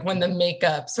chest where like when the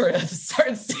makeup sort of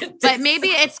starts to But maybe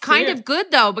it's kind of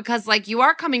good though, because like you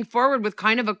are coming forward with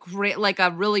kind of a great, like a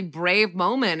really brave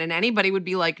moment, and anybody would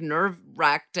be like nerve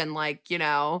wracked and like, you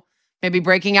know, maybe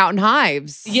breaking out in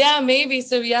hives. Yeah, maybe.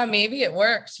 So yeah, maybe it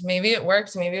worked. Maybe it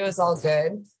was all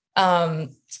good.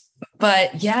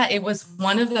 But yeah, it was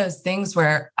one of those things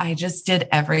where I just did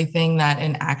everything that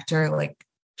an actor like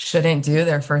shouldn't do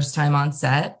their first time on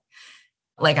set.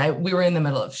 Like we were in the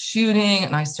middle of shooting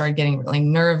and I started getting really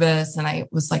nervous and I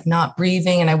was like not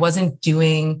breathing and I wasn't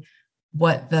doing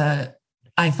what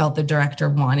I felt the director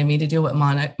wanted me to do, what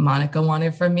Monica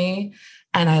wanted from me.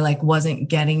 And I like wasn't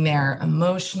getting there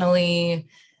emotionally.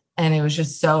 And it was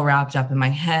just so wrapped up in my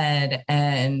head.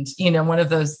 And, one of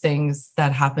those things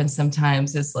that happens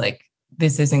sometimes is like,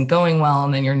 this isn't going well.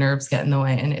 And then your nerves get in the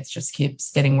way and it just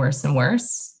keeps getting worse and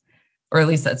worse. Or at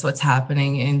least that's what's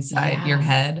happening inside your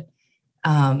head.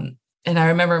 And I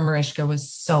remember Mariska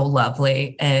was so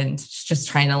lovely and just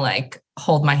trying to like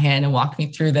hold my hand and walk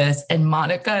me through this. And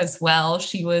Monica as well.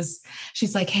 She's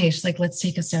like, hey, let's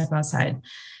take a step outside.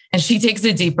 And she takes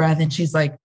a deep breath and she's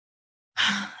like,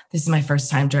 this is my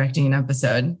first time directing an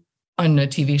episode on a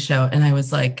TV show. And I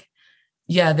was like,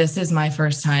 yeah, this is my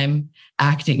first time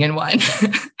acting in one.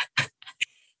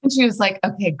 And she was like,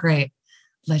 okay, great.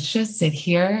 Let's just sit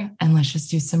here and let's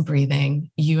just do some breathing,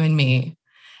 you and me.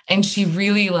 And she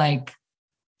really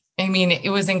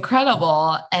it was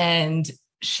incredible. And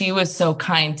she was so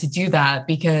kind to do that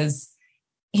because,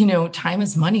 time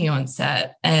is money on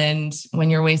set. And when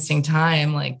you're wasting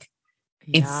time,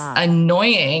 it's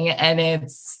annoying and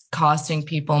it's costing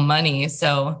people money.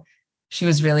 So she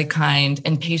was really kind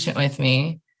and patient with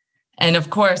me. And of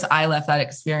course, I left that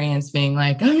experience being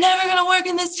like, I'm never going to work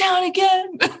in this town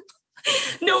again.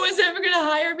 No one's ever going to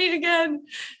hire me again.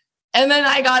 And then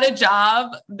I got a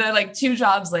job. The 2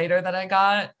 jobs later that I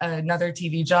got, another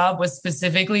TV job, was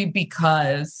specifically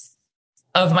because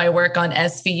of my work on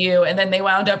SVU. And then they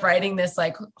wound up writing this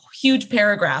huge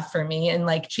paragraph for me and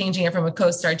changing it from a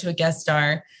co-star to a guest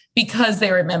star because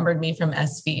they remembered me from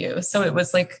SVU. So it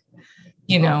was wow.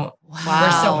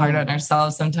 We're so hard on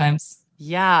ourselves sometimes.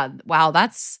 Yeah. Wow.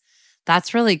 That's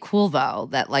really cool though,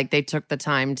 that they took the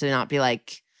time to not be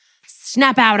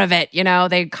snap out of it.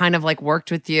 They kind of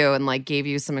worked with you and gave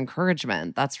you some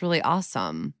encouragement. That's really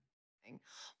awesome.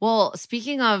 Well,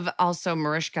 speaking of also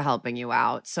Mariska helping you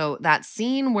out, so that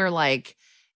scene where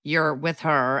you're with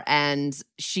her and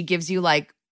she gives you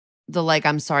the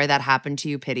I'm sorry that happened to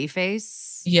you pity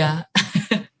face. Yeah.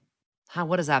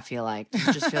 What does that feel like? Do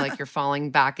you just feel like you're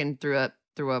falling back in through a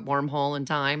wormhole in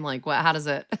time? How does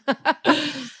it?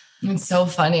 It's so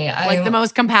funny. The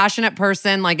most compassionate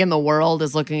person in the world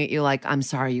is looking at you I'm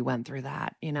sorry you went through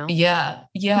that, Yeah.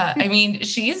 Yeah. I mean,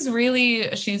 she's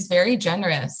very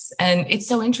generous. And it's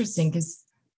so interesting because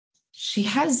she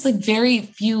has very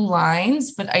few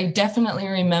lines, but I definitely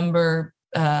remember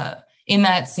in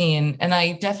that scene, and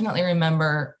I definitely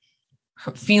remember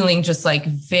her feeling just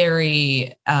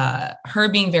very, her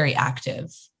being very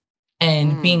active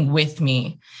and being with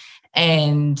me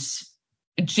and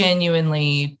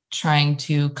genuinely trying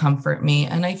to comfort me.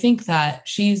 And I think that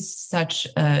she's such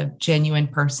a genuine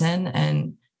person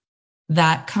and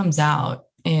that comes out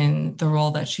in the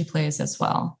role that she plays as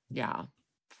well. Yeah,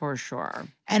 for sure.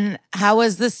 And how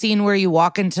was the scene where you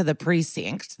walk into the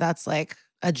precinct? That's a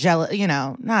jealous,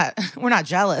 we're not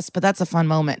jealous, but that's a fun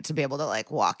moment to be able to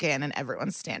walk in and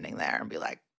everyone's standing there and be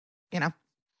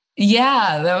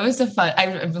Yeah, that was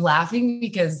I'm laughing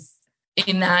because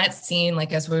in that scene,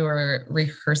 as we were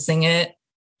rehearsing it,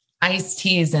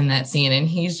 Ice-T's in that scene and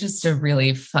he's just a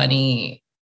really funny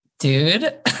dude.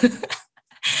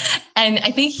 And I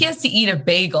think he has to eat a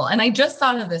bagel. And I just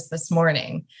thought of this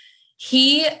morning.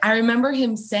 I remember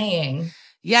him saying,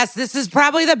 yes, this is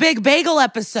probably the big bagel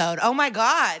episode. Oh my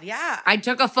God. Yeah. I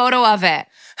took a photo of it.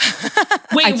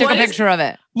 Wait, I took a picture of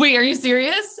it. Wait, are you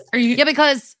serious? Yeah,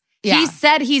 because he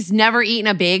said he's never eaten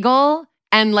a bagel.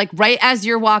 And right as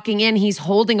you're walking in, he's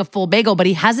holding a full bagel, but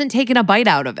he hasn't taken a bite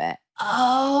out of it.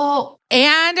 Oh.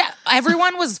 And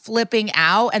everyone was flipping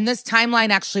out. And this timeline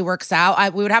actually works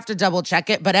out. We would have to double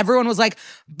check it. But everyone was like,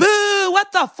 boo,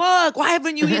 what the fuck? Why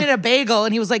haven't you eaten a bagel?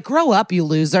 And he was like, grow up, you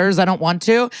losers. I don't want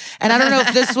to. And I don't know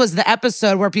if this was the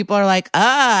episode where people are like,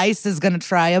 Ice is going to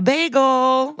try a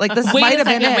bagel. This might have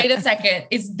been it. Wait a second.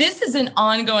 This is an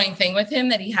ongoing thing with him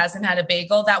that he hasn't had a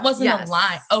bagel? That wasn't a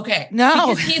lie. Okay.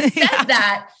 No. Because he said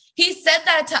that. He said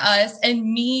that to us and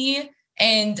me.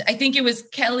 And I think it was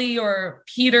Kelly or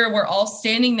Peter were all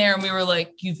standing there and we were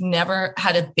like, you've never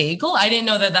had a bagel? I didn't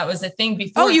know that was a thing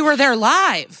before. Oh, you were there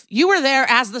live. You were there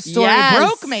as the story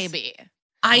broke, maybe.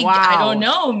 I don't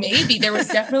know. Maybe there was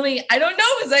definitely, I don't know.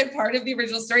 Was I part of the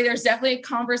original story? There's definitely a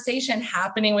conversation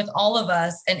happening with all of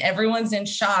us and everyone's in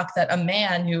shock that a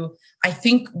man who I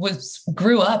think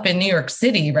grew up in New York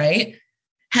City, right?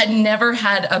 Had never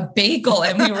had a bagel.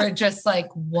 And we were just like,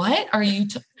 what are you,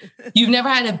 you've never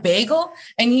had a bagel?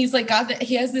 And he's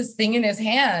he has this thing in his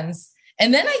hands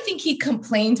And then I think he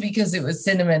complained because it was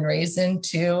cinnamon raisin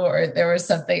too, or there was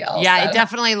something else. Yeah, it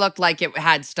definitely looked like it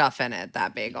had stuff in it,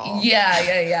 that bagel.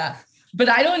 Yeah. But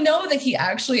I don't know that he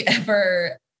actually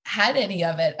ever had any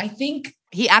of it. I think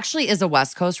he actually is a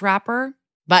West Coast rapper,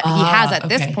 but he has at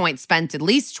this point spent at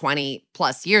least 20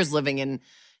 plus years living in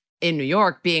New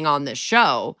York, being on this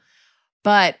show.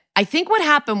 But I think what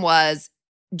happened was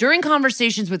during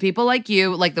conversations with people like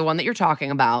you, like the one that you're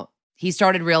talking about, he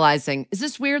started realizing, is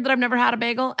this weird that I've never had a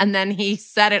bagel? And then he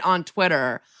said it on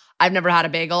Twitter, I've never had a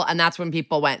bagel. And that's when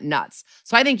people went nuts.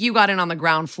 So I think you got in on the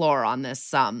ground floor on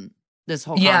this whole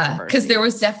controversy. Yeah, because there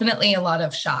was definitely a lot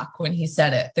of shock when he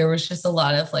said it. There was just a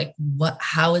lot of like,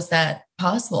 how is that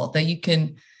possible that you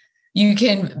can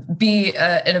be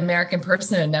an American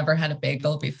person and never had a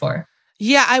bagel before?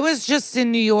 Yeah, I was just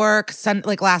in New York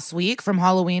like last week from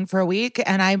Halloween for a week,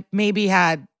 and I maybe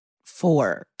had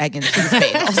 4 egg and cheese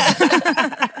bagels.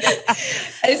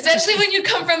 Especially when you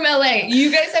come from LA.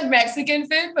 You guys have Mexican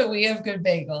food, but we have good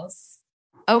bagels.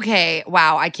 Okay,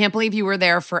 wow. I can't believe you were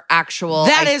there for actual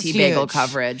iced tea bagel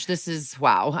coverage. This is,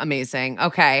 wow, amazing.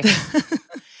 Okay.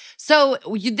 So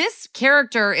this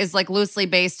character is like loosely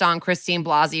based on Christine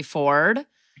Blasey Ford.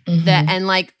 Mm-hmm. And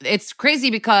like, it's crazy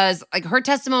because like her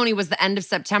testimony was the end of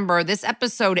September. This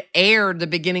episode aired the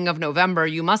beginning of November.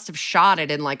 You must have shot it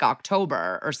in like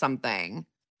October or something.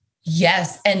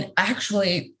 Yes. And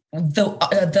actually the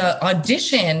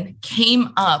audition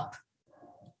came up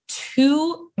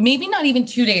maybe not even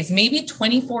 2 days, maybe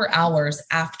 24 hours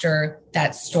after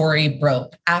that story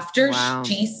broke. After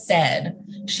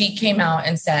she came out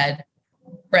and said,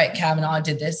 Brett Kavanaugh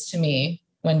did this to me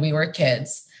when we were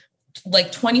kids.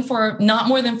 Like 24, not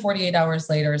more than 48 hours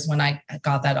later is when I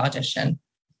got that audition.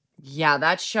 Yeah,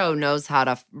 that show knows how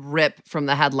to rip from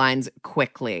the headlines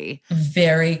quickly.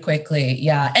 Very quickly,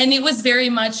 yeah. And it was very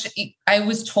much, I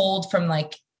was told from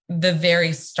like the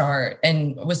very start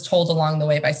and was told along the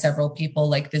way by several people,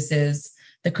 like this is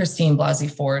the Christine Blasey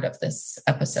Ford of this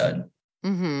episode.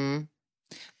 Mm-hmm.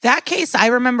 That case, I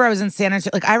remember I was in San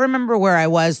Antonio. Like, I remember where I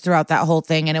was throughout that whole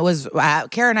thing. And it was,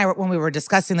 Kara and I, when we were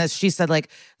discussing this, she said, like,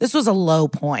 this was a low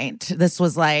point. This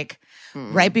was like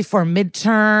right before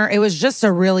midterm. It was just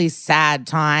a really sad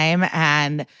time.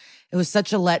 And it was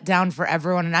such a letdown for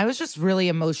everyone. And I was just really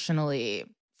emotionally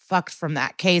fucked from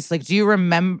that case. Like, do you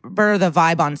remember the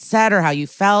vibe on set or how you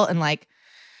felt? And like,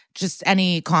 just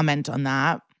any comment on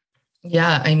that?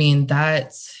 Yeah, I mean,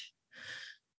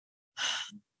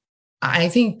 I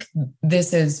think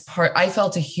this is I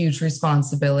felt a huge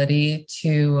responsibility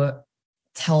to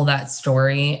tell that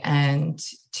story and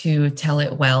to tell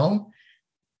it well,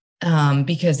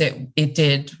 because it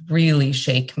did really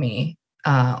shake me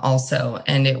also.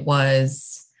 And it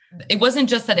wasn't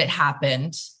just that it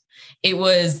happened. It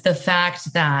was the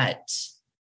fact that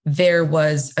there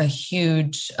was a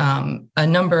huge, a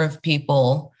number of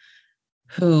people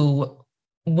who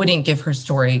wouldn't give her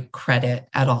story credit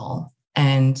at all.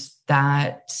 And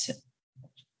that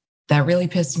really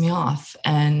pissed me off.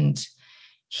 And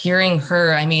hearing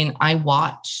her, I mean, I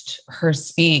watched her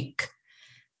speak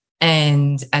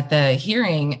and at the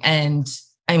hearing, and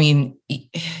I mean,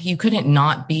 you couldn't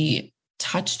not be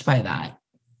touched by that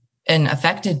and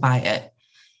affected by it.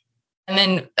 And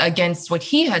then against what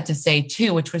he had to say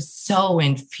too, which was so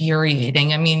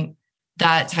infuriating. I mean,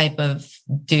 that type of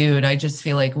dude, I just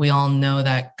feel like we all know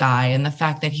that guy, and the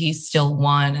fact that he still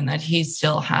won and that he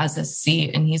still has a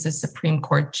seat and he's a Supreme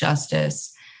Court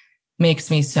justice makes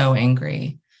me so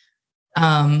angry.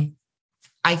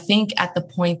 I think at the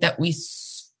point that we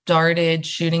started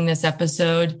shooting this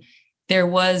episode, there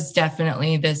was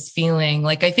definitely this feeling,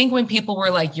 like, I think when people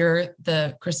were like, you're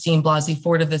the Christine Blasey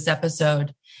Ford of this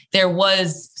episode, there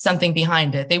was something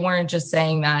behind it. They weren't just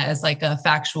saying that as like a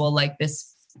factual, like this.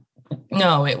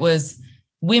 No, it was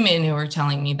women who were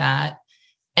telling me that.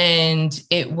 And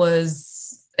it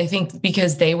was, I think,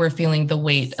 because they were feeling the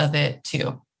weight of it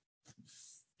too.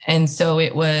 And so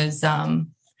it was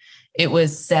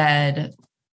said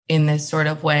in this sort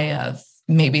of way of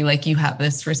maybe like you have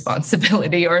this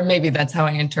responsibility, or maybe that's how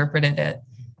I interpreted it.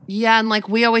 Yeah. And like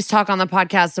we always talk on the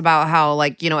podcast about how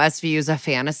like, you know, SVU is a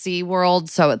fantasy world.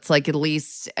 So it's like, at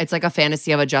least it's like a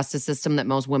fantasy of a justice system that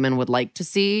most women would like to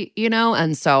see, you know?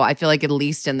 And so I feel like at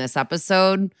least in this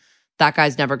episode, that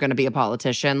guy's never going to be a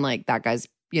politician. Like that guy's,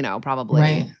 you know,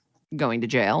 probably going to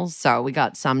jail. So we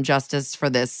got some justice for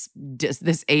this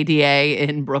ADA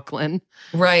in Brooklyn.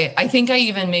 Right. I think I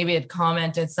even maybe had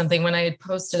commented something when I had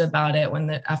posted about it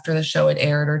after the show had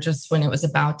aired, or just when it was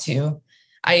about to.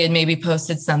 I had maybe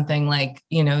posted something like,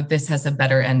 you know, this has a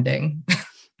better ending.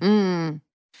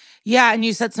 Yeah. And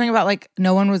you said something about like,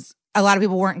 no one was a lot of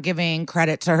people weren't giving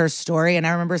credit to her story. And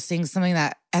I remember seeing something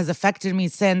that has affected me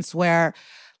since, where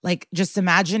like just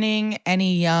imagining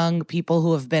any young people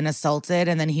who have been assaulted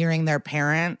and then hearing their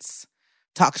parents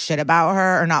talk shit about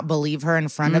her or not believe her in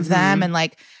front of them, and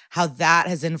like how that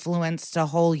has influenced a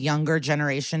whole younger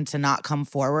generation to not come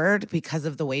forward because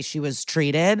of the way she was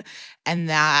treated. And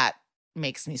that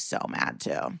makes me so mad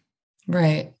too.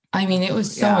 Right. I mean, it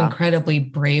was so incredibly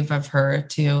brave of her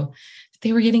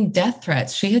they were getting death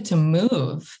threats. She had to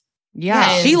move.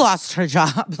 Yeah. She lost her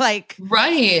job. Like,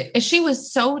 right. And she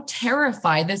was so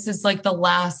terrified. This is like the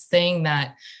last thing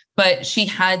but she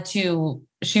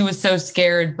was so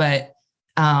scared, but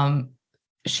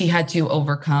she had to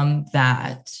overcome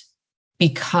that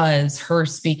because her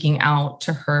speaking out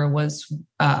to her was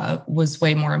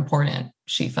way more important,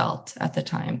 she felt at the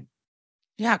time.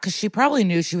 Yeah, because she probably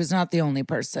knew she was not the only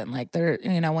person. Like,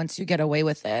 once you get away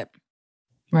with it,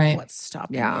 right? What's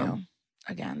stopping you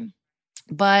again?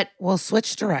 But we'll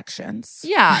switch directions.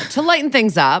 Yeah, to lighten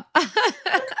things up.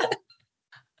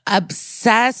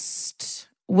 Obsessed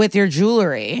with your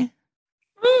jewelry.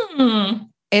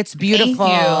 It's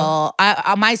beautiful.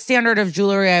 My standard of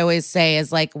jewelry, I always say,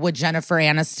 is like, would Jennifer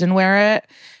Aniston wear it?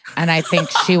 And I think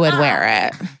she would wear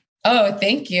it. Oh,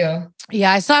 thank you.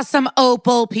 Yeah, I saw some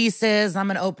opal pieces.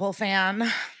 I'm an opal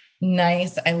fan.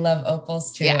 Nice. I love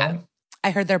opals too. Yeah.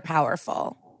 I heard they're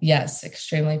powerful. Yes,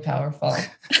 extremely powerful.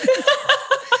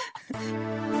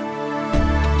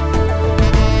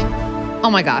 Oh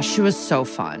my gosh, she was so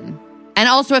fun. And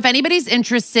also, if anybody's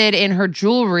interested in her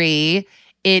jewelry,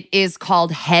 it is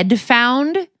called Head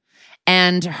Found.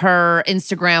 And her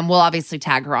Instagram, we'll obviously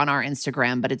tag her on our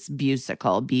Instagram, but it's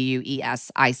Buesical,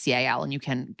 Buesical. And you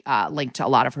can link to a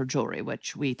lot of her jewelry,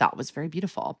 which we thought was very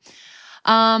beautiful.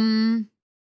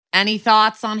 Any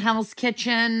thoughts on Hell's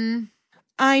Kitchen?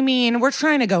 I mean, we're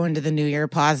trying to go into the new year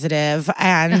positive,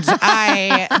 and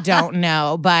I don't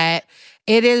know, but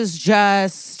it is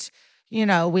just, we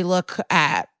look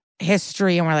at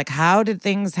history and we're like, how did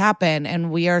things happen?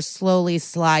 And we are slowly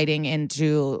sliding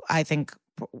into, I think,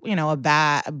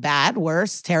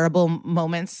 worse, terrible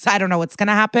moments. I don't know what's going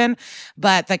to happen,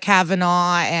 but the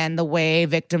Kavanaugh and the way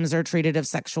victims are treated of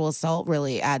sexual assault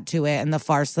really add to it, and the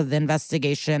farce of the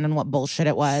investigation and what bullshit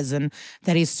it was, and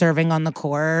that he's serving on the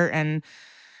court. And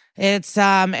it's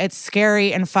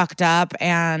scary and fucked up.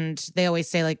 And they always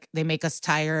say, like, they make us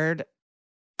tired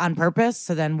on purpose.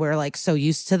 So then we're like so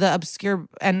used to the obscure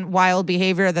and wild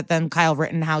behavior that then Kyle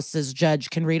Rittenhouse's judge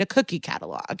can read a cookie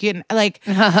catalog,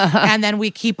 and then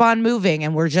we keep on moving,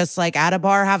 and we're just like at a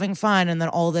bar having fun. And then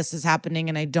all this is happening,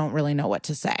 and I don't really know what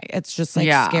to say. It's just like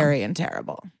scary and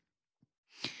terrible.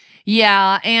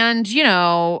 Yeah. And,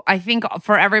 I think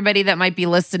for everybody that might be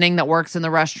listening that works in the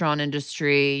restaurant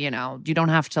industry, you don't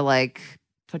have to like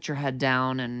put your head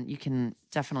down, and you can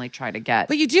definitely try to get.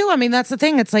 But you do. I mean, that's the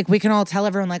thing. It's like we can all tell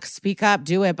everyone, like, speak up,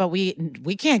 do it, but we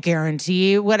can't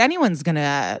guarantee what anyone's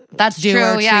gonna. That's do true.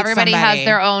 or Yeah, everybody somebody. has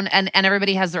their own, and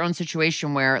everybody has their own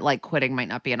situation where like quitting might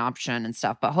not be an option and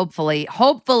stuff. But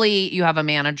hopefully you have a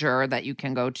manager that you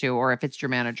can go to, or if it's your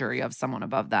manager, you have someone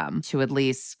above them to at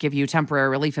least give you temporary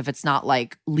relief. If it's not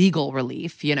like legal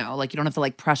relief, like you don't have to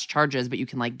like press charges, but you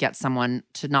can like get someone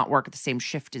to not work at the same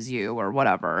shift as you or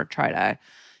whatever. Try to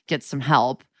get some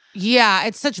help. Yeah,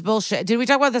 it's such bullshit. Did we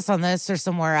talk about this on this or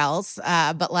somewhere else?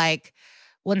 But like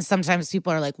when sometimes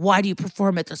people are like, why do you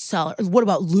perform at the Cellar? What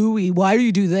about Louis? Why do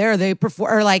you do there? They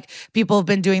perform, or like people have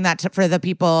been doing that for the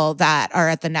people that are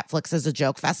at the Netflix as a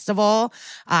Joke Festival.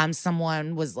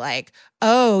 Someone was like,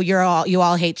 oh, you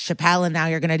all hate Chappelle, and now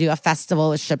you're going to do a festival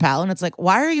with Chappelle. And it's like,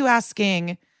 why are you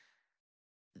asking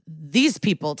these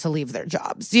people to leave their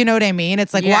jobs? You know what I mean?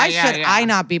 It's like, why should I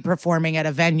not be performing at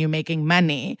a venue making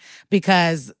money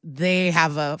because they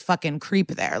have a fucking creep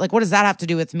there? Like, what does that have to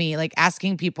do with me? Like,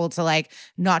 asking people to like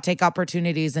not take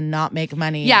opportunities and not make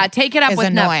money. Yeah, take it up with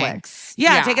annoying. Netflix.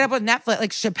 Yeah, take it up with Netflix.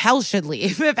 Like, Chappelle should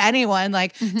leave, if anyone.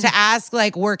 Like, to ask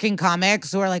like working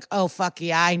comics who are like, oh, fuck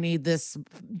yeah, I need this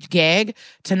gig,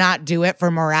 to not do it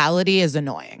for morality is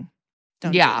annoying.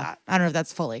 Don't do that. I don't know if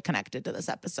that's fully connected to this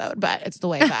episode, but it's the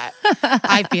way that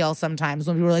I feel sometimes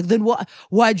when people are like, then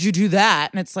why'd you do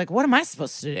that? And it's like, what am I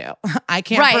supposed to do? I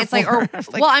can't. Right. It's like,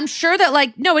 well, I'm sure that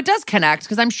like, no, it does connect,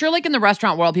 because I'm sure like in the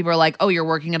restaurant world, people are like, oh, you're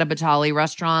working at a Batali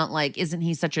restaurant. Like, isn't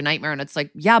he such a nightmare? And it's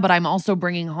like, yeah, but I'm also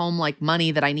bringing home like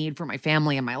money that I need for my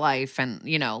family and my life. And,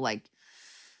 like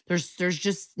there's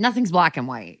just nothing's black and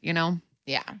white,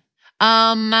 Yeah.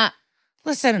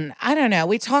 Listen, I don't know.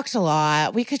 We talked a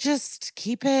lot. We could just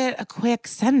keep it a quick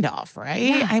send-off, right?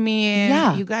 Yeah. I mean,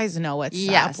 Yeah. you guys know what's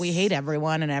Yes. up. We hate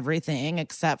everyone and everything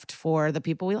except for the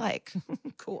people we like.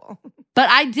 Cool. But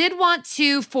I did want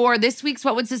to, for this week's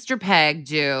What Would Sister Peg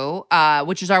Do,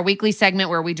 which is our weekly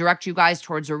segment where we direct you guys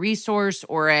towards a resource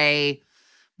or a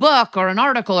book or an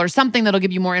article or something that'll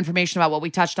give you more information about what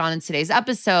we touched on in today's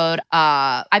episode.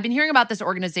 I've been hearing about this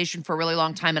organization for a really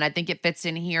long time, and I think it fits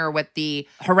in here with the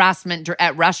harassment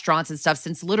at restaurants and stuff,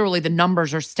 since literally the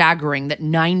numbers are staggering that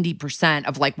 90%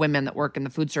 of like women that work in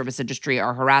the food service industry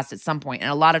are harassed at some point,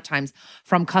 and a lot of times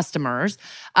from customers.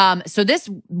 So this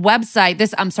website,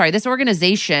 this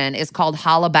organization is called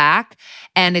Hollaback,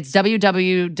 and it's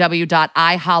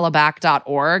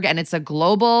www.ihollaback.org, and it's a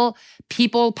global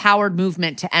people-powered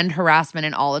movement to end harassment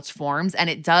in all its forms. And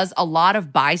it does a lot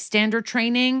of bystander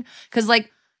training. Because like,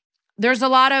 there's a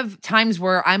lot of times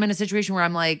where I'm in a situation where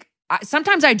I'm like,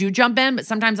 sometimes I do jump in, but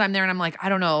sometimes I'm there and I'm like, I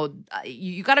don't know.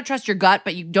 You got to trust your gut,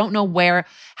 but you don't know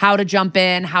how to jump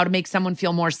in, how to make someone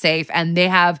feel more safe. And they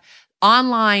have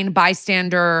online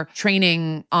bystander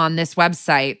training on this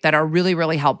website that are really,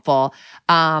 really helpful.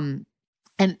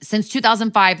 And since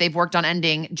 2005, they've worked on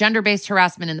ending gender-based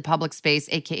harassment in the public space,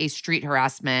 aka street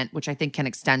harassment, which I think can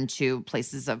extend to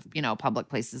places of, public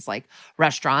places like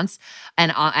restaurants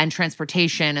and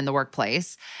transportation and the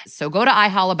workplace. So go to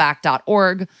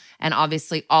ihollaback.org. And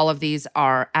obviously all of these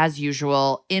are, as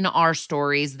usual, in our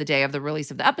stories the day of the release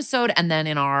of the episode, and then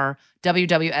in our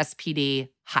WWSPD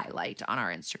highlight on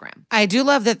our Instagram. I do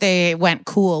love that they went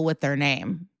cool with their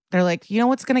name. They're like, you know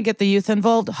what's going to get the youth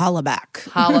involved? Hollaback.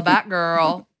 Hollaback,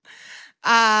 girl.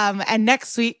 And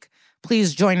next week,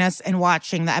 please join us in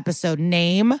watching the episode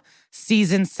Name,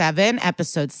 Season 7,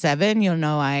 Episode 7. You'll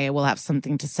know I will have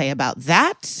something to say about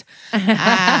that.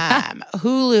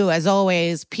 Hulu, as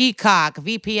always, Peacock,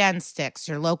 VPN sticks,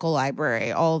 your local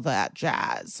library, all that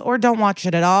jazz. Or don't watch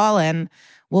it at all, and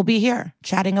we'll be here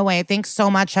chatting away. Thanks so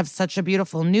much. Have such a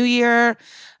beautiful new year.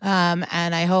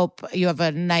 And I hope you have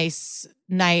a nice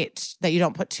night that you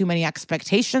don't put too many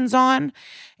expectations on,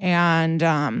 and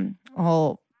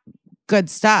all good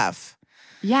stuff.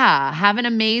 Yeah. Have an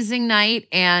amazing night,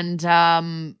 and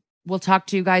we'll talk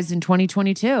to you guys in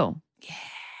 2022. Yeah.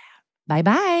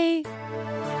 Bye-bye.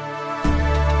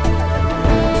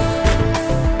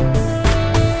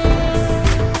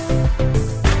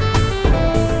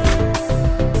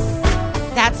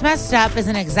 That's Messed Up is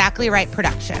an Exactly Right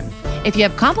production. If you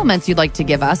have compliments you'd like to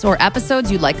give us or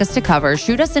episodes you'd like us to cover,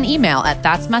 shoot us an email at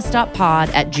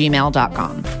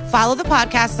thatsmesseduppod@gmail.com. Follow the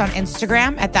podcast on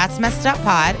Instagram at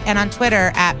thatsmesseduppod and on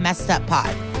Twitter at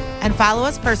messeduppod. And follow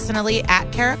us personally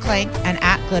at Kara Clank and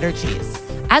at Glitter Cheese.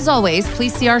 As always,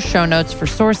 please see our show notes for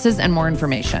sources and more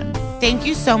information. Thank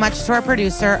you so much to our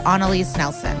producer, Annalise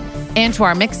Nelson. And to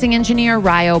our mixing engineer,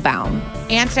 Ryo Baum.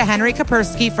 And to Henry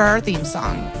Kapersky for our theme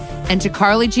song. And to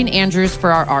Carly Jean Andrews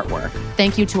for our artwork.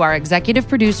 Thank you to our executive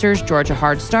producers, Georgia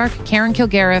Hardstark, Karen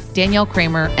Kilgariff, Danielle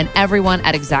Kramer, and everyone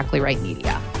at Exactly Right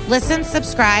Media. Listen,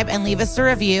 subscribe, and leave us a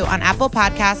review on Apple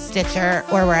Podcasts, Stitcher,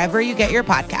 or wherever you get your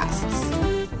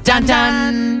podcasts. Dun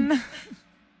dun!